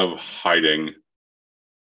out of hiding.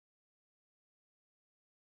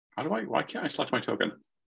 Why can't I select my token?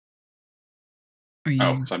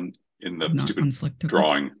 Because I'm in the stupid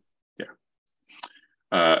drawing.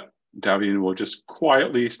 Yeah. Davian will just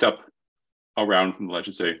quietly step around from the ledge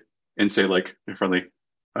and say friendly,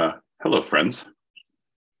 hello, friends.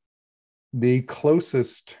 The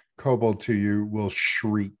closest kobold to you will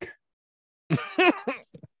shriek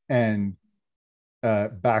and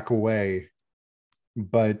back away.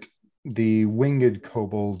 But the winged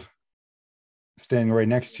kobold standing right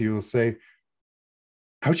next to you will say,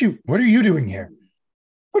 what are you doing here?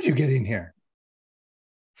 How'd you get in here?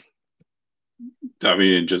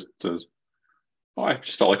 Davian just says, I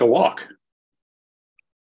just felt like a walk.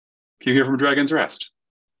 Came here from Dragon's Rest.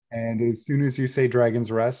 And as soon as you say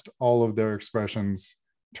Dragon's Rest, all of their expressions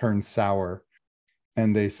turn sour.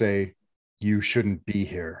 And they say, you shouldn't be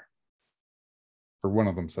here. Or one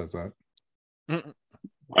of them says that.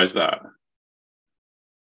 Why is that?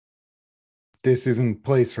 This isn't a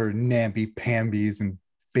place for namby-pambies and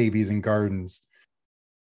babies in gardens.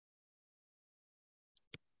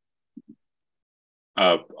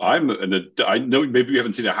 I know maybe you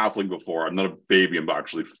haven't seen a halfling before. I'm not a baby. I'm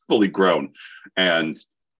actually fully grown. And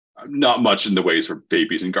I'm not much in the ways for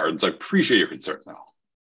babies in gardens. I appreciate your concern, though.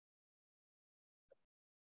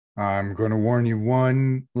 I'm going to warn you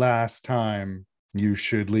one last time. You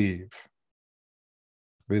should leave.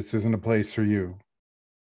 This isn't a place for you.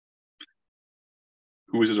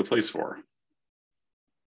 Who is it a place for?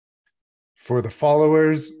 For the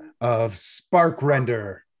followers of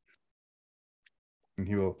Sparkrender. And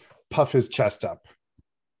he will puff his chest up.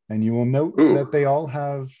 And you will note that they all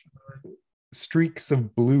have streaks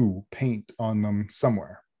of blue paint on them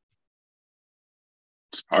somewhere.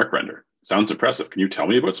 Sparkrender. Sounds impressive. Can you tell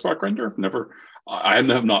me about Sparkrender? I am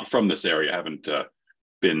not from this area. I haven't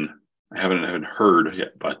heard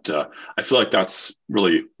yet, but I feel like that's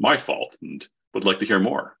really my fault and would like to hear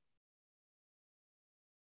more.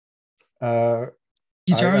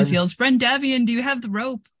 Jarvis yells, "Friend Davian, do you have the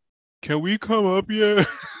rope? Can we come up yet?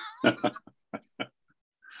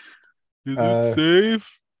 Is it safe?"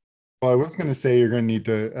 Well, I was going to say you're going to need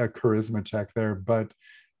a charisma check there, but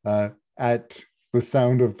at the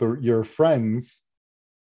sound of your friends,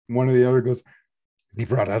 one or the other goes, "We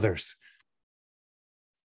brought others."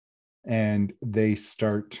 And they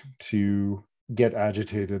start to get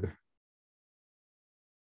agitated.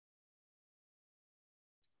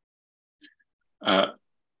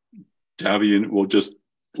 Davian will just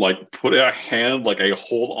put a hand, a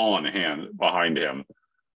hold on hand behind him.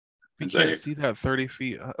 I can't see that 30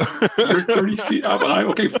 feet up. You're 30 feet up, and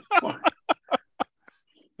okay, fine.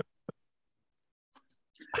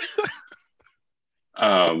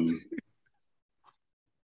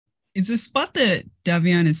 Is the spot that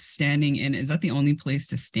Davian is standing in, is that the only place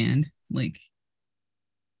to stand?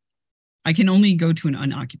 I can only go to an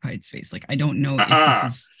unoccupied space. I don't know if this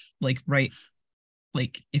is right.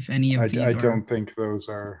 If any of these I don't think those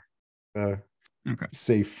are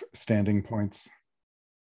safe standing points.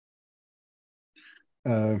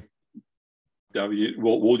 Davian,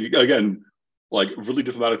 well, again, really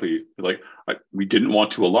diplomatically, we didn't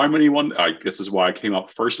want to alarm anyone. This is why I came up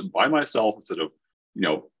first by myself instead of,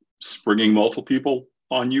 springing multiple people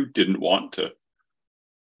on you. Didn't want to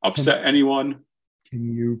upset anyone.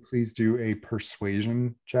 Can you please do a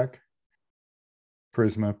persuasion check?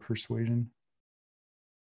 Charisma persuasion.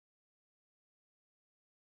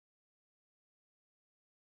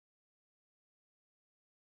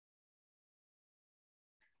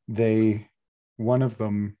 One of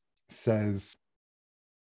them says,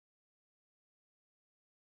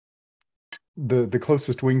 the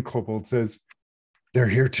closest winged kobold says, "They're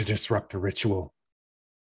here to disrupt the ritual.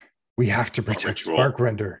 We have to protect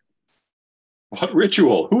Sparkrender." What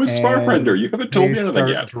ritual? Who is Sparkrender? You haven't told me anything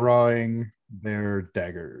yet. Drawing their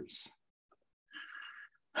daggers.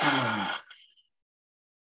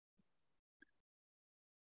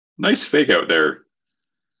 Nice fake out there.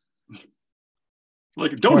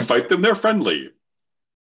 Don't fight them. They're friendly.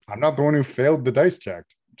 I'm not the one who failed the dice check.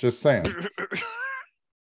 Just saying.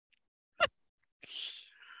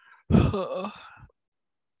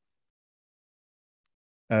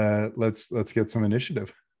 Let's get some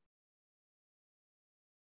initiative.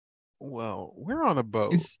 Well, we're on a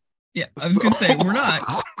boat. I was gonna say we're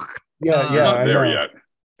not. Yeah, not there yet.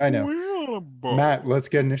 I know. We're on a boat. Matt, let's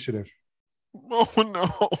get initiative. Oh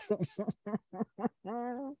no.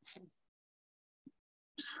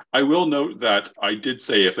 I will note that I did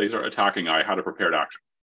say if they start attacking, I had a prepared action.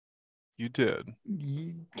 You did.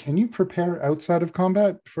 Can you prepare outside of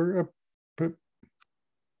combat for a?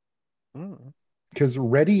 Because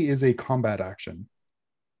ready is a combat action.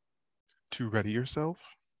 To ready yourself?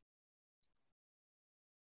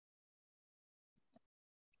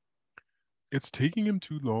 It's taking him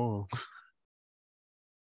too long.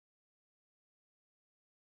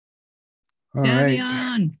 All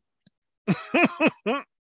right.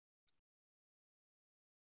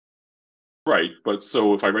 Right, but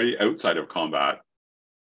so if I ready outside of combat,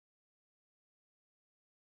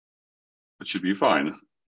 it should be fine.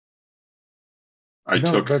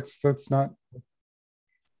 That's not.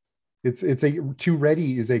 It's a to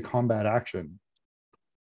ready is a combat action.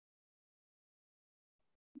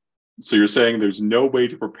 So you're saying there's no way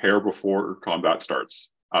to prepare before combat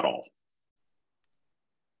starts at all?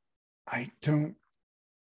 I don't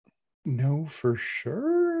know for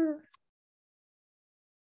sure.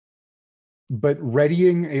 But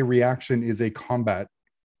readying a reaction is a combat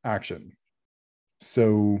action.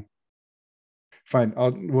 So fine,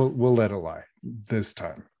 we'll let it lie this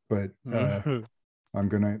time. But I'm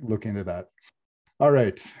gonna look into that. All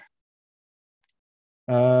right.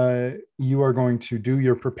 You are going to do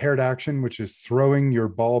your prepared action, which is throwing your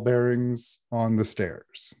ball bearings on the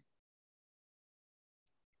stairs.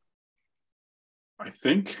 I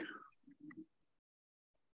think,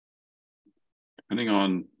 depending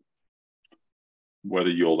on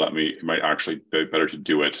whether you'll let me, it might actually be better to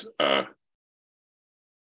do it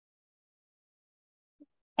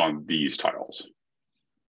on these tiles.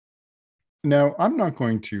 Now, I'm not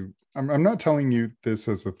telling you this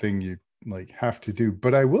as a thing you have to do,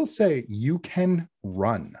 but I will say you can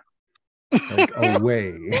run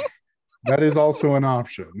away. That is also an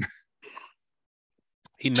option.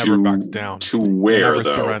 He never backs down. To He where, never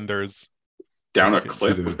though? surrenders. Down a Okay.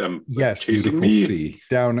 cliff To the- with them Yes, chasing Beautiful me? sea.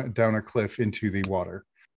 down a cliff into the water.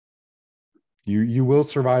 You will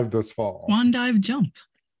survive this fall. Swan dive jump.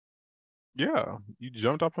 Yeah, you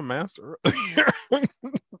jumped off a mast earlier.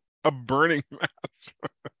 A burning mast.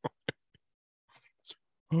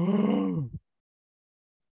 Mm.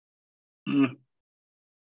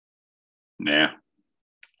 Nah.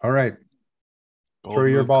 All right, Bold throw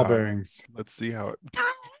your move, ball Kyle. bearings. Let's see how it.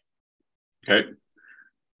 Okay.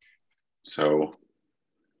 So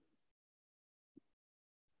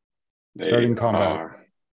they Starting combat. are-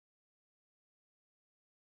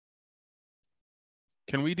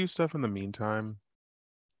 Can we do stuff in the meantime?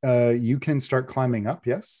 You can start climbing up.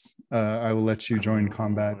 Yes, I will let you join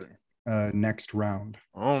combat next round.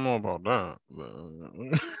 I don't know about that.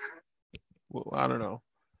 But... well, I don't know.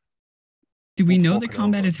 Do we We'll know talk the it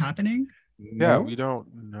combat over. is happening? Yeah, No? we don't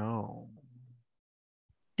know.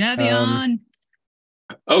 Davion.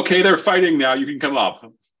 Okay, they're fighting now. You can come up.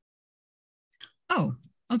 Oh,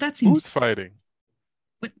 that Who's seems. fighting?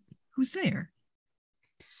 Who's there?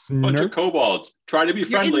 Bunch of Snurp. kobolds. Try to be You're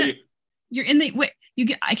in friendly. You're in the wait. You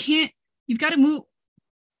get. I can't. You've got to move.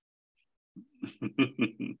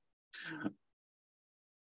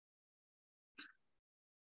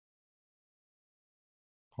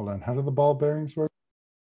 Hold on. How do the ball bearings work?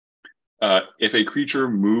 If a creature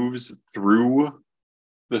moves through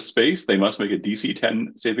the space, they must make a DC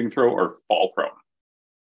 10 saving throw or fall prone.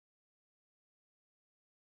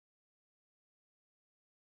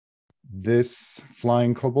 This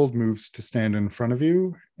flying kobold moves to stand in front of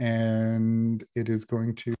you, and it is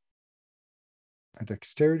going to a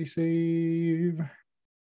dexterity save.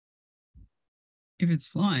 If it's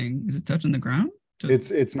flying, is it touching the ground?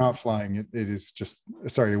 It's not flying. It is just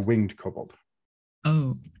a winged kobold.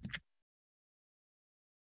 Oh,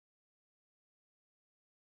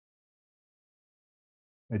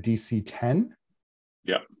 A DC 10.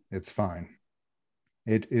 Yeah. It's fine.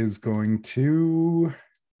 It is going to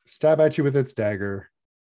stab at you with its dagger.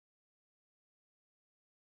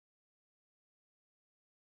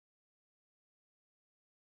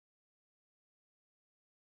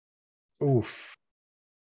 Oof.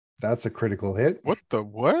 That's a critical hit. What the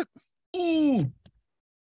what? ooh.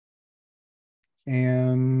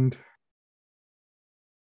 And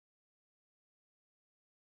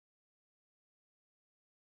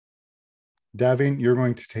Davin, you're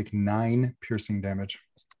going to take 9 piercing damage.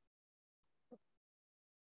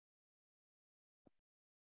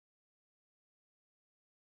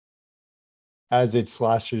 As it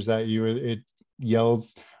slashes at you, it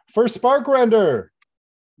yells, "For Spark Render!"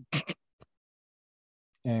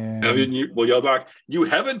 And Evan will yell back, "You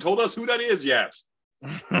haven't told us who that is yet."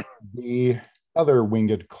 the other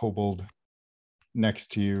winged kobold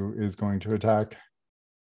next to you is going to attack.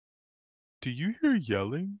 Do you hear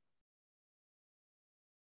yelling?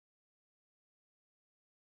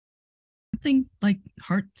 Something like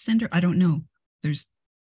heart center. I don't know. It's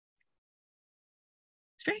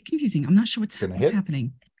very confusing. I'm not sure what's Gonna hit?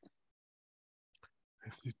 happening.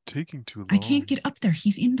 It's taking too long. I can't get up there.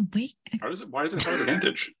 He's in the way. Why does it have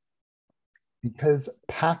advantage? Because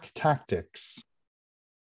pack tactics.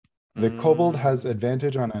 The kobold has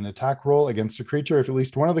advantage on an attack roll against a creature if at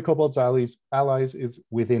least one of the kobold's allies is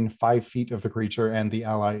within 5 feet of the creature and the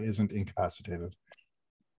ally isn't incapacitated.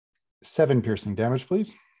 7 piercing damage,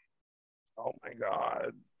 please. Oh my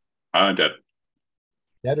god. I'm dead.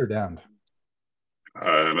 Dead or downed?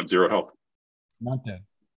 I'm at 0 health. Not dead.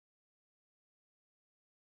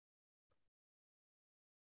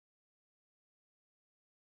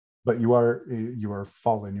 But you are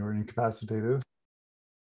fallen. You are incapacitated.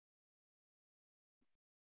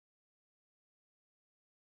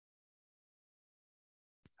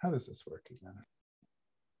 How does this work again?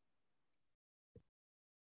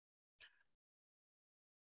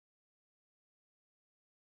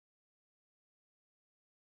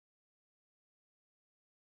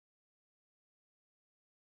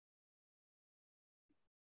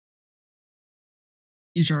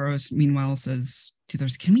 Ijaros, meanwhile, says to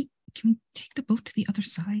others, can we take the boat to the other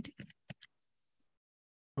side?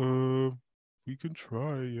 We can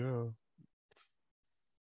try, yeah.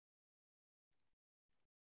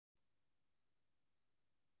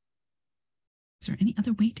 Is there any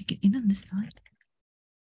other way to get in on this side?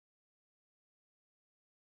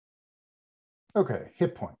 Okay,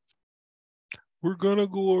 hit points. We're gonna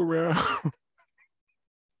go around.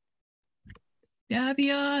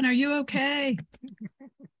 Davion, are you okay?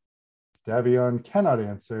 Davion cannot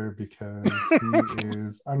answer because he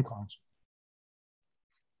is unconscious.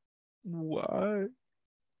 Why?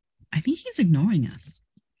 I think he's ignoring us.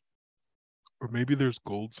 Or maybe there's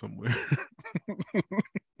gold somewhere.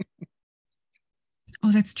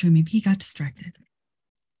 Oh, that's true. Maybe he got distracted.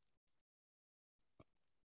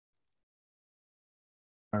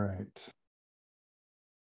 All right.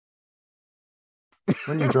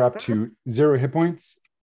 When you drop to 0 hit points,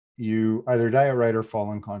 you either die outright or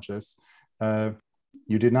fall unconscious.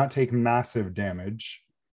 You did not take massive damage,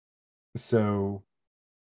 so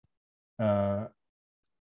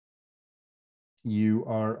you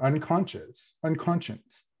are unconscious.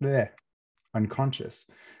 Unconscious.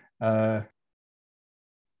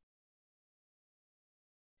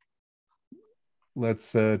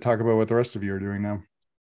 Let's talk about what the rest of you are doing now.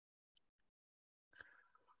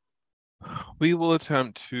 We will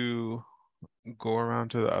attempt to go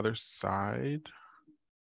around to the other side.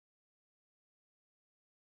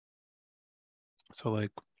 So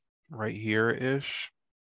like right here-ish.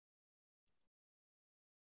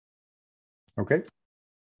 Okay.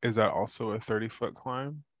 Is that also a 30-foot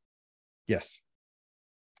climb? Yes.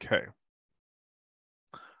 Okay.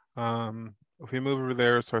 If we move over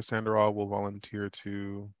there, Sarsandral will volunteer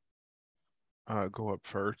to go up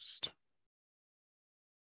first.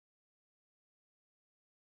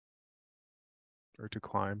 Or to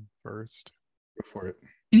climb first. Go for it.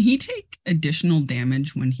 Can he take additional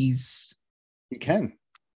damage when he's... He can.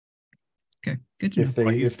 Okay, good to know.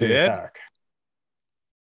 If they dead? attack.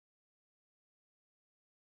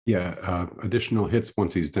 Yeah, additional hits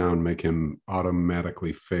once he's down make him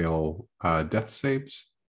automatically fail death saves.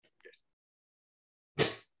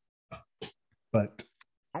 But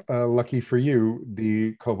lucky for you,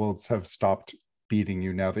 the kobolds have stopped beating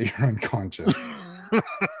you now that you're unconscious.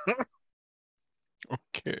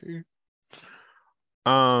 Okay.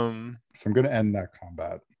 So I'm going to end that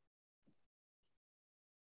combat.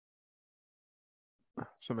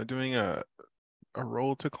 So am I doing a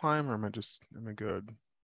roll to climb, or am I good?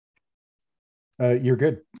 You're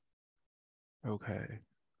good. Okay.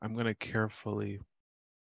 I'm gonna carefully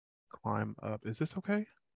climb up. Is this okay?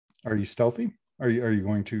 Are you stealthy? Are you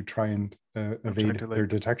going to try and evade to, their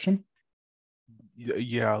detection?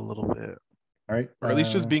 Yeah, a little bit. All right. Or at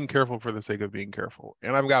least just being careful for the sake of being careful.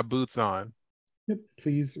 And I've got boots on. Yep.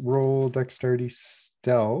 Please roll dexterity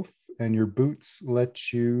stealth, and your boots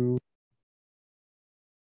let you.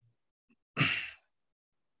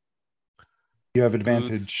 You have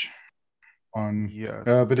advantage on. Yes,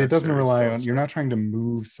 but it doesn't dexterity rely stealth on. You're check. not trying to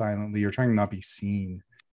move silently. You're trying to not be seen.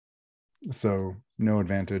 So no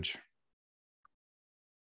advantage.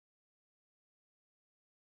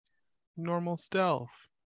 Normal stealth.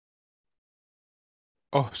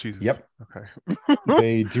 Oh, Jesus. Yep. Okay.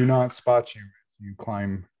 They do not spot you as you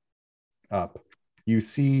climb up. You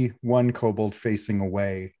see one kobold facing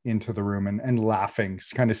away into the room and laughing,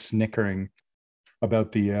 kind of snickering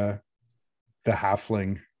about the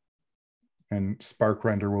halfling. And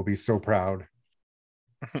Sparkrender will be so proud.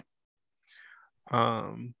 At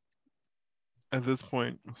this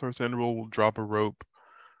point, Sarsandral will drop a rope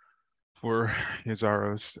for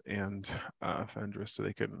Yazaros and Fendris so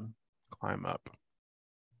they can climb up.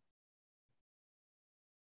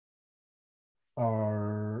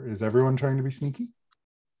 Is everyone trying to be sneaky?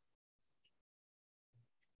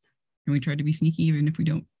 Can we try to be sneaky even if we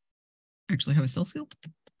don't actually have a stealth skill?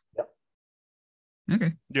 Yep.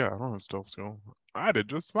 Okay. Yeah, I don't have stealth skill. I did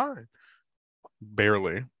just fine.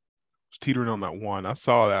 Barely. Was teetering on that one. I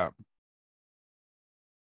saw that.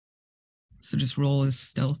 So just roll a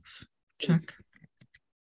stealth check.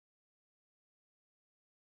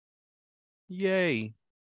 Yay.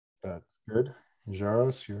 That's good.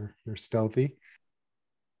 Jaros, you're stealthy.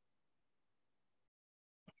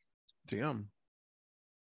 Damn.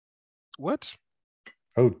 What?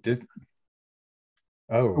 Oh,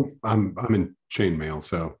 I'm in chainmail,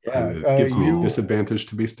 so Yeah, it gives me you- disadvantage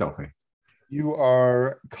to be stealthy. You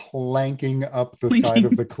are clanking up the side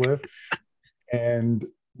of the cliff, and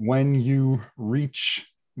when you reach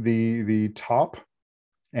the top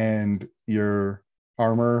and your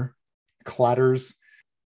armor clatters,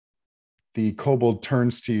 the kobold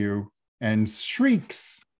turns to you and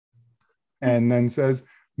shrieks and then says,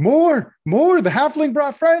 more, the halfling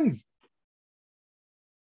brought friends.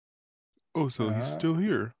 Oh, so he's still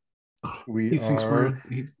here. He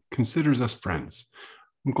considers us friends.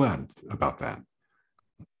 I'm glad about that.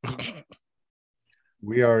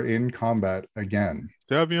 We are in combat again.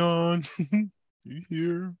 Davion, you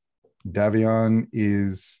here? Davion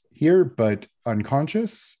is here, but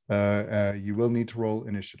unconscious. You will need to roll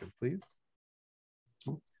initiative, please.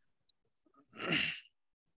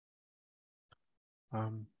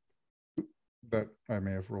 That I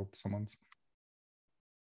may have rolled someone's.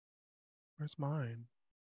 Where's mine?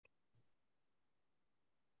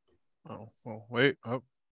 Oh, well, wait. Oh.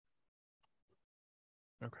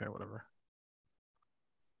 Okay, whatever.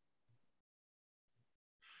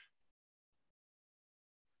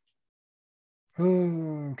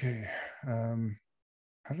 Okay.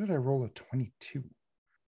 How did I roll a 22?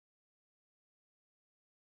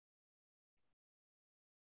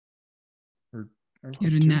 Or You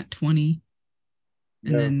had a nat 20.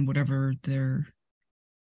 And Yeah. then whatever their...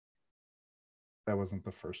 That wasn't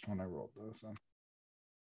the first one I rolled, though, so.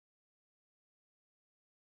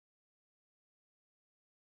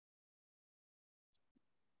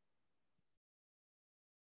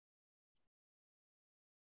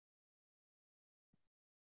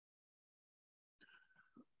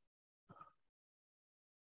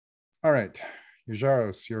 All right.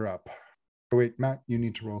 Yajaros, you're up. Oh, wait, Matt, you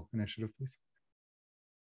need to roll initiative, please.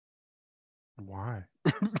 Why?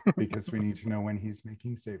 Because we need to know when he's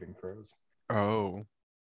making saving throws. Oh.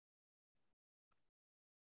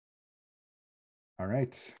 All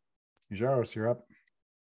right. Yajaros, you're up.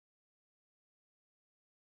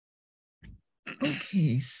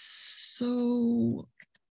 Okay, so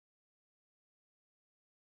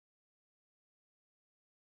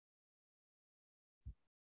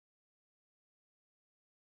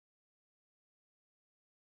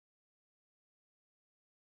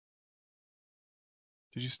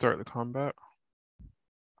Did you start the combat?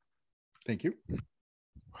 Thank you.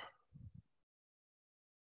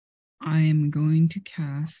 I'm going to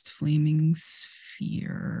cast Flaming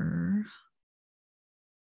Sphere.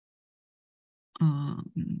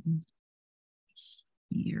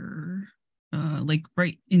 Here. Like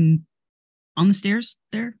right in on the stairs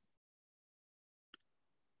there.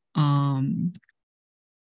 And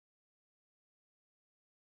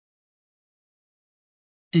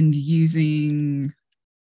using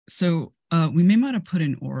we may want to put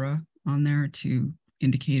an aura on there to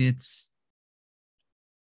indicate it's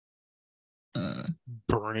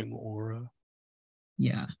burning aura.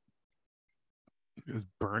 Yeah. It's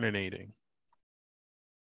burninating.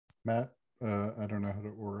 Matt, I don't know how to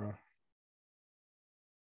aura.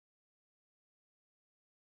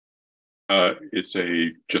 It's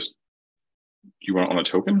just you want it on a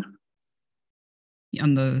token?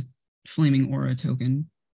 On the flaming aura token.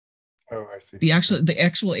 Oh, I see. The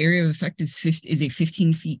actual area of effect is a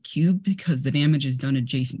 15 feet cube because the damage is done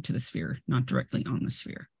adjacent to the sphere, not directly on the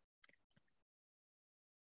sphere.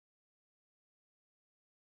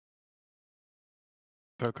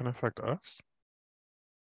 That can affect us?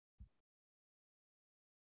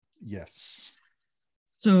 Yes.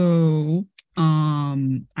 So,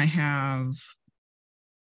 I have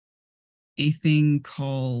a thing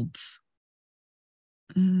called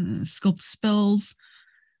Sculpt Spells.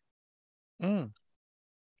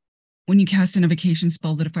 When you cast an evocation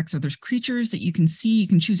spell that affects other creatures that you can see, you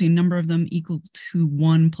can choose a number of them equal to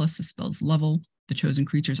 1 plus the spell's level. The chosen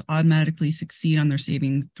creatures automatically succeed on their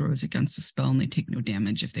saving throws against the spell, and they take no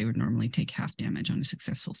damage if they would normally take half damage on a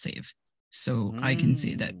successful save. So I can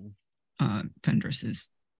say that Fenris is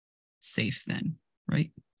safe then,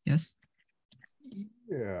 right? Yes?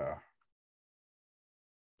 Yeah.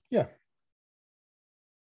 Yeah.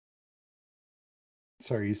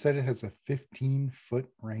 Sorry, you said it has a 15-foot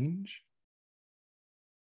range?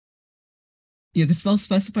 Yeah, the spell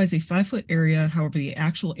specifies a 5-foot area. However, the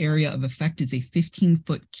actual area of effect is a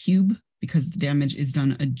 15-foot cube because the damage is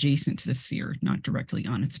done adjacent to the sphere, not directly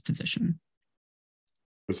on its position.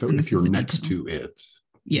 So if you're next to it,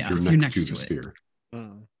 yeah, if you're next to the sphere.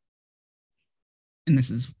 And this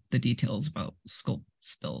is the details about sculpt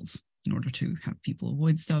spells in order to have people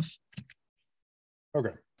avoid stuff.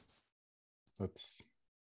 Okay.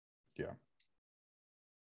 Yeah.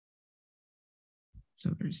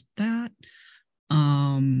 So there's that.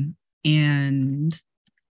 And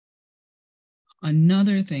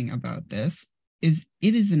another thing about this is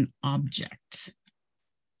it is an object.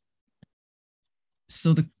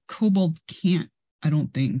 So the kobold can't, I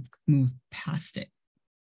don't think, move past it.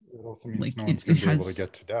 It also means no one's going to be able to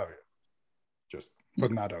get to Davia. Just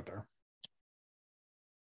putting that out there.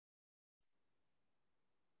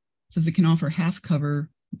 It says it can offer half cover,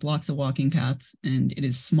 blocks a walking path, and it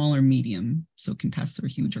is smaller medium, so it can pass through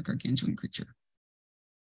a huge or gargantuan creature.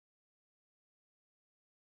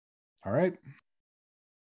 All right.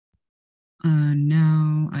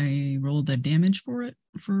 Now I rolled the damage for it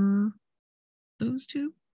for those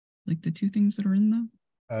two, like the two things that are in them.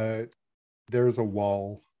 There's a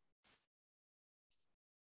wall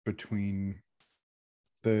between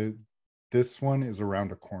this one is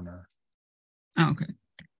around a corner. Oh, okay.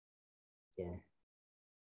 So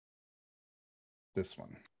this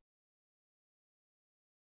one.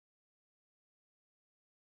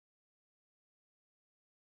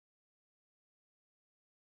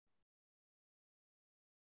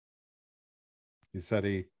 Is that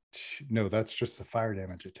no, that's just the fire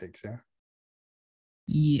damage it takes, yeah?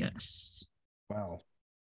 Yes. Wow.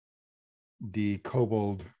 The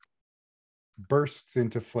kobold bursts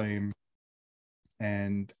into flame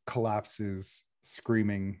and collapses,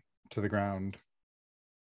 screaming to the ground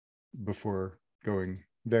before going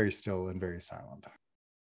very still and very silent.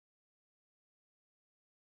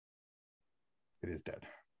 It is dead.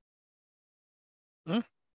 Huh?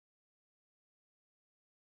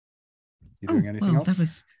 You doing anything else? That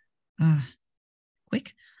was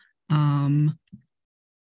quick.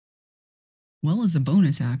 Well, as a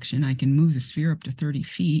bonus action, I can move the sphere up to 30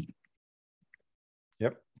 feet.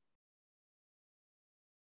 Yep.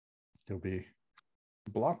 You'll be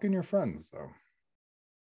blocking your friends, though.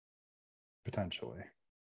 Potentially.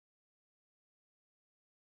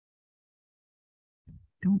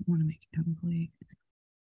 Don't want to make it double blade.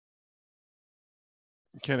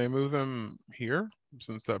 Can I move them here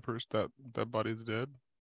since that body's dead?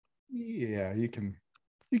 Yeah, you can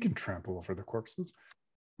trample over the corpses.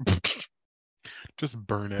 Just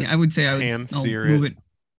burn it. Yeah, I would say I'll sear move it.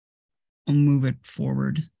 I'll move it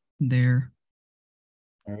forward there.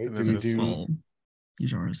 All right. And Do all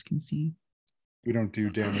Yajaras can see. We don't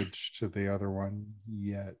do damage to the other one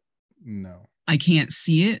yet. No. I can't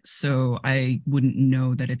see it, so I wouldn't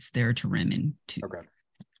know that it's there to ram into. Okay.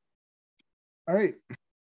 All right.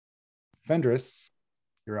 Fendris,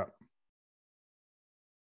 you're up.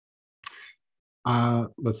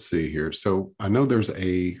 Let's see here. So I know there's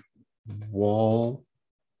a wall.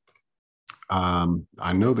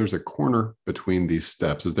 I know there's a corner between these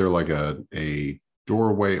steps. Is there like a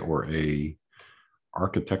doorway or a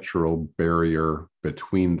architectural barrier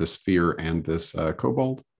between the sphere and this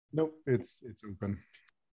kobold? Nope, it's open.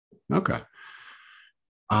 Okay.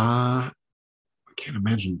 I can't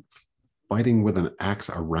imagine fighting with an axe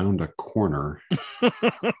around a corner.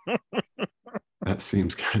 That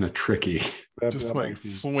seems kind of tricky. Just like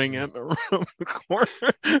swing it around the corner.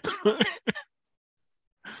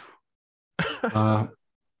 I'm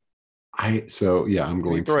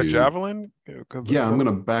going to throw a javelin. Yeah, I'm going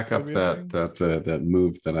to back up that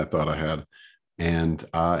move that I thought I had,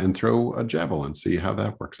 and throw a javelin. See how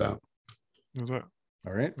that works out. All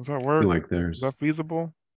right? Does that work? Is that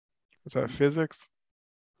feasible? Is that physics?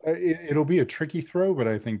 It'll be a tricky throw, but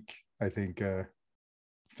I think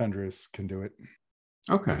Fendris can do it.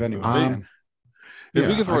 Okay. If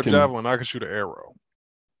we can throw a javelin, I can shoot an arrow.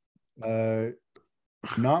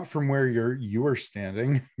 Not from where you are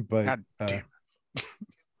standing, but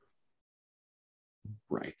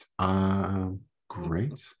right.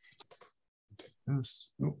 Great. Yes.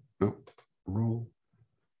 No. Roll.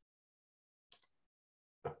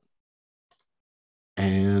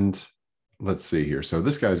 And let's see here. So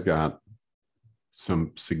this guy's got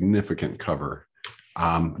some significant cover.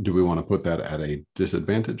 Do we want to put that at a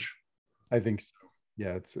disadvantage? I think so.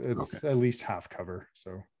 Yeah, it's okay. At least half cover.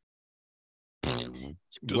 So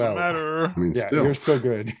doesn't matter. I mean, yeah, you're still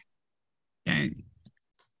good. Dang.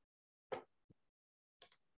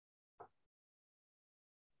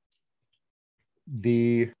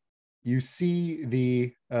 You see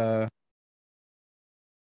the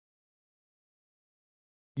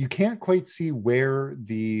you can't quite see where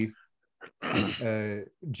the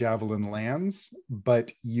javelin lands,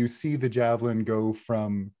 but you see the javelin go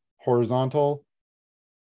from horizontal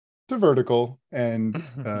to vertical, and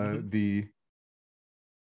the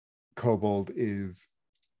kobold is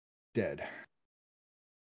dead.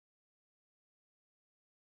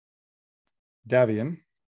 Davian,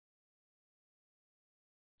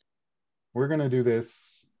 we're going to do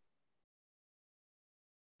this.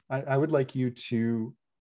 I would like you to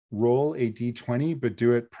roll a d20, but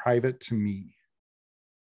do it private to me.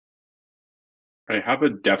 I have a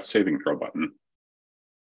death saving throw button.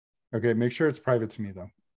 Okay, make sure it's private to me, though.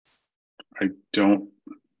 I don't.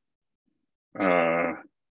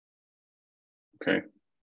 Okay.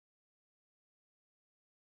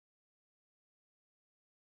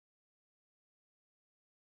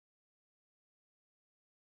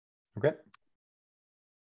 Okay.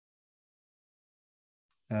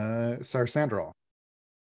 Sarsandral.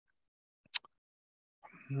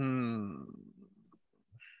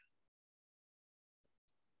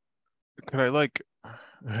 Could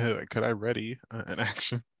I ready an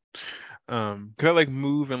action? Could I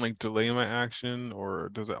move and delay my action, or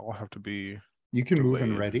does it all have to be? You can delayed? Move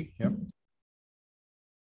and ready. Yep.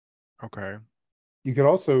 Okay. You could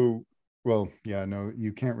also, well, yeah, no,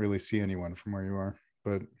 you can't really see anyone from where you are,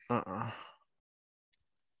 but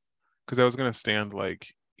because I was gonna stand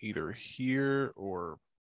either here or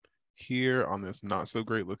here on this not so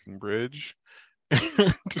great looking bridge.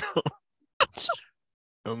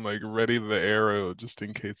 I'm like ready the arrow just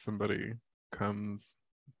in case somebody comes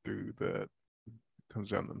through that comes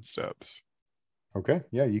down them steps. Okay,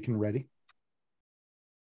 yeah, you can ready.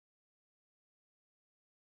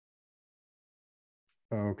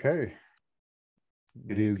 Okay.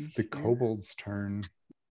 It is the kobold's turn.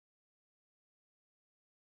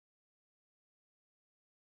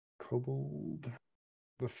 Kobold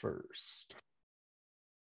the first.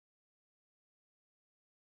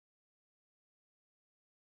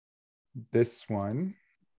 This one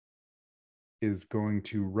is going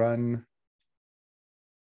to run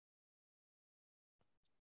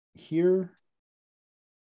here,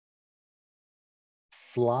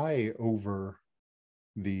 fly over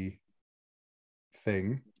the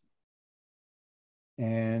thing,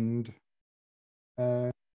 and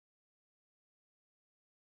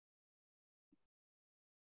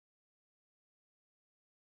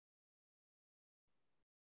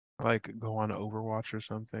Like go on Overwatch or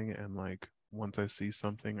something, and like once I see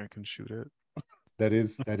something, I can shoot it. that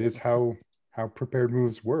is how prepared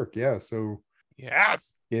moves work. Yeah, so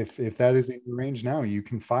Yes. if that is in your range now, you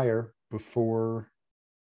can fire before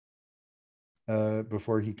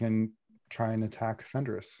he can try and attack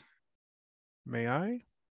Fenris. May I?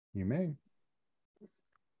 You may.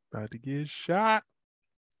 About to get shot.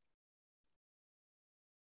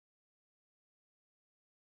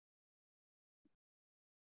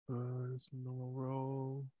 There's no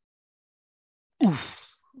roll. Oof.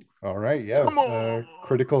 All right, yeah. Come on.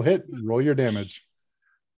 Critical hit. Roll your damage.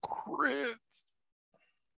 Crits.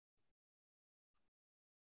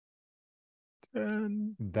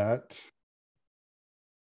 10. That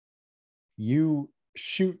you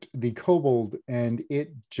shoot the kobold and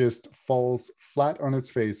it just falls flat on its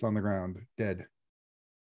face on the ground, dead.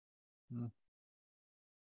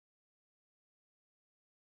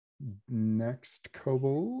 Next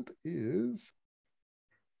kobold is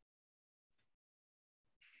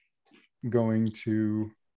going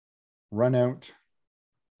to run out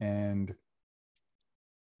and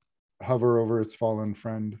hover over its fallen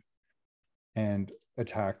friend and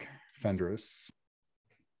attack Fenris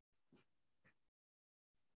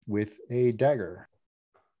with a dagger.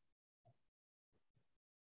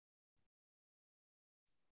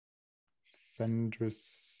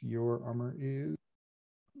 Fenris, your armor is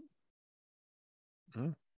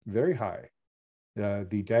very high.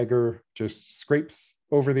 The dagger just scrapes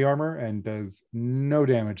over the armor and does no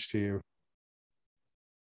damage to you.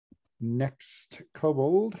 Next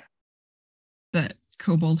kobold. That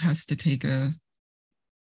kobold has to take a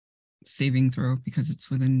saving throw because it's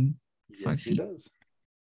within 5 feet. He does.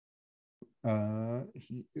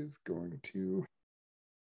 He is going to.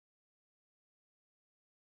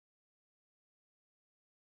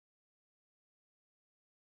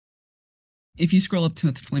 If you scroll up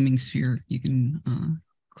to the flaming sphere, you can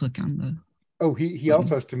click on the. Oh, he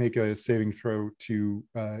also has to make a saving throw to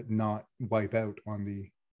not wipe out on the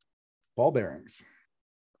ball bearings,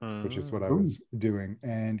 which is what I was doing,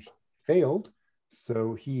 and he failed.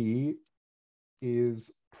 So he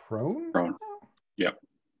is prone. Yep.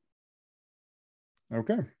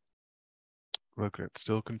 Okay. Look, it's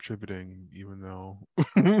still contributing, even though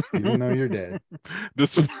you're dead.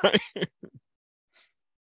 Despite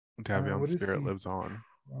Davion's spirit lives on.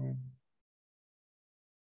 Oh,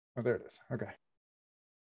 there it is. Okay.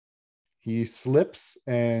 He slips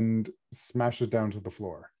and smashes down to the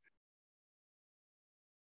floor.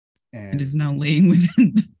 And is now laying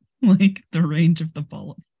within like the range of the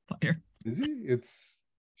ball of fire. Is he? It's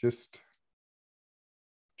just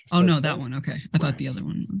oh outside. No, that one. Okay. I thought the other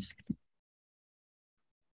one was.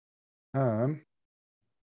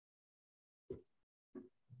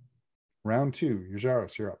 Round 2,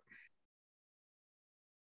 Yajaros, you're up.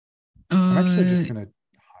 I'm actually just gonna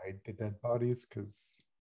hide the dead bodies because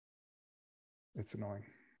it's annoying.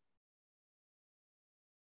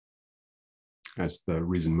 That's the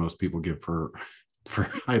reason most people give for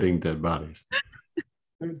hiding dead bodies.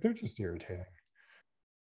 They're just irritating.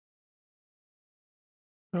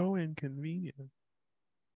 So inconvenient.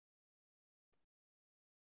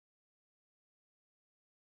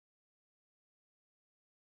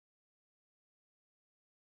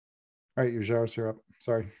 All right, Yajaros, you're up.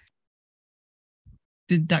 Sorry.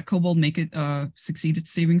 Did that kobold make it succeed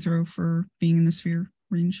its saving throw for being in the sphere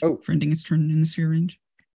range? Oh, for ending its turn in the sphere range?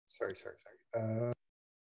 Sorry.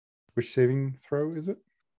 Which saving throw is it?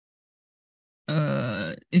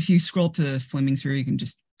 If you scroll to Flaming Sphere, you can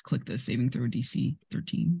just click the saving throw DC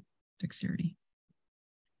 13 dexterity.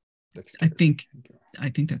 I think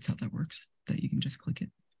that's how that works. That you can just click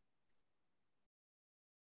it.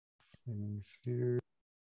 Flaming Sphere.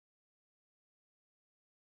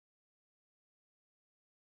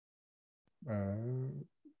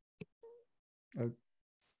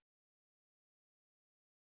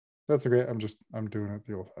 That's okay. I'm doing it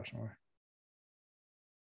the old-fashioned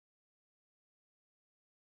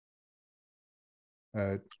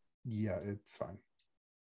way. Yeah, it's fine.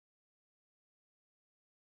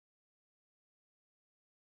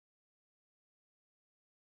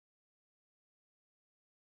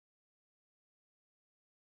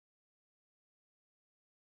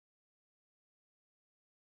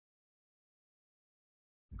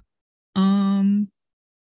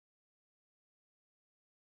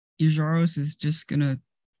 Yajaros is just gonna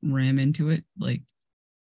ram into it, like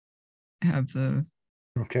have the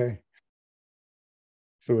Okay.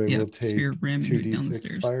 So it will take spear ramming it down the 2d6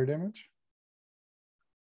 stairs. fire damage.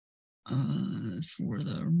 For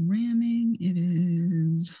the ramming, it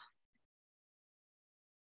is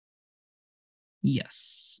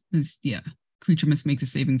yes. Creature must make the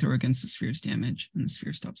saving throw against the sphere's damage, and the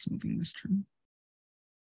sphere stops moving this turn.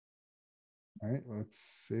 All right, let's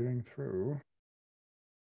saving throw.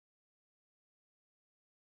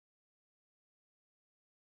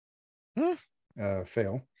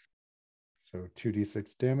 Fail. So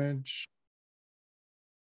 2d6 damage.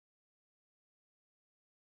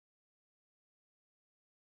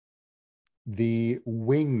 The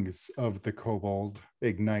wings of the kobold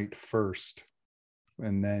ignite first,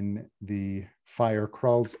 and then the fire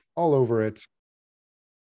crawls all over it,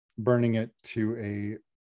 burning it to a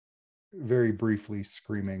very briefly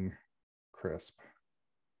screaming crisp.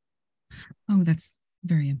 Oh, that's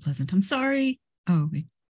very unpleasant. I'm sorry. Oh,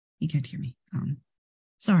 he can't hear me.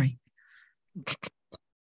 Sorry.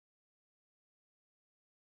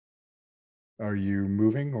 Are you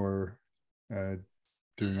moving or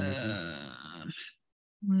doing anything?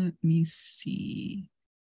 Let me see.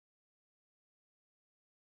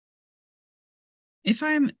 If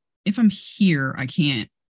I'm here, I can't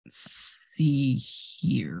see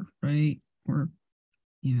here, right? Or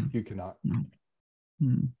yeah. You cannot. No.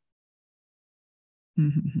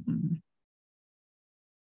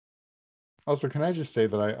 Also, can I just say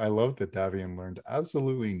that I love that Davian learned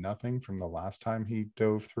absolutely nothing from the last time he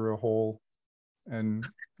dove through a hole and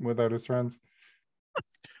without his friends.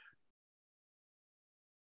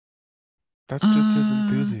 That's just his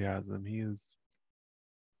enthusiasm. He is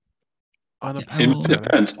in my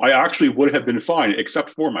defense, I actually would have been fine except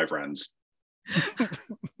for my friends.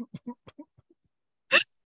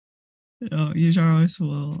 Yajaros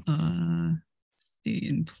will stay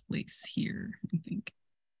in place here, I think.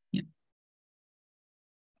 Yeah.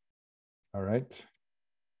 All right.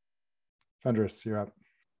 Fenris, you're up.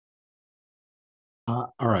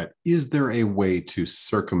 All right. Is there a way to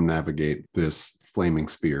circumnavigate this flaming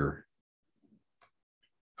spear?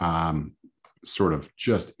 Sort of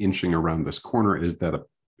just inching around this corner. Is that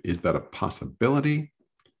a possibility?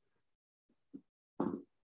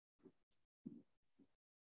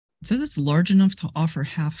 It says it's large enough to offer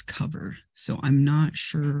half cover, so I'm not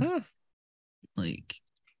sure like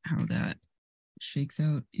how that shakes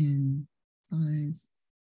out in size.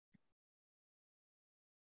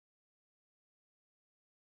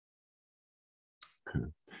 Okay.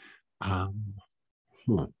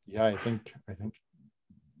 Yeah, I think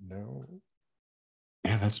no.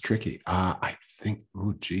 Yeah, that's tricky. I think.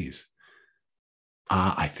 Oh, geez.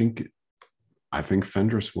 I think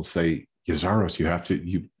Fenris will say, Yazaros, you have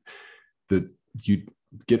to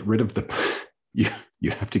get rid of the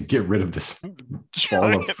you have to get rid of this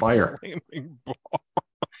ball of fire. Ball.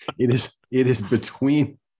 It is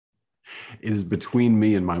between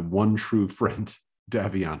me and my one true friend,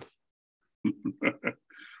 Davian.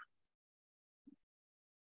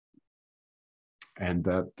 And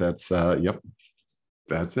that's yep,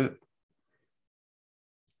 that's it.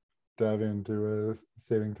 Davian, do a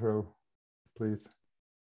saving throw, please.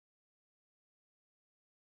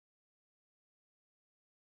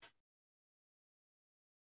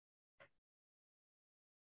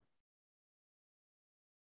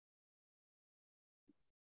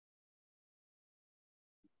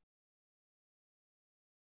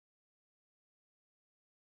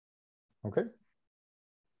 Okay.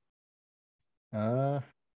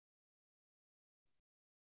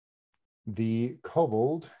 The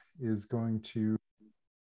kobold is going to.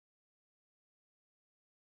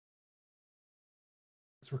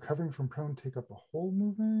 It's recovering from prone, take up a whole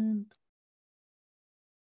movement.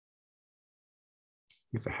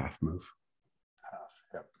 It's a half move. Half,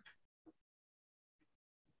 yep.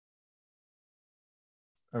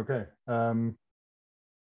 Okay.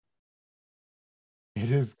 It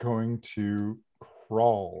is going to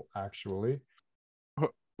crawl, actually.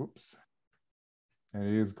 Oops. And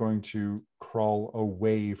it is going to crawl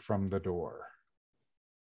away from the door.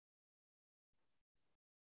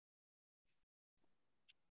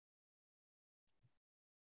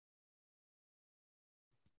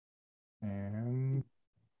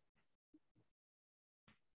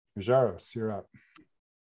 Jaros, you're up.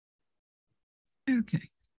 Okay.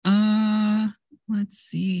 Let's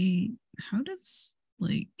see. How does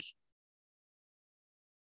like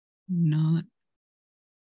not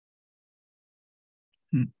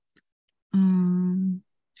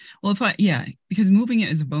well, if because moving it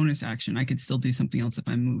is a bonus action, I could still do something else if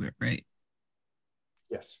I move it, right?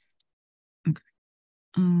 Yes. Okay.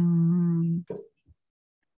 And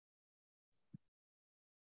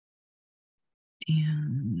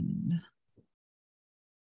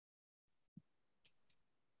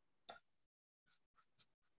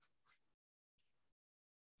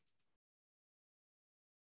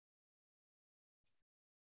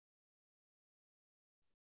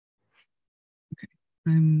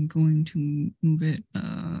I'm going to move it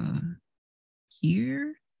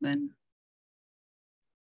here then.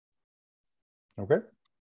 Okay.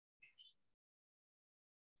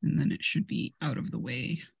 And then it should be out of the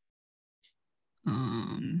way.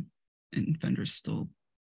 And Fender still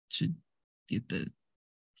should get the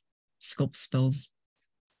sculpt spells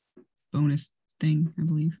bonus thing, I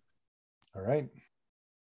believe. All right.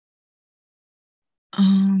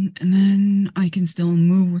 And then I can still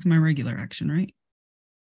move with my regular action, right?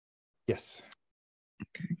 Yes.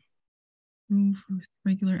 Okay. Move with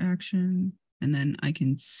regular action. And then I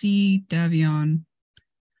can see Davion.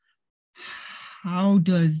 How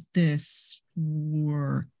does this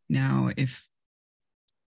work now? If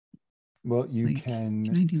well, you like, can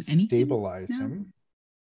I do anything stabilize now? him.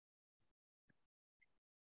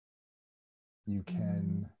 You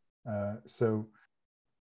can so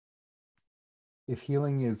if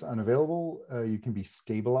healing is unavailable, you can be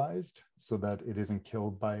stabilized so that it isn't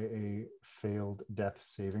killed by a failed death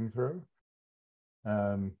saving throw.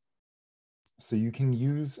 So you can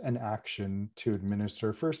use an action to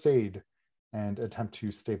administer first aid and attempt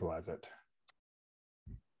to stabilize it.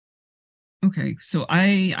 Okay, so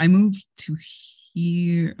I moved to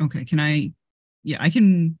here. Okay, can I? Yeah, I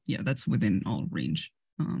can. Yeah, that's within all range.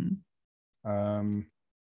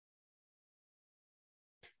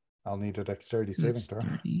 I'll need a dexterity saving throw.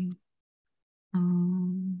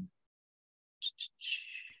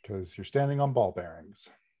 Because you're standing on ball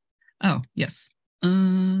bearings. Oh, yes.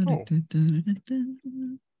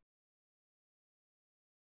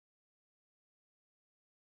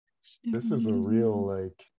 This is a real,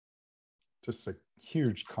 like, just a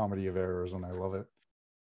huge comedy of errors, and I love it.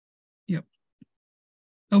 Yep.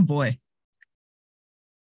 Oh, boy.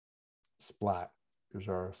 Splat,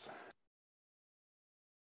 Jaros.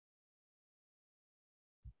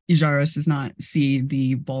 Ijaros does not see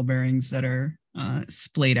the ball bearings that are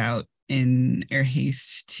splayed out in air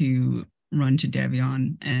haste to run to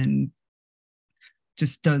Davion, and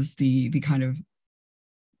just does the kind of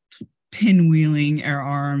pinwheeling air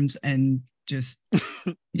arms and just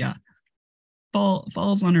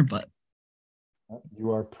falls on her butt.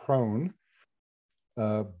 You are prone,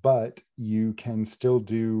 but you can still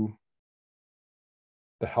do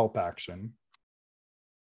the help action.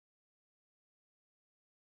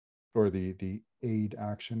 Or the aid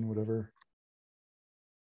action, whatever.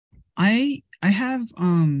 I have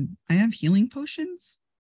healing potions.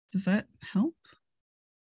 Does that help?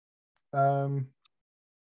 You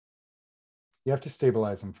have to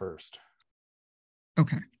stabilize him first.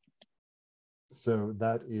 Okay. So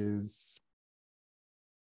that is,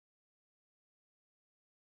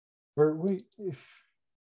 or wait,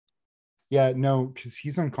 no, because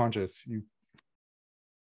he's unconscious. I'm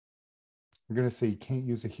going to say you can't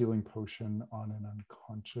use a healing potion on an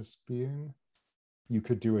unconscious being. You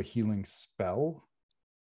could do a healing spell,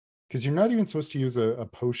 because you're not even supposed to use a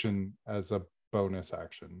potion as a bonus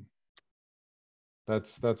action.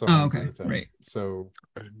 That's a homebrew thing. Right. So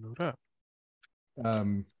I didn't know that.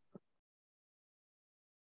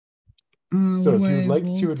 So if you would like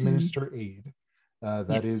to administer aid,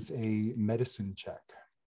 that is a medicine check.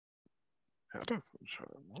 Medicine check.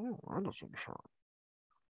 Oh, medicine check.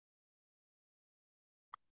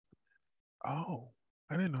 Oh,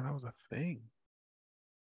 I didn't know that was a thing.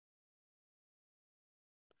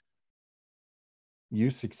 You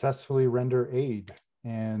successfully render aid,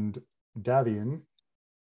 and Davian,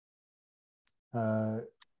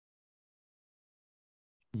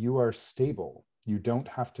 you are stable. You don't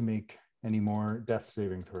have to make any more death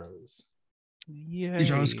saving throws. Yay. He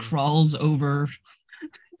just crawls over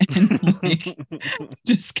and like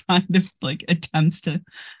just kind of like attempts to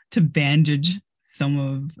bandage some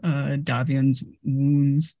of Davian's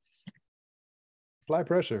wounds. Apply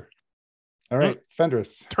pressure. All right,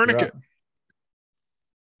 Fendris. Tourniquet.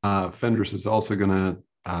 Fendris is also going to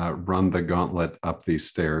run the gauntlet up these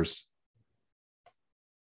stairs.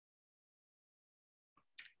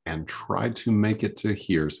 and try to make it to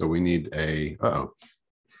here. So we need a, uh-oh.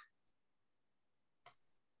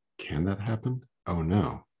 Can that happen? Oh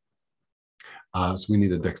no. So we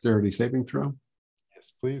need a dexterity saving throw.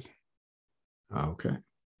 Yes, please. Okay.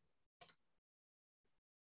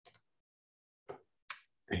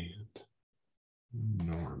 And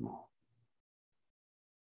normal.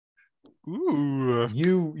 Ooh.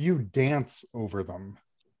 You dance over them.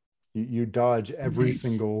 You dodge every Nice.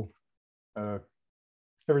 single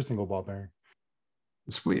ball bearing.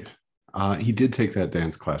 Sweet. He did take that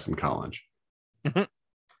dance class in college.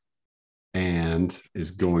 And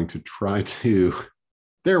is going to try to,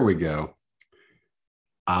 there we go.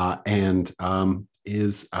 And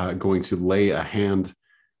is going to lay a hand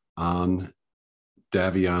on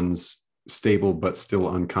Davion's stable but still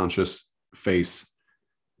unconscious face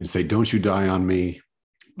and say, "Don't you die on me."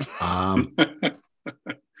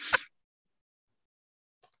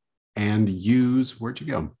 And use, where'd you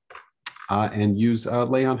go? And use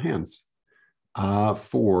lay on hands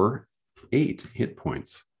for 8 hit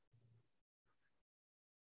points.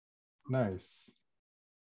 Nice.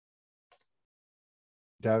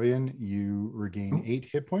 Davian, you regain 8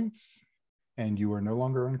 hit points, and you are no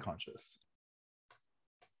longer unconscious.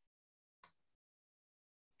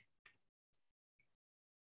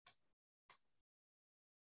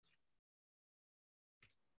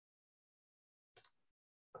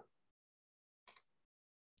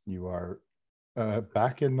 You are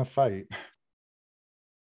back in the fight.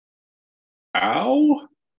 Ow?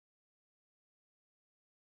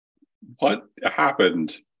 What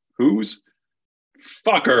happened? Who's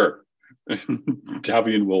fucker?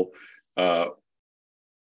 Davian will, I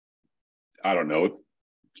don't know.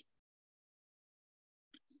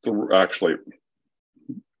 Actually,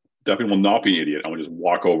 Davian will not be an idiot. I will just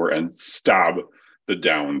walk over and stab the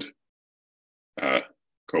downed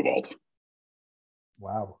kobold.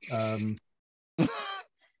 Wow.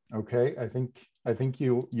 Okay, I think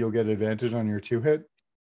you'll get advantage on your 2-hit,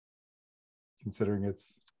 considering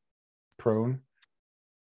it's prone.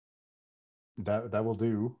 That will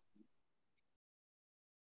do.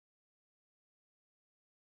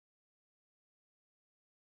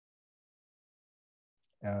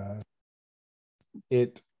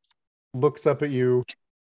 It looks up at you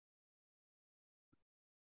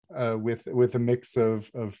with a mix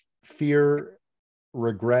of fear,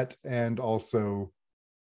 regret, and also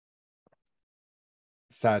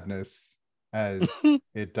sadness as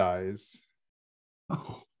it dies.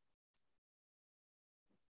 Oh.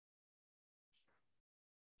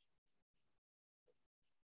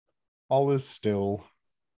 All is still.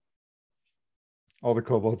 All the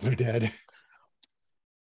kobolds are dead.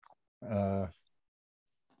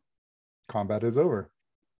 Combat is over.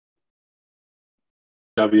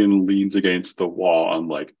 Davian leans against the wall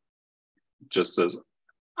and just says,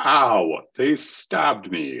 "Ow, they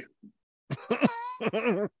stabbed me."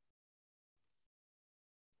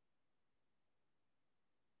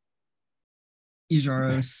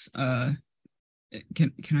 Ijaros,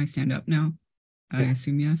 can I stand up now? I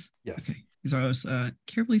assume yes. Yes. Okay. Ijaros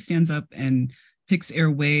carefully stands up and picks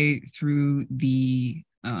their way through the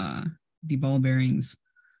ball bearings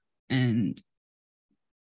and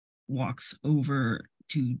walks over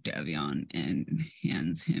to Davion and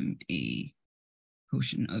hands him a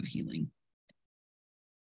potion of healing.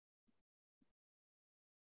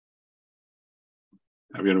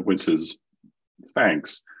 Davian winces.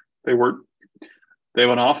 Thanks. They went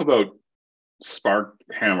off about spark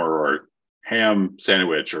hammer or ham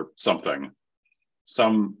sandwich or something.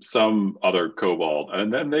 Some other kobold,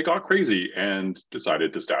 and then they got crazy and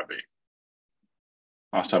decided to stab me.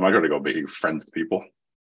 Last time I got to go making friends with people.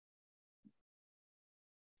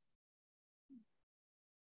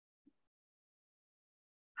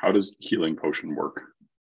 How does healing potion work?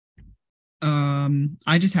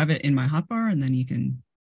 I just have it in my hotbar, and then you can.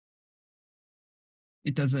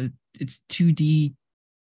 It's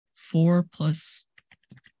 2d4 plus.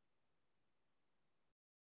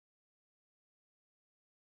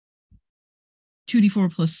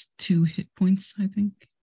 2d4 plus 2 hit points, I think.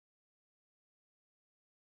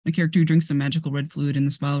 A character who drinks the magical red fluid in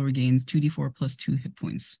this vial regains 2d4 plus 2 hit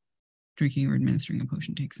points. Drinking or administering a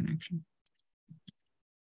potion takes an action.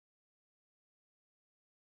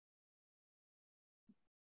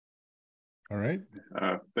 All right.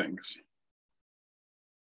 Thanks.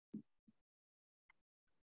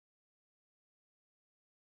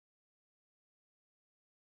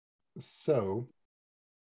 So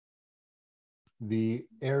the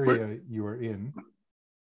area you are in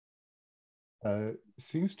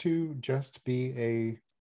seems to just be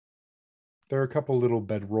there are a couple little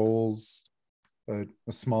bedrolls, a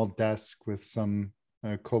small desk with some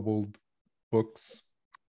kobold books.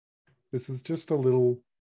 This is just a little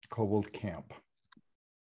kobold camp.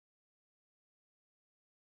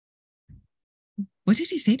 What did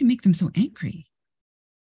he say to make them so angry?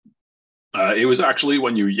 It was actually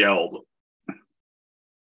when you yelled.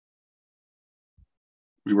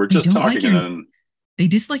 We were just talking, and then they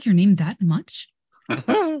dislike your name that much?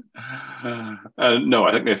 No,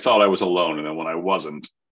 I think they thought I was alone, and then when I wasn't,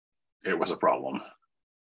 it was a problem.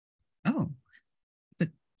 Oh, but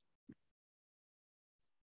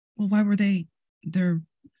well, why were they? They're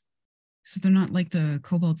not like the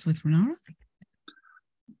kobolds with Renara?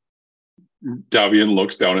 Davian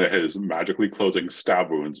looks down at his magically closing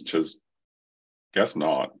stab wounds and says, "Guess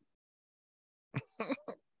not."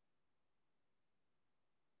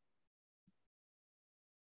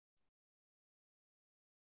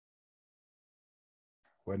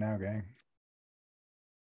 What now, gang?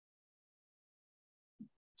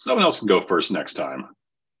 Someone else can go first next time.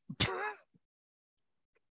 Is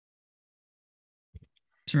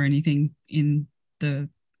there anything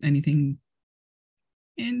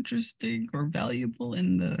interesting or valuable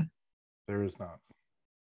in the? There is not.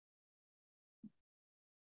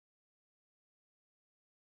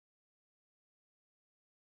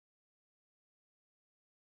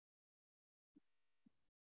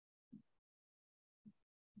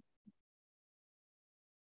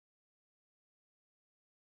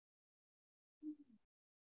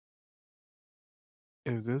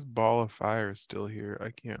 If this ball of fire is still here, I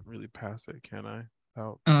can't really pass it, can I?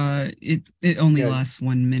 Out. It only lasts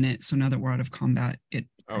 1 minute, so now that we're out of combat, it's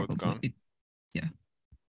gone. Yeah.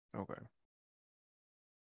 Okay.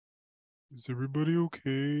 Is everybody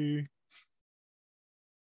okay?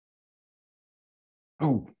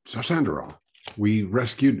 Oh, Sandro,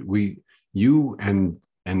 you and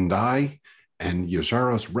I and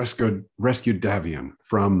Yazaros rescued Davian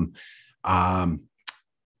from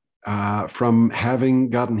having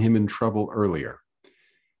gotten him in trouble earlier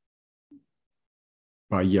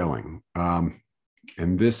by yelling. And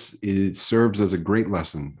this serves as a great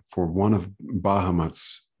lesson for one of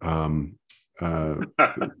Bahamut's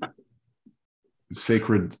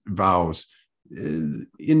sacred vows,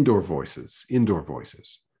 indoor voices.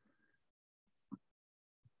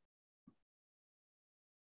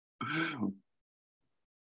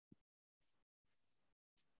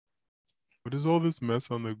 What is all this mess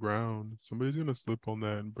on the ground? Somebody's gonna slip on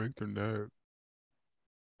that and break their neck.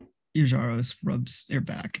 Yajaros rubs their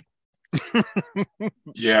back.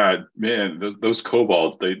 Yeah, man, those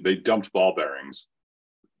kobolds, they dumped ball bearings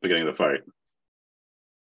beginning of the fight.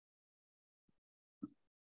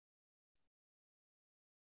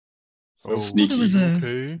 So sneaky. There was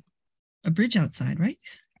Okay. a bridge outside,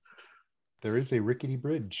 right? There is a rickety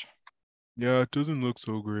bridge. Yeah, it doesn't look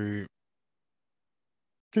so great.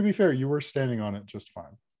 To be fair, you were standing on it just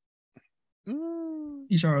fine.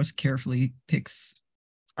 Yajaros carefully picks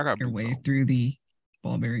your way through the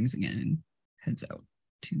ball bearings again and heads out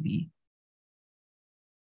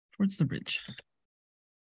towards the bridge.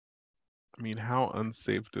 I mean, how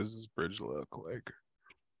unsafe does this bridge look like?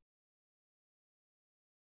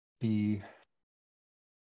 The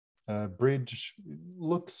bridge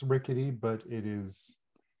looks rickety, but it is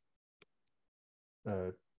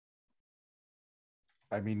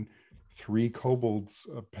I mean, at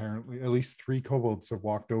least three kobolds have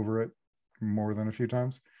walked over it more than a few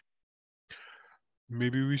times.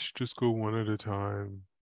 Maybe we should just go one at a time.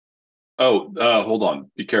 Oh, hold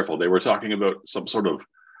on. Be careful. They were talking about some sort of...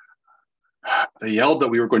 They yelled that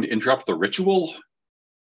we were going to interrupt the ritual.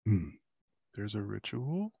 There's a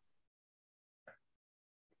ritual?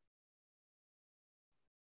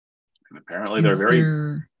 And apparently they're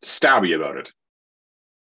very stabby about it.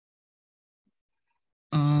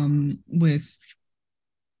 With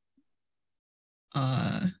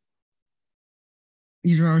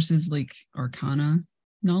Yajaros's like arcana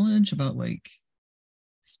knowledge about like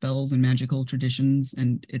spells and magical traditions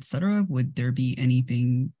and etc., would there be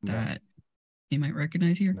anything that he might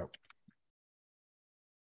recognize here? No.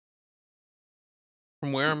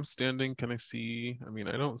 From where I'm standing, can I see? I mean,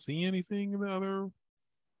 I don't see anything in the other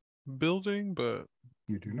building, but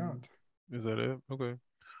you do not. Is that it? Okay.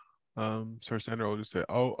 Sir Sandra, I'll just say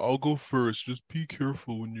I'll go first. Just be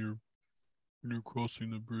careful when you're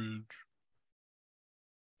crossing the bridge.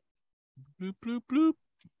 Bloop bloop bloop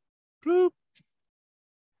bloop.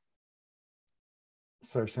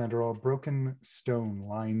 Sir Sandra, broken stone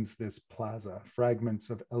lines this plaza, fragments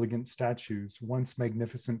of elegant statues, once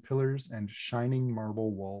magnificent pillars and shining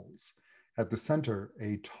marble walls. At the center,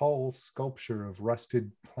 a tall sculpture of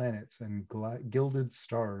rusted planets and gilded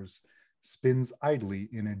stars spins idly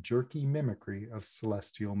in a jerky mimicry of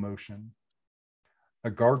celestial motion. A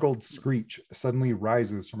gargled screech suddenly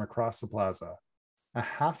rises from across the plaza. A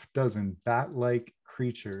half dozen bat-like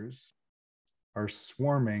creatures are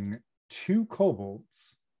swarming two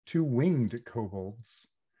winged kobolds,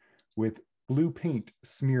 with blue paint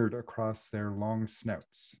smeared across their long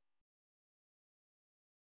snouts.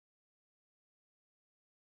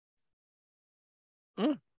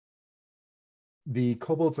 The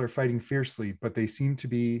kobolds are fighting fiercely, but they seem to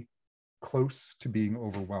be close to being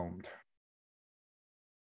overwhelmed.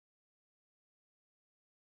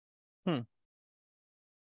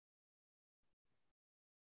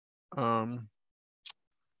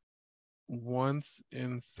 Once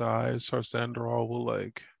inside, Sarsandral will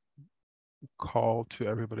like call to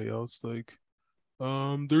everybody else, like,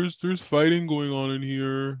 there's fighting going on in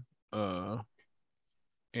here.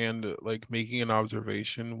 And like making an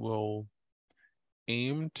observation will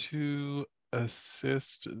aim to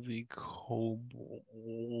assist the kobolds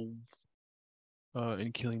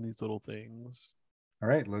in killing these little things. All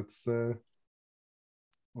right, let's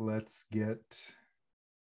get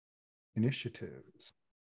initiatives.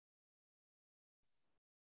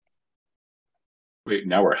 Wait,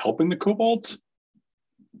 now we're helping the kobolds?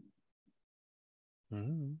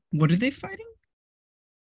 What are they fighting?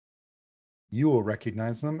 You will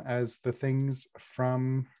recognize them as the things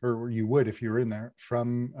from, or you would if you were in there,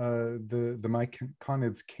 from the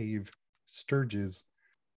Myconid's cave sturges.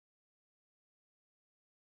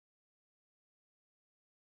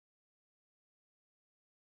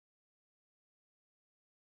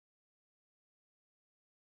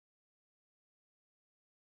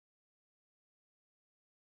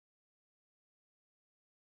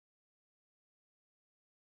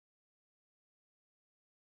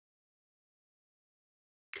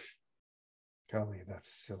 Golly, that's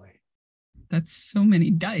silly. That's so many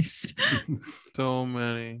dice. So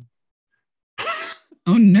many.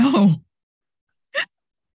 Oh no.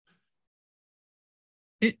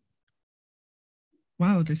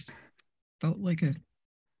 Wow, this felt like a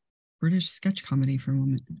British sketch comedy for a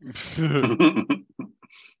moment.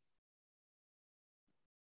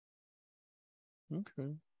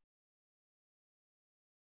 Okay.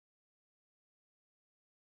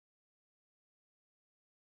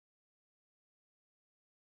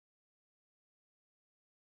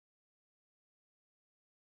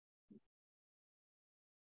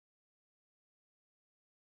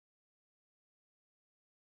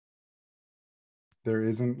 There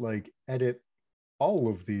isn't like edit all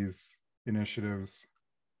of these initiatives.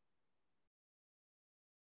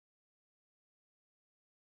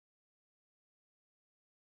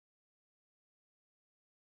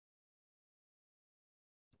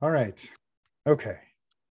 All right. Okay.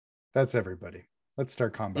 That's everybody. Let's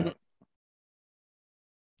start combat.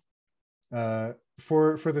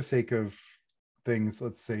 For the sake of things,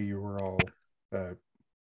 let's say you were all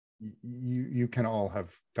you can all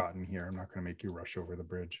have gotten here. I'm not going to make you rush over the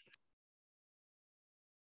bridge.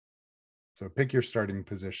 So pick your starting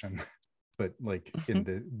position, but like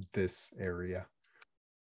in this area.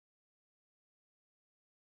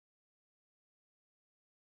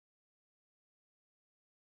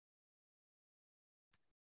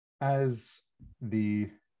 As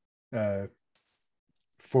the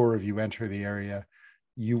four of you enter the area,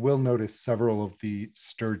 you will notice several of the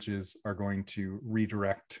sturges are going to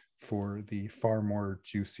redirect for the far more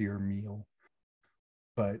juicier meal.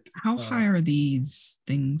 But how high are these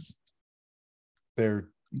things? They're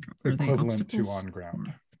equivalent to on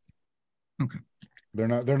ground. Okay. They're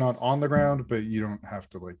not on the ground, but you don't have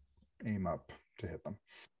to like aim up to hit them.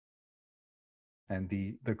 And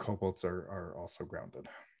the kobolds are also grounded.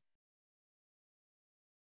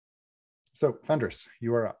 So Fendris,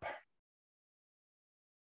 you are up.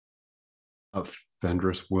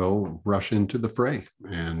 Fendris will rush into the fray,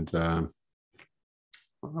 and I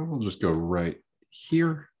will just go right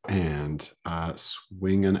here and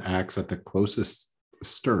swing an axe at the closest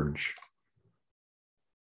sturge.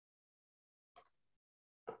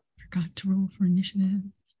 Forgot to roll for initiative.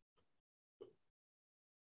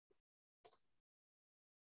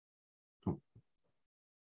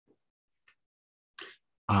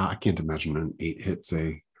 I can't imagine an 8 hits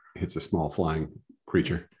a small flying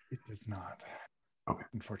creature. It does not. Okay.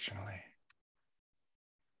 Unfortunately.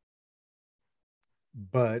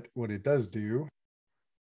 But what it does do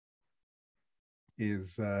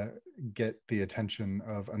is get the attention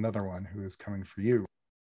of another one who is coming for you.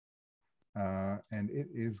 And it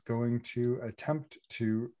is going to attempt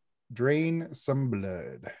to drain some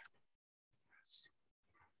blood.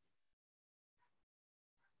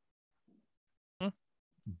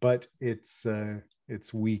 But its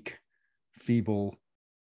weak, feeble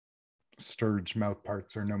sturge mouth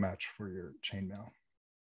parts are no match for your chainmail.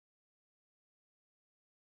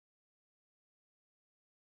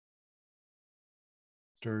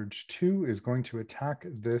 Sturge 2 is going to attack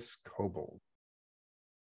this kobold.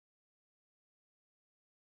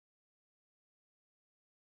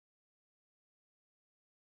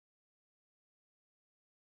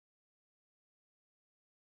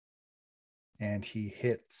 And he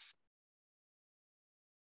hits.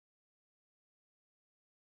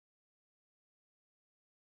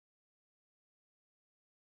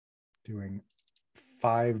 Doing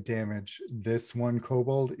 5 damage. This one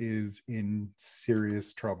kobold is in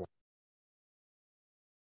serious trouble.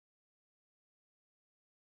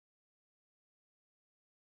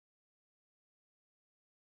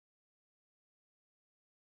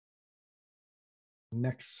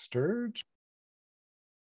 Next Sturge.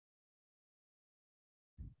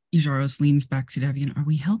 Ijaros leans back to Devian. Are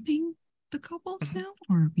we helping the kobolds now?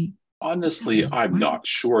 Or are we... Honestly, I'm not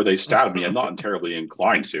sure. They stabbed me. I'm not terribly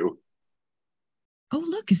inclined to. Oh,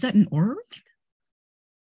 look, is that an orb?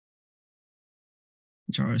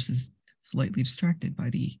 Ijaros is slightly distracted by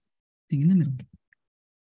the thing in the middle.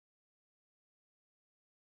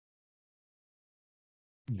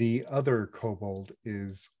 The other kobold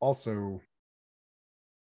is also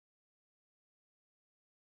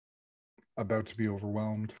about to be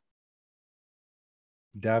overwhelmed.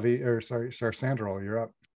 Sarsandral, you're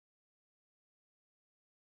up.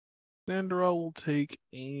 Sandra will take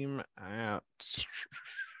aim at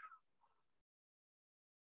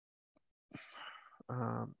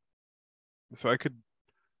so I could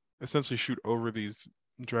essentially shoot over these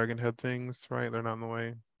dragon head things, right? They're not in the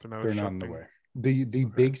way. They're not in the way. The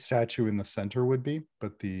big statue in the center would be,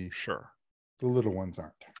 but the little ones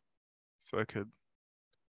aren't. So I could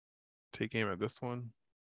take aim at this one.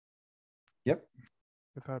 Yep.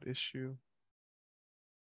 Without issue.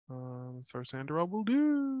 Sarsandra will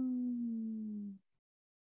do.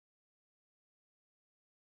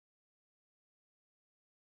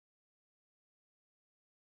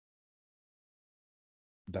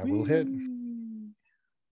 That will hit.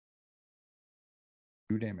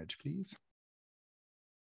 2 damage, please.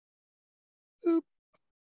 Oop.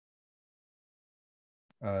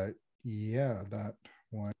 Yeah, that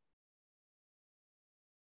one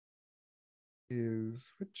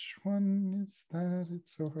is... Which one is that?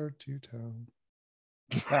 It's so hard to tell.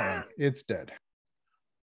 That one. It's dead.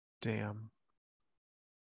 Damn.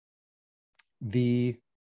 The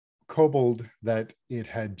kobold that it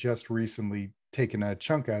had just recently taken a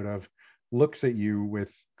chunk out of looks at you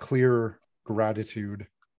with clear gratitude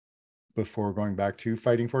before going back to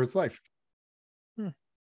fighting for its life.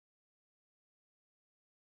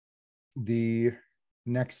 The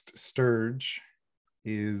next Sturge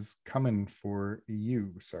is coming for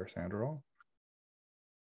you, Sarsandral.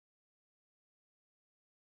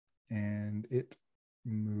 And it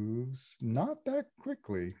moves not that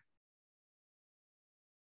quickly.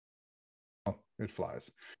 Oh, it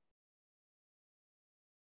flies.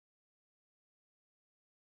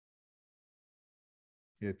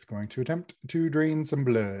 It's going to attempt to drain some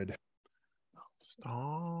blood.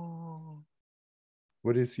 Stop.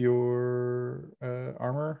 What is your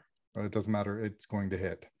armor? It doesn't matter. It's going to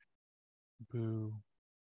hit. Boo.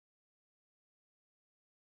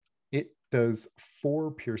 It does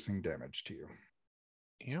 4 piercing damage to you.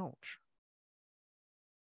 Ouch.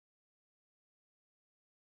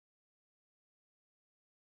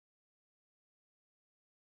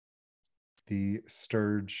 The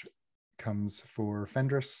Sturge comes for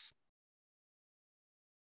Fendris.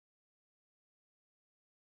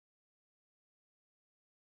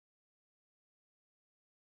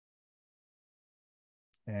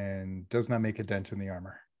 And does not make a dent in the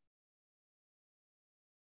armor.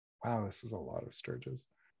 Wow, this is a lot of Sturges.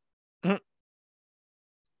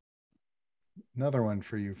 Another one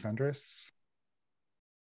for you, Fendris.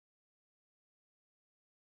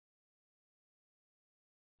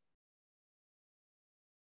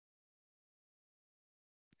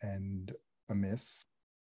 And a miss.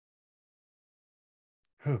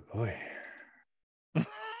 Oh boy.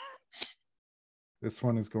 This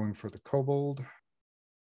one is going for the kobold.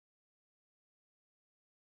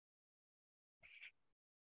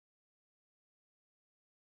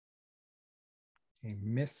 A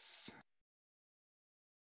miss.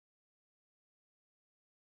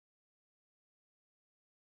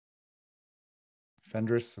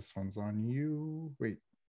 Fendris, this one's on you. Wait.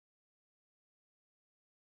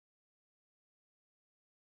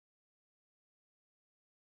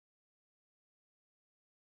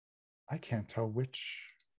 I can't tell which.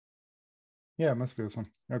 Yeah, it must be this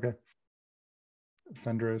one. Okay.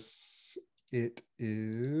 Fendris, it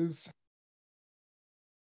is...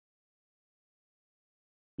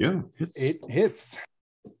 Yeah, it hits.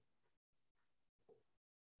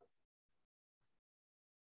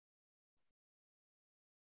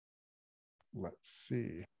 let's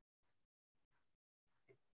see.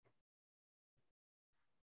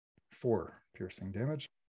 4 piercing damage.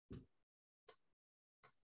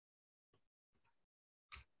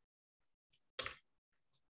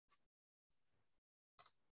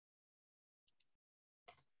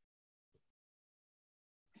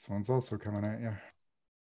 This one's also coming at you.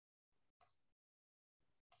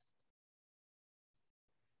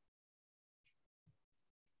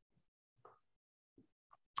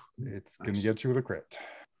 It's going to get you with a crit.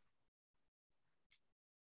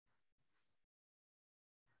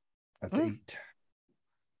 That's 8.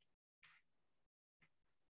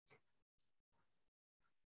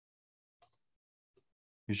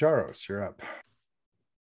 Jaros, you're up.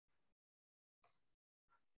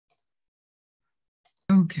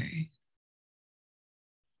 Okay.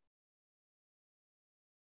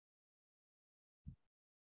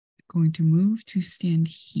 Going to move to stand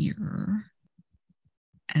here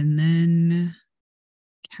and then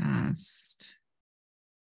cast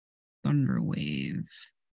Thunder Wave,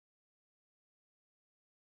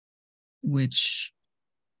 which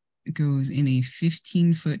goes in a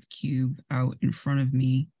 15-foot cube out in front of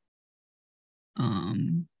me.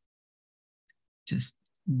 Just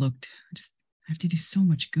I have to do so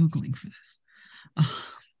much Googling for this.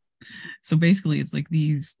 So basically it's like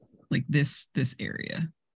these, like this area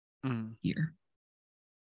here.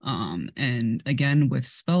 And again, with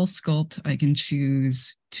Spell Sculpt, I can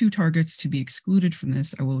choose 2 targets to be excluded from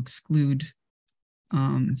this. I will exclude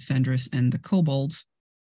Fenris and the Kobold,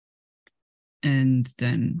 and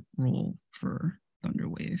then roll for Thunder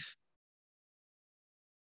Wave.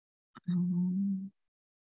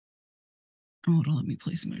 It'll let me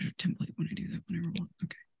place a measure template when I do that, when I roll it.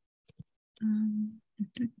 Okay.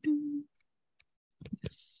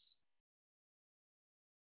 Yes.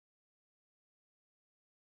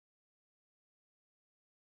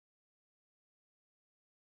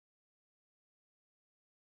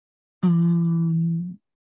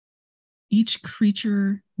 Each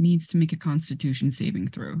creature needs to make a Constitution saving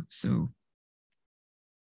throw. So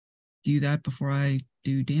do that before I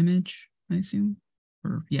do damage, I assume.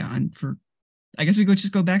 Or yeah, I guess we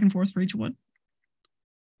just go back and forth for each one.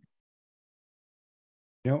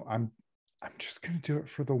 I'm just gonna do it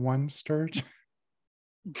for the one Sturge.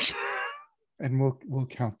 And we'll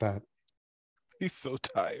count that. He's so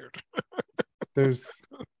tired. There's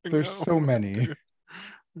so many. There's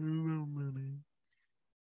so many.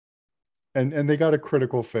 And they got a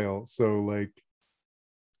critical fail, so like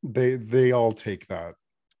they all take that.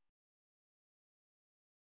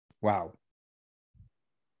 Wow.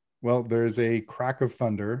 Well, there's a crack of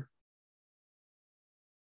thunder,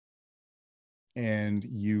 and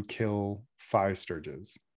you kill 5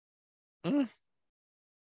 Sturges.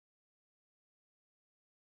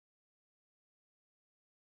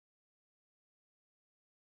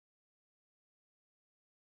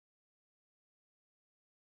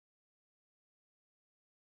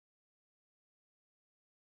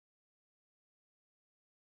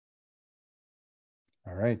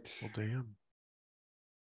 All right. Well, damn.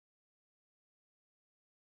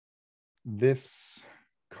 This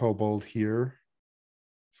kobold here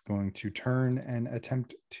is going to turn and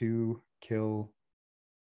attempt to kill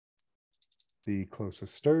the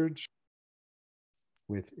closest Sturge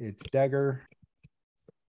with its dagger.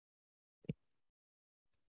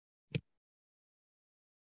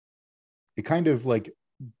 It kind of like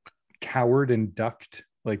cowered and ducked,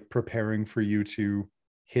 like preparing for you to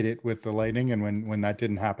hit it with the lightning, and when that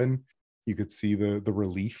didn't happen, you could see the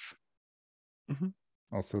relief.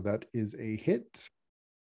 Also, that is a hit.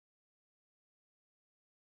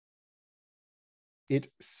 It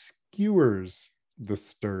skewers the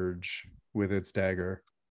Sturge with its dagger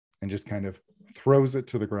and just kind of throws it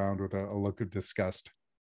to the ground with a look of disgust.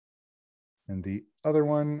 And the other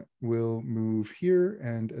one will move here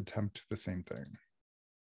and attempt the same thing.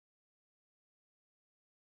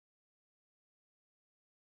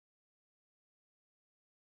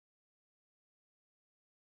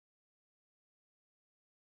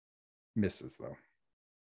 Misses though.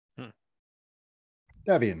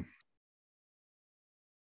 Davian.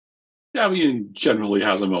 Davian genuinely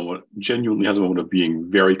has a moment of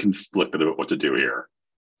being very conflicted about what to do here.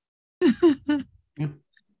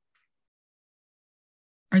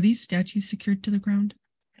 Are these statues secured to the ground?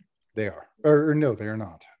 They are. Or no, they are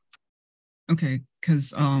not. Okay,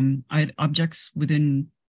 because objects within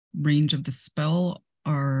range of the spell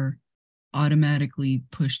are automatically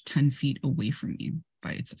pushed 10 feet away from you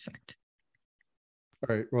by its effect.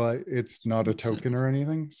 All right. Well, it's not a token or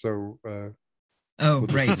anything, so we'll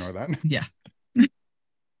just ignore that. Yeah.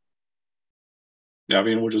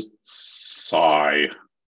 Davian will just sigh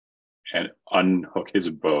and unhook his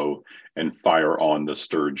bow and fire on the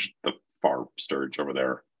sturge, the far sturge over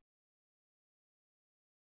there.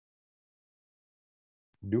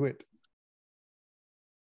 Do it.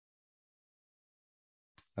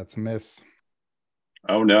 That's a miss.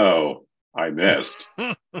 Oh no, I missed.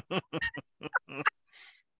 All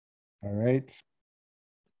right.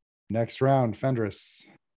 Next round, Fenris.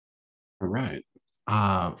 All right.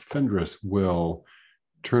 Fenris will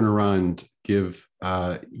turn around, give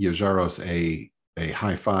Yajaros a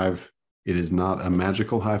high five. It is not a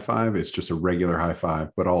magical high five. It's just a regular high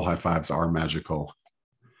five, but all high fives are magical.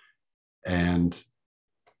 And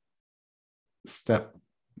step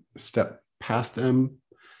past him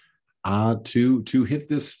to hit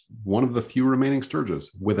this one of the few remaining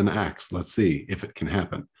sturges with an axe. Let's see if it can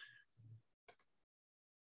happen.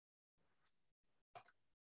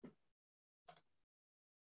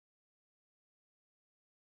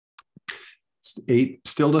 Eight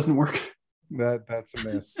still doesn't work. That's a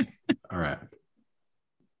miss. All right.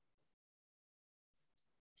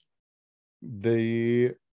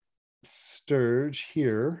 The sturge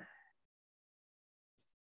here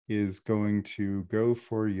is going to go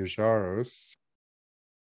for Yajaros.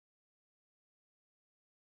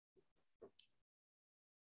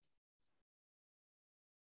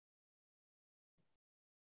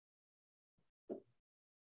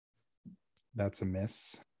 That's a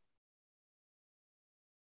miss.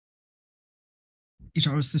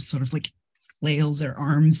 Yajaros just sort of like flails their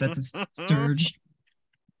arms at the sturge.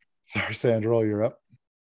 Sorry, Sandra, you're up.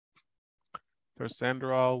 So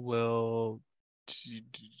Sandral will I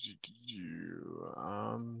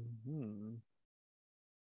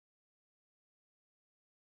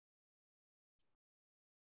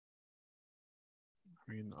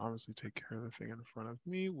mean, obviously take care of the thing in front of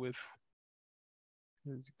me with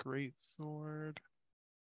his great sword.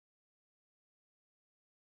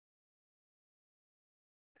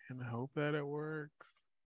 And hope that it works.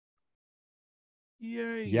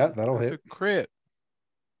 Yay. Yeah, that'll That's hit. a crit.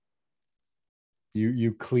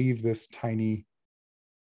 You cleave this tiny,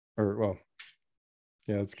 or well,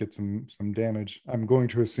 yeah, let's get some damage. I'm going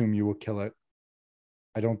to assume you will kill it.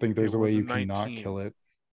 I don't think there's a way you can not kill it.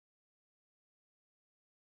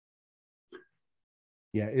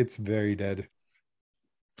 Yeah, it's very dead.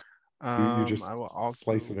 You just I will also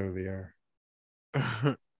slice it out of the air.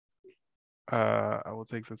 I will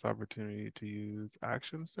take this opportunity to use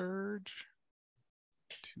Action Surge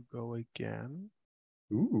to go again.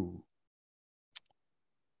 Ooh.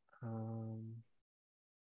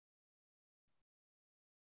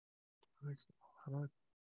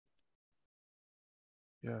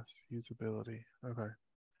 Yes, use ability. Okay.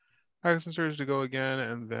 Action Surge to go again,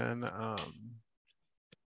 and then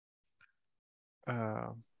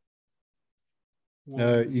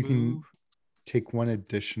you can take one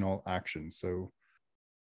additional action. So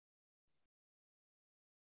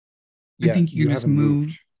I think you just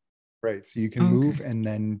moved. Right. So you can move and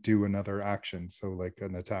then do another action. So like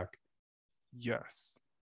an attack. Yes.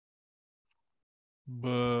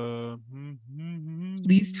 Please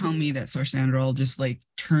tell me that Sarsandral just like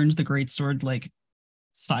turns the greatsword like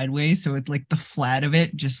sideways, so it's like the flat of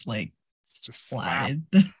it just like splatted.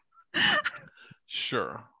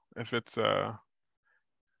 Sure. If it's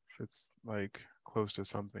like close to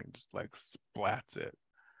something, just like splats it.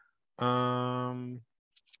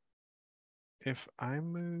 If I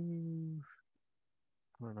move,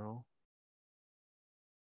 I don't know.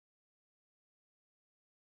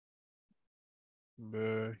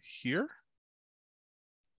 Here?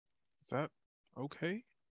 Is that okay?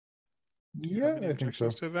 Yeah, I think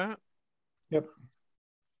so. To that? Yep.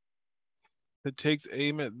 It takes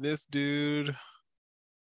aim at this dude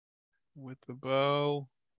with the bow.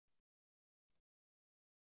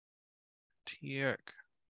 Tick.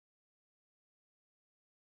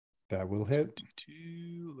 That will hit.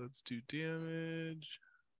 22. Let's do damage.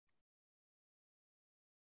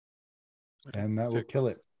 And that will kill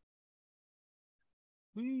it.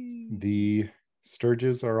 Whee. The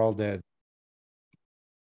sturges are all dead.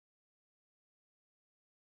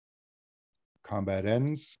 Combat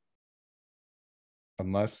ends.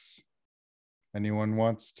 Unless anyone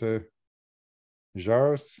wants to.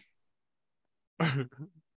 Jaros. This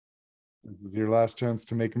is your last chance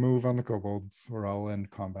to make a move on the kobolds, or I'll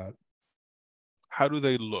end combat. How do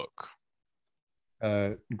they look?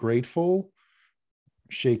 Grateful,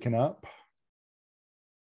 shaken up.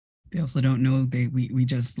 They also don't know we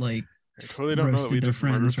just like I totally don't know that we their just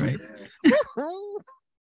friends, right?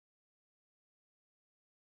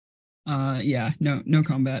 Yeah, no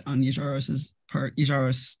combat on Yajaros's part.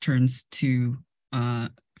 Yajaros turns to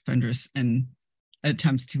Fenris and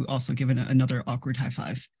attempts to also give it another awkward high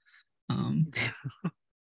five.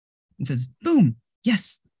 and says, "Boom,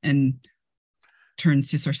 yes," and turns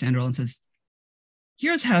to Sir Sandral and says,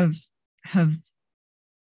 "Heroes have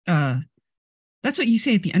that's what you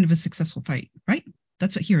say at the end of a successful fight, right?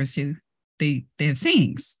 That's what heroes do. They have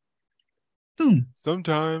sayings. Boom."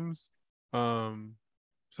 Sometimes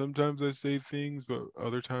I say things, but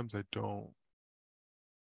other times I don't.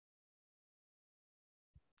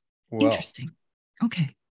 Well, Interesting.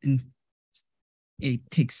 Okay. And it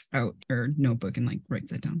takes out her notebook and like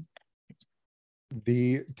writes that down.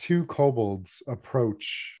 the two kobolds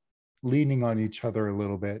approach, leaning on each other a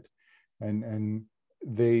little bit, and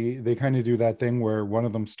they kind of do that thing where one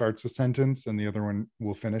of them starts a sentence and the other one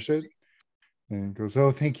will finish it, and it goes,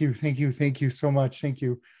 "Oh, thank you so much, thank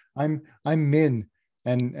you. I'm Min,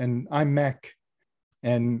 and I'm Mech,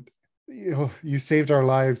 and you saved our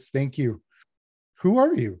lives. Thank you. Who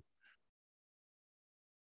are you?"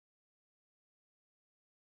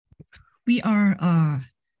 We are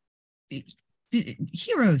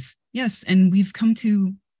heroes, yes, and we've come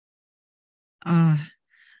to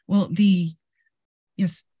well, the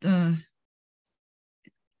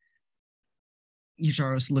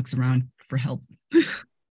Yajaros looks around for help.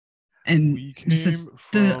 And We came says,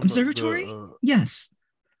 "The observatory?" Yes.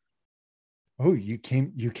 Oh, you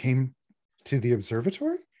came to the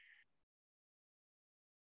observatory?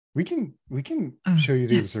 We can show you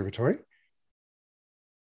the yes. observatory.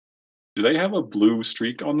 Do they have a blue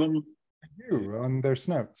streak on them? On their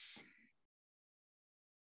snouts.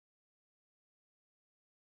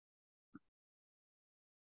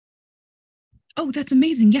 Oh, that's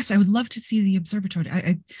amazing. Yes, I would love to see the observatory.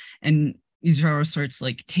 And Izaro starts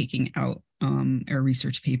like taking out our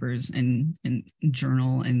research papers and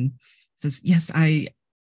journal and says, "Yes,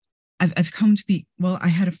 I've come to be, well, I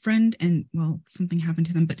had a friend and well, something happened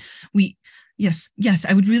to them, but yes,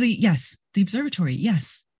 I would really, yes, the observatory,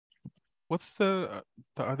 yes." What's the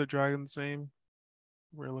other dragon's name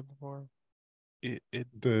we're looking for?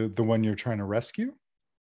 The one you're trying to rescue?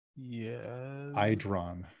 Yes.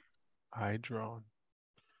 Hydron.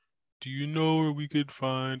 Do you know where we could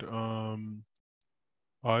find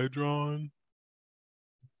Hydron?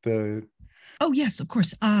 Oh, yes, of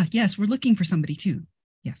course. Yes, we're looking for somebody too.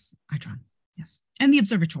 Yes, Hydron. Yes. And the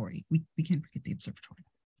observatory. We can't forget the observatory.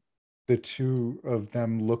 The two of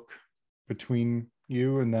them look between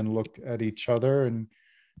you and then look at each other and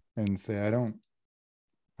say, I don't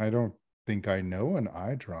think I know an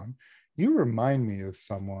Hydron. You remind me of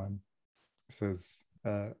someone," says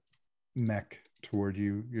Mech toward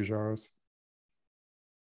you, Yajaros.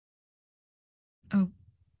 Oh,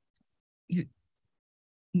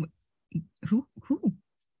 who?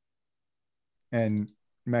 And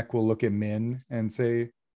Mech will look at Min and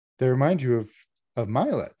say, "They remind you of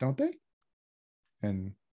Mila, don't they?"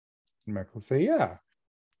 And Mech will say, "Yeah."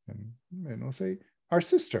 And Min will say, "Our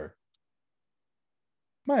sister,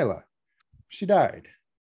 Mila. She died."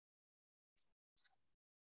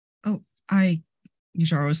 Oh,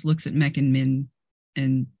 Yajaros looks at Mech and Min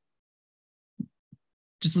and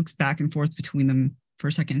just looks back and forth between them for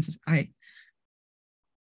a second and says,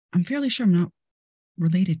 I'm fairly sure I'm not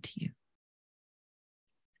related to you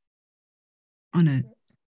on a,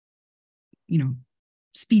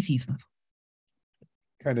 species level.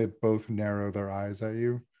 Kind of both narrow their eyes at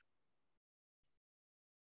you.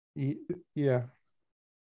 Yeah.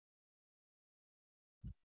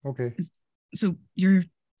 Okay. So you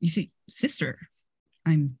say sister.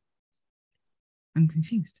 I'm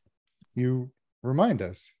confused. You remind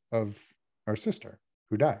us of our sister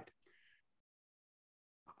who died.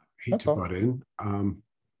 Hate That's to all. butt in.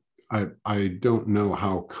 I don't know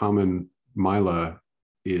how common Mila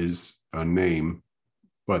is a name,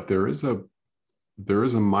 but there is a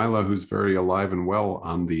Mila who's very alive and well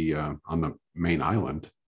on the main island.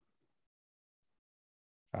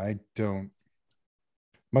 I don't.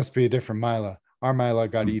 Must be a different Mila. Our Mila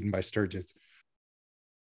got eaten by sturges.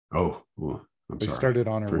 Oh, well, I'm They sorry. started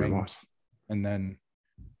on her For your wings, loss. and then,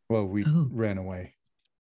 well, we ran away.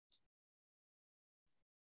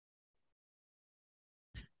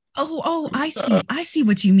 Oh, I see. I see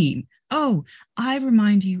what you mean. Oh, I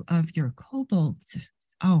remind you of your kobold.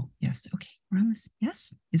 Oh, yes. Okay.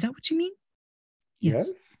 Yes. Is that what you mean?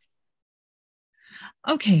 Yes.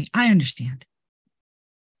 Okay. I understand.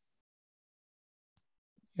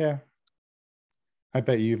 Yeah. I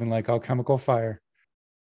bet you even like alchemical fire.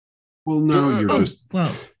 Well, no, you're just...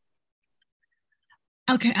 Well,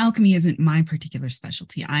 alchemy isn't my particular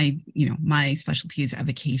specialty. My specialty is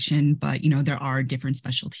evocation, but, there are different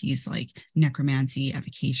specialties like necromancy,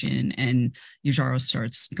 evocation, and Yujaro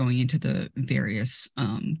starts going into the various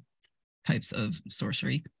types of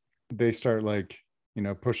sorcery. They start like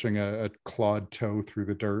pushing a clawed toe through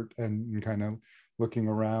the dirt and kind of looking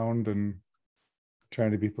around and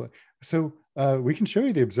trying to be so we can show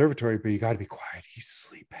you the observatory, but you got to be quiet. He's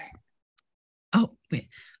sleeping. Oh, wait.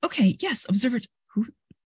 Okay, yes, observatory. Who?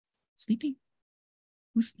 Sleeping?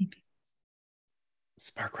 Who's sleeping?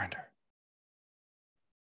 Sparkrender.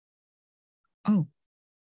 Oh.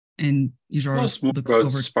 And Yuzharos looks about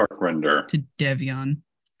over Sparkrender to Devion.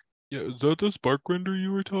 Yeah, is that the Sparkrender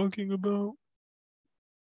you were talking about?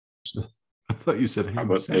 I thought you said ham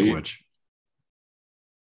about sandwich.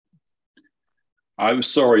 I'm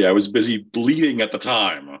sorry, I was busy bleeding at the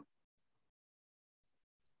time.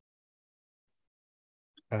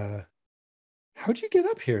 How'd you get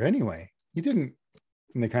up here anyway? You didn't.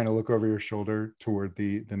 And they kind of look over your shoulder toward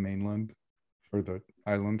the mainland or the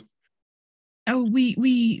island. Oh,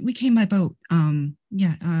 we came by boat.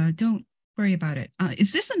 Don't worry about it.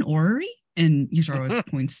 Is this an orrery? And Yuzharos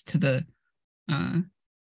points to the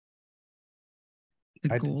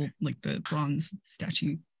gold, like the bronze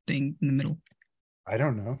statue thing in the middle. I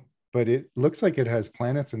don't know, but it looks like it has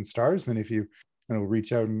planets and stars. And if you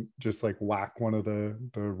reach out and just like whack one of the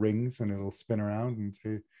rings, and it'll spin around and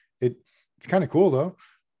say it's kind of cool though.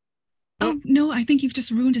 Oh no, I think you've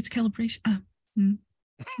just ruined its calibration. And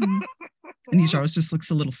Yuzharos just looks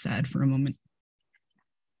a little sad for a moment.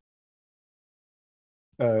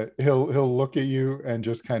 He'll look at you and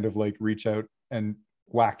just kind of like reach out and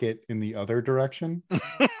whack it in the other direction.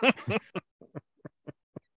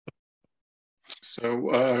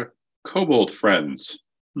 So, kobold friends.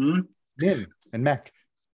 Min and Mac.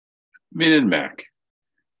 Min and Mac.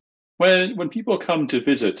 When people come to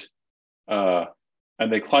visit, and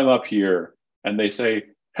they climb up here and they say,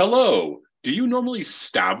 "Hello," do you normally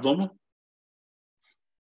stab them?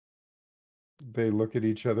 They look at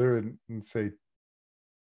each other and say,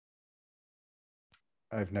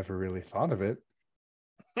 "I've never really thought of it."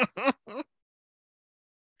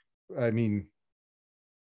 I mean,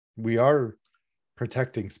 we are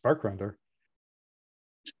protecting Sparkrender.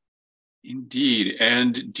 Indeed.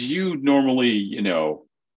 And do you normally,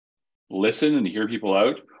 listen and hear people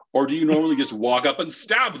out? Or do you normally just walk up and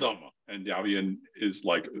stab them? And Davian is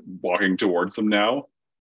like walking towards them now.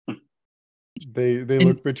 They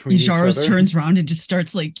look between each other. Yuzharos turns around and just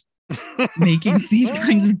starts like making these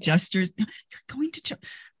kinds of gestures. You're going to...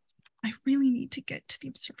 I really need to get to the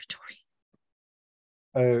observatory.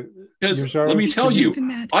 Because let me tell you,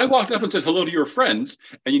 I walked up and said hello to your friends,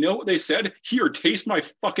 and you know what they said? Here, taste my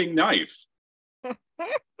fucking knife.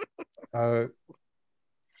 I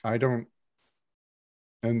don't.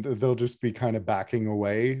 And they'll just be kind of backing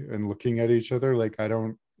away and looking at each other like,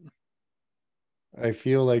 I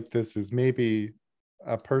feel like this is maybe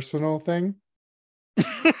a personal thing.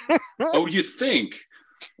 Oh, you think?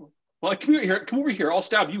 Well, come over here. I'll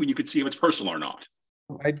stab you and you can see if it's personal or not.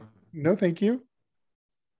 No, thank you.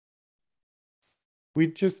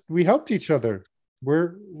 We helped each other.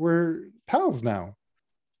 We're pals now.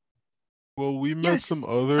 Well, we met some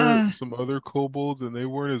other kobolds and they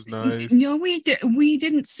weren't as nice. No, we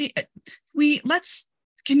didn't see.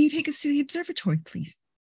 Can you take us to the observatory, please?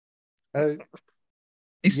 A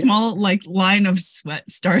small line of sweat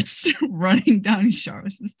starts running down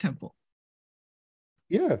Yuzharos' temple.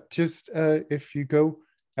 Yeah, just if you go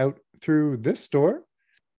out through this door,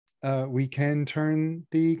 we can turn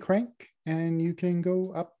the crank and you can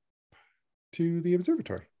go up to the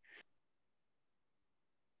observatory.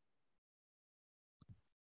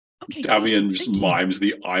 Okay. Davian just mimes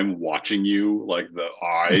the "I'm watching you" like the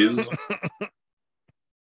eyes.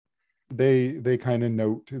 They kind of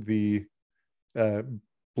note the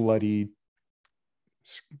bloody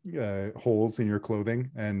holes in your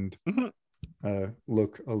clothing and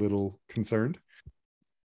look a little concerned.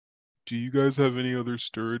 Do you guys have any other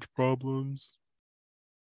sturge problems?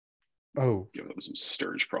 Oh, give them some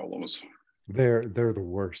sturge problems. They're the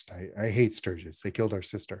worst. I hate sturges. They killed our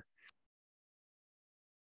sister.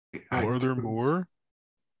 Are there more?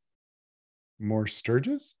 More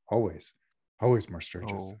sturges? Always more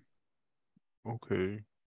sturges. Oh, okay.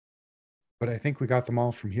 But I think we got them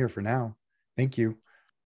all from here for now. Thank you.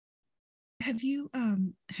 Have you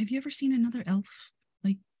ever seen another elf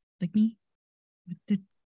like me? Did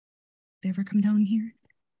they ever come down here?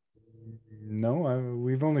 No,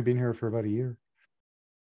 we've only been here for about a year.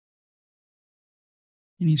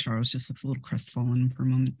 And Yuzharos just looks a little crestfallen for a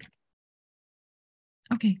moment.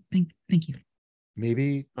 Okay, thank you.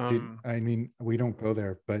 Maybe we don't go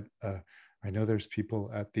there, but I know there's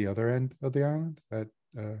people at the other end of the island at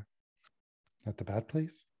the bad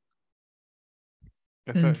place.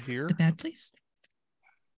 Is that here? The bad place?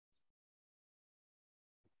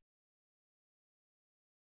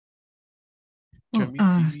 Can we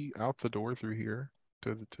see out the door through here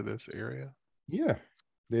to this area? Yeah,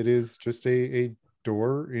 it is just a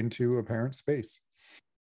door into apparent space.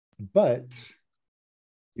 But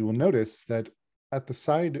you will notice that at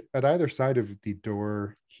either side of the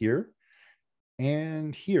door here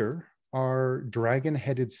and here are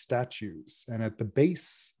dragon-headed statues, and at the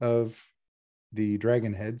base of the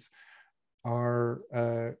dragon heads are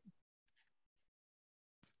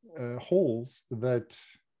holes that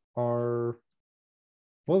are,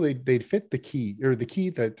 well, they'd fit the key, or the key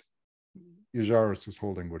that Yajaris was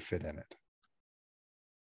holding would fit in it.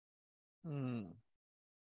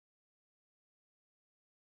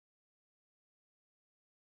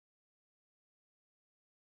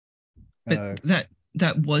 But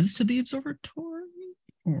that was to the observatory,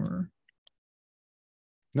 or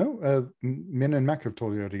no? Min and Mech have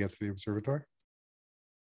told you how to get to the observatory.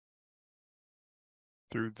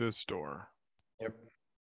 Through this door. Yep.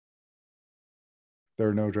 There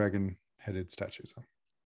are no dragon-headed statues.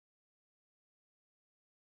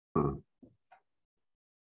 Oh,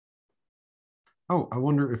 I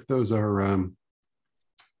wonder if those are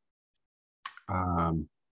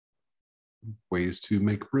ways to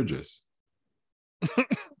make bridges.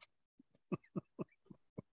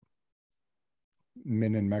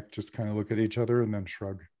 Min and Mech just kind of look at each other and then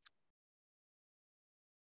shrug.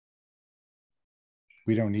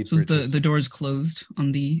 We don't need bridges. So the door is closed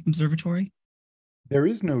on the observatory? There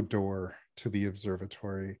is no door to the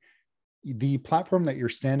observatory. The platform that you're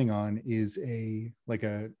standing on is a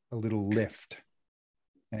little lift.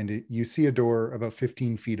 And you see a door about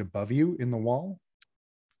 15 feet above you in the wall.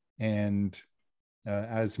 And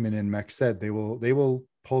as Min and Mech said, they will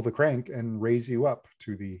pull the crank and raise you up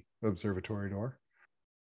to the observatory door.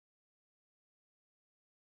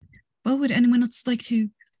 Well, would anyone else like to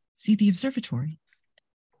see the observatory?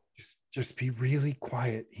 Just be really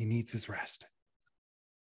quiet. He needs his rest.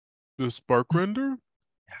 The spark render?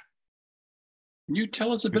 Yeah. Can you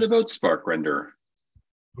tell us a bit about Spark Render?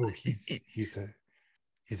 Oh, he's a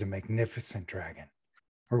magnificent dragon.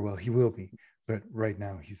 Or well, he will be. But right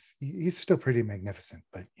now he's still pretty magnificent.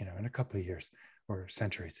 But in a couple of years or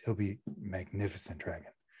centuries, he'll be magnificent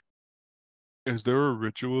dragon. Is there a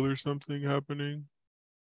ritual or something happening?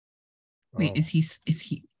 Wait, is he's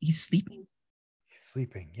sleeping? He's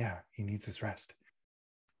sleeping. Yeah, he needs his rest.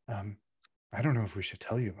 I don't know if we should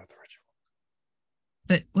tell you about the ritual.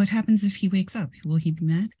 But what happens if he wakes up? Will he be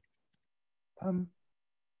mad?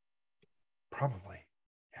 Probably.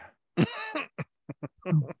 Yeah.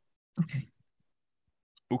 Oh, okay.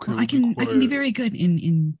 Okay. Well, I can be very good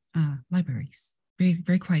in libraries. Very,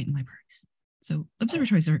 very quiet in libraries. So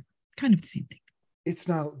observatories are kind of the same thing. It's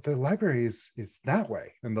not, the library is that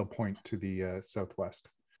way, and they'll point to the southwest.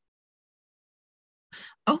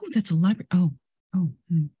 Oh, that's a library.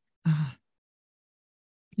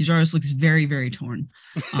 Yajaris looks very, very torn.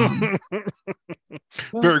 Well,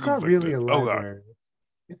 Very it's not really a conflicted. Oh, God. library.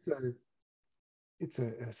 It's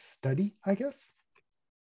a study, I guess.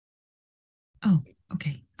 Oh,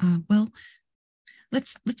 okay. Well,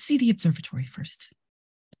 let's see the observatory first.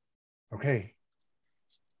 Okay.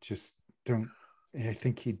 Just don't. I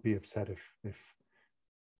think he'd be upset if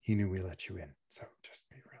he knew we let you in. So just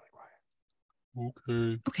be really quiet.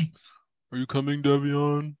 Okay. Okay. Are you coming,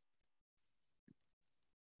 Devion?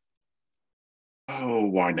 Oh,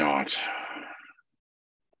 why not?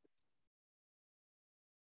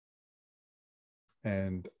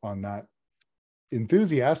 And on that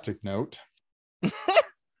enthusiastic note,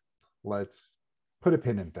 let's put a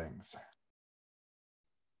pin in things.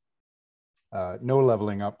 No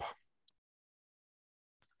leveling up,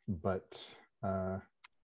 but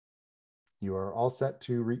you are all set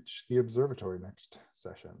to reach the observatory next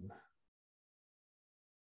session.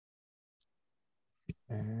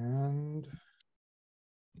 And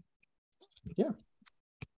yeah.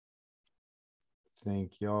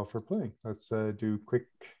 Thank you all for playing. Let's do quick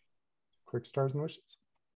stars and wishes.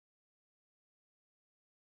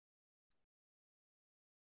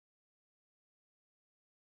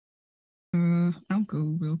 I'll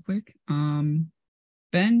go real quick. Ben,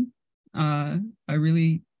 I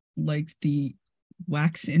really liked the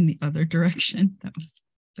wax in the other direction. That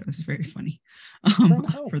was very funny.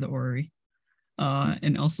 For the orrery.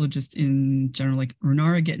 And also just in general, like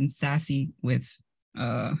Runara getting sassy with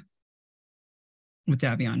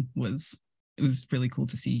Davion was really cool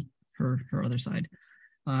to see her other side.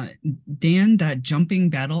 Dan, that jumping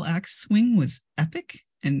battle axe swing was epic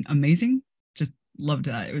and amazing. Just loved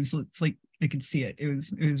that. It's like I could see it. It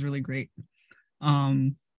was really great.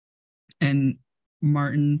 And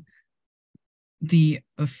Martin,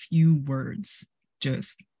 a few words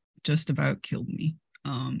just about killed me.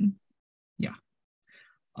 Yeah,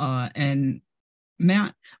 And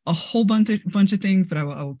Matt, a whole bunch of things, but I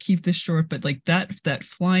will keep this short. But like that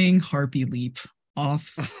flying harpy leap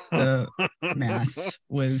off the mast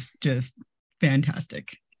was just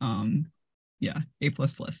fantastic. Yeah, A++.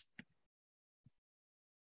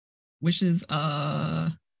 Wishes, yeah,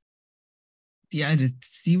 to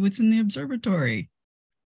see what's in the observatory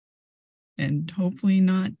and hopefully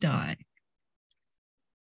not die.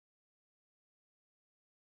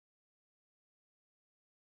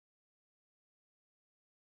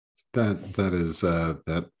 That is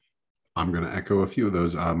that I'm going to echo a few of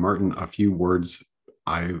those. Martin, a few words.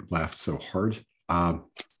 I laughed so hard.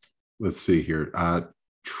 Let's see here.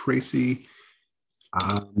 Tracy.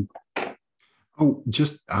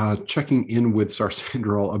 Just checking in with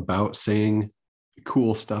Sarsandral about saying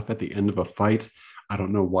cool stuff at the end of a fight. I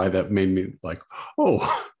don't know why that made me like,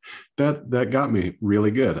 oh, that got me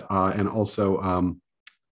really good. And also,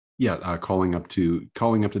 calling up to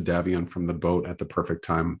Davion from the boat at the perfect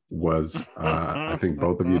time was I think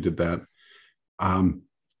both of you did that. Ben,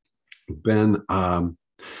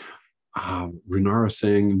 Renara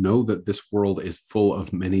saying, know that this world is full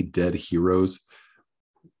of many dead heroes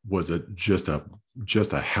was just a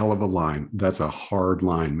hell of a line. That's a hard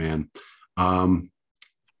line, man.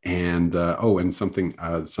 And something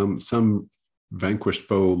some vanquished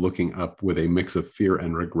foe looking up with a mix of fear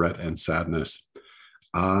and regret and sadness.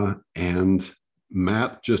 And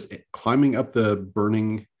Matt just climbing up the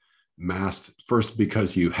burning mast, first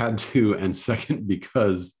because you had to, and second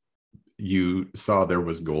because you saw there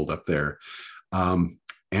was gold up there. And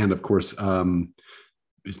of course,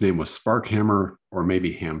 his name was Sparkhammer, or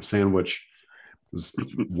maybe Ham Sandwich. It was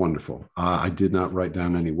wonderful. I did not write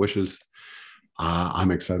down any wishes.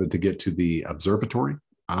 I'm excited to get to the observatory,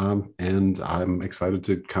 and I'm excited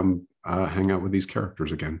to come hang out with these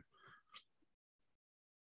characters again.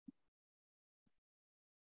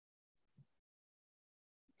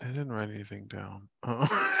 I didn't write anything down because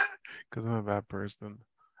I'm a bad person.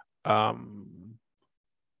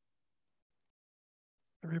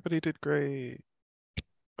 Everybody did great.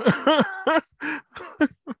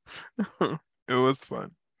 It was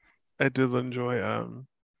fun. I did enjoy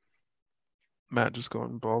Matt just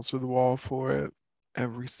going balls to the wall for it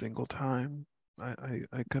every single time.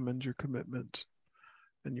 I commend your commitment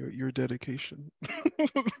and your dedication.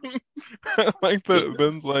 Like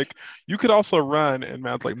Ben's like, you could also run, and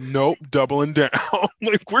Matt's like, nope, doubling down.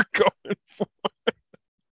 Like, we're going for it.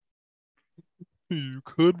 You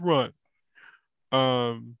could run.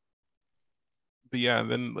 But yeah,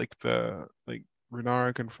 then like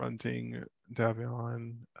Renara confronting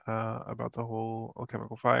Davion about the whole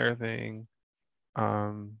alchemical fire thing.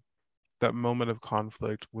 That moment of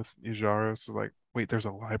conflict with Ijaros, like, wait, there's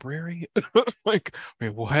a library? Like,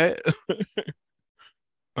 wait, what?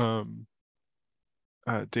 Dan,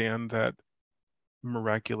 that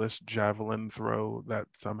miraculous javelin throw that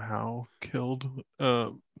somehow killed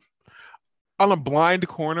on a blind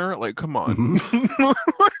corner. Like, come on. Mm-hmm.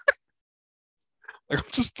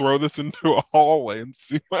 Like, just throw this into a hallway and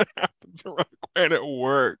see what happens around the corner. And it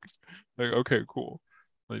worked. Like, okay, cool.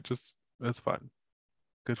 Like, just that's fun.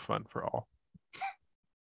 Good fun for all.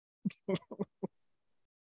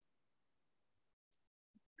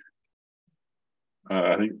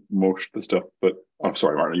 I think most of the stuff, but I'm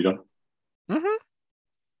sorry, Martin, are you done? Mm-hmm.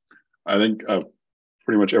 I think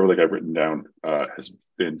pretty much everything I've written down has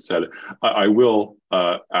been said. I will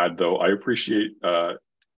add, though, I appreciate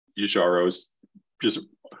Yasharo's just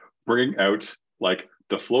bringing out like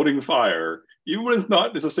the floating fire, even when it's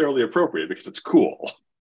not necessarily appropriate, because it's cool.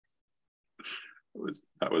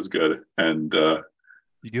 That was good. And you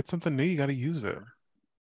get something new, you got to use it.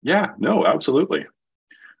 Yeah, no, absolutely.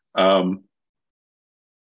 Ben,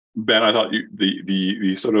 I thought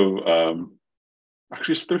the sort of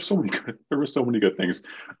actually there were so many good things.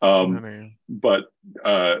 But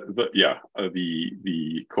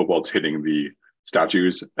the kobolds hitting the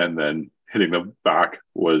statues and then hitting them back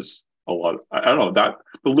was a lot. I don't know, that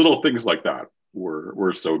the little things like that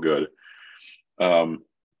were so good.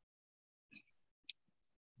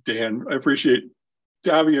 Dan, I appreciate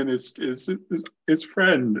Davion is his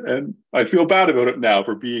friend, and I feel bad about it now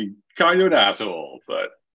for being kind of an asshole, but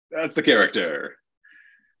that's the character.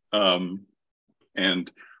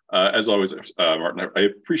 And as always, Martin, I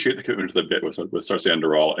appreciate the commitment to the bit with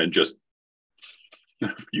Sarsandral and just a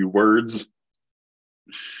few words.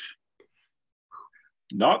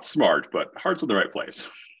 Not smart, but heart's in the right place.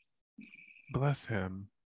 Bless him.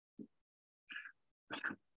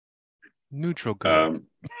 Neutral good.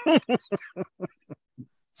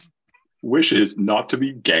 Wishes not to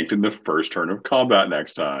be ganked in the first turn of combat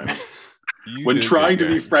next time. You when trying to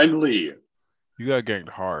be friendly. You got ganked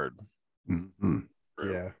hard. Mhm.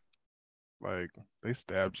 Yeah, Like they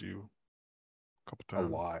stabbed you a couple a times.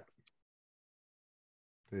 lot.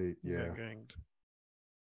 They, You yeah. got ganked.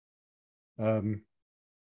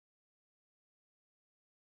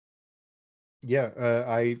 Yeah,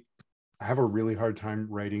 I have a really hard time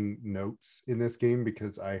writing notes in this game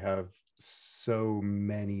because I have so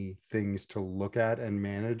many things to look at and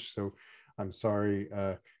manage. So I'm sorry.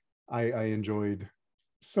 I enjoyed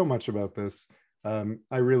so much about this.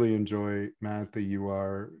 I really enjoy, Matt, that you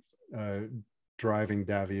are driving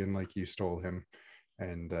Davian like you stole him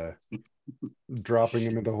and dropping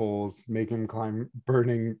him into holes, making him climb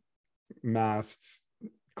burning masts,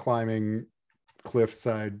 climbing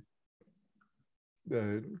cliffside,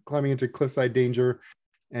 climbing into cliffside danger,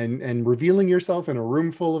 and revealing yourself in a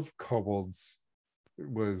room full of kobolds. It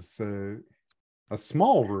was a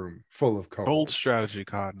small room full of Bold kobolds. strategy,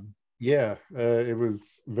 Cotton. Yeah, it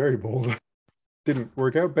was very bold. Didn't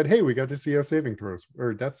work out, but hey, we got to see how saving throws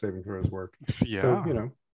or death saving throws work. Yeah.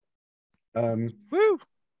 So Woo!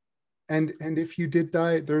 And if you did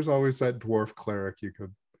die, there's always that dwarf cleric you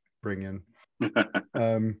could bring in.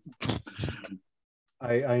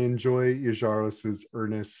 I enjoy Yajaros's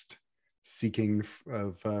earnest seeking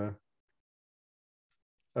of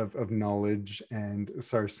knowledge, and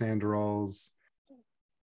Sarsandral's.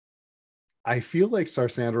 I feel like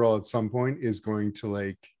Sarsandral at some point is going to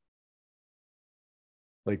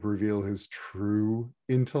like reveal his true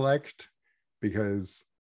intellect, because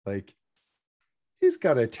like he's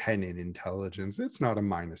got a 10 in intelligence. It's not a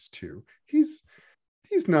 -2. He's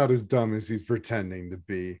not as dumb as he's pretending to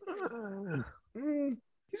be.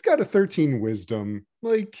 He's got a 13 wisdom.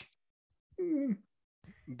 Like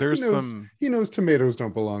There's he knows tomatoes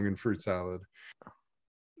don't belong in fruit salad.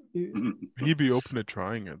 He'd be open to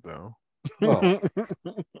trying it though. Well,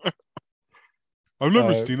 I've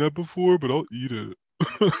never seen that before, but I'll eat it.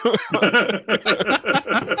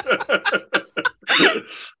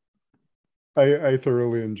 I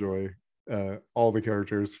thoroughly enjoy all the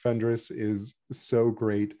characters. Fenris is so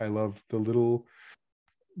great. I love the little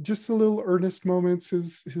earnest moments.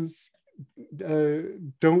 His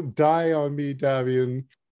don't die on me, Davian,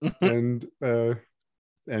 and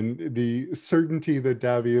the certainty that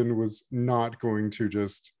Davian was not going to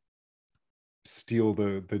just steal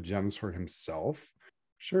the gems for himself.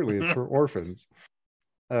 Surely it's for orphans.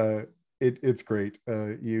 It's great.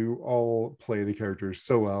 You all play the characters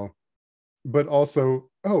so well, but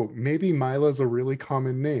also, oh, maybe Mila's a really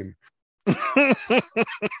common name.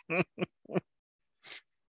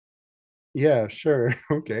 Yeah, sure.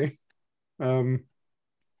 Okay.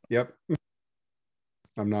 Yep.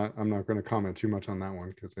 I'm not going to comment too much on that one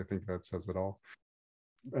because I think that says it all.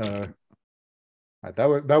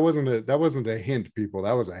 That wasn't a hint, people.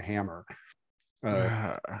 That was a hammer.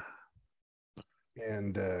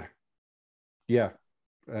 And yeah,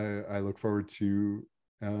 I look forward to.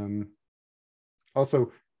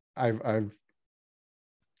 Also, I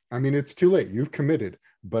mean, it's too late. You've committed,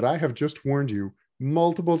 but I have just warned you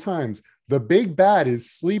multiple times. The big bad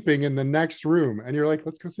is sleeping in the next room, and you're like,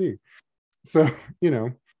 let's go see. So,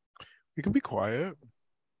 you can be quiet.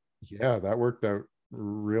 Yeah, that worked out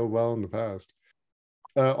real well in the past.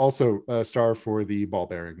 Also, a star for the ball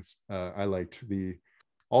bearings. I liked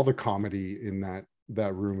all the comedy in that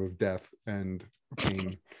room of death and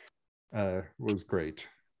pain. Was great.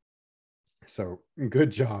 So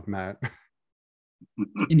good job, Matt.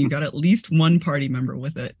 And you got at least one party member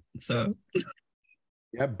with it. So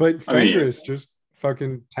yeah, but Fenris just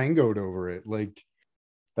fucking tangoed over it. Like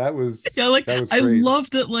that was like that was I great. love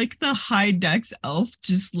that, like the high dex elf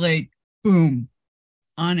just like boom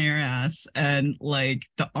on air ass, and like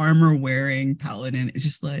the armor wearing paladin is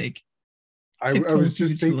just like I was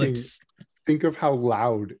just thinking, think of how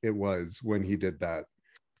loud it was when he did that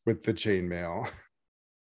with the chainmail.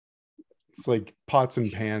 It's like pots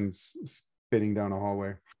and pans spinning down a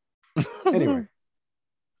hallway. Anyway,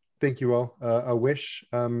 thank you all. A wish.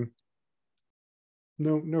 No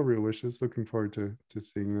real wishes. Looking forward to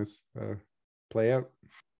seeing this play out.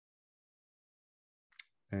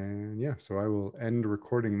 And yeah, so I will end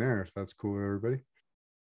recording there if that's cool with everybody.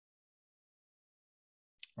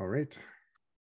 All right.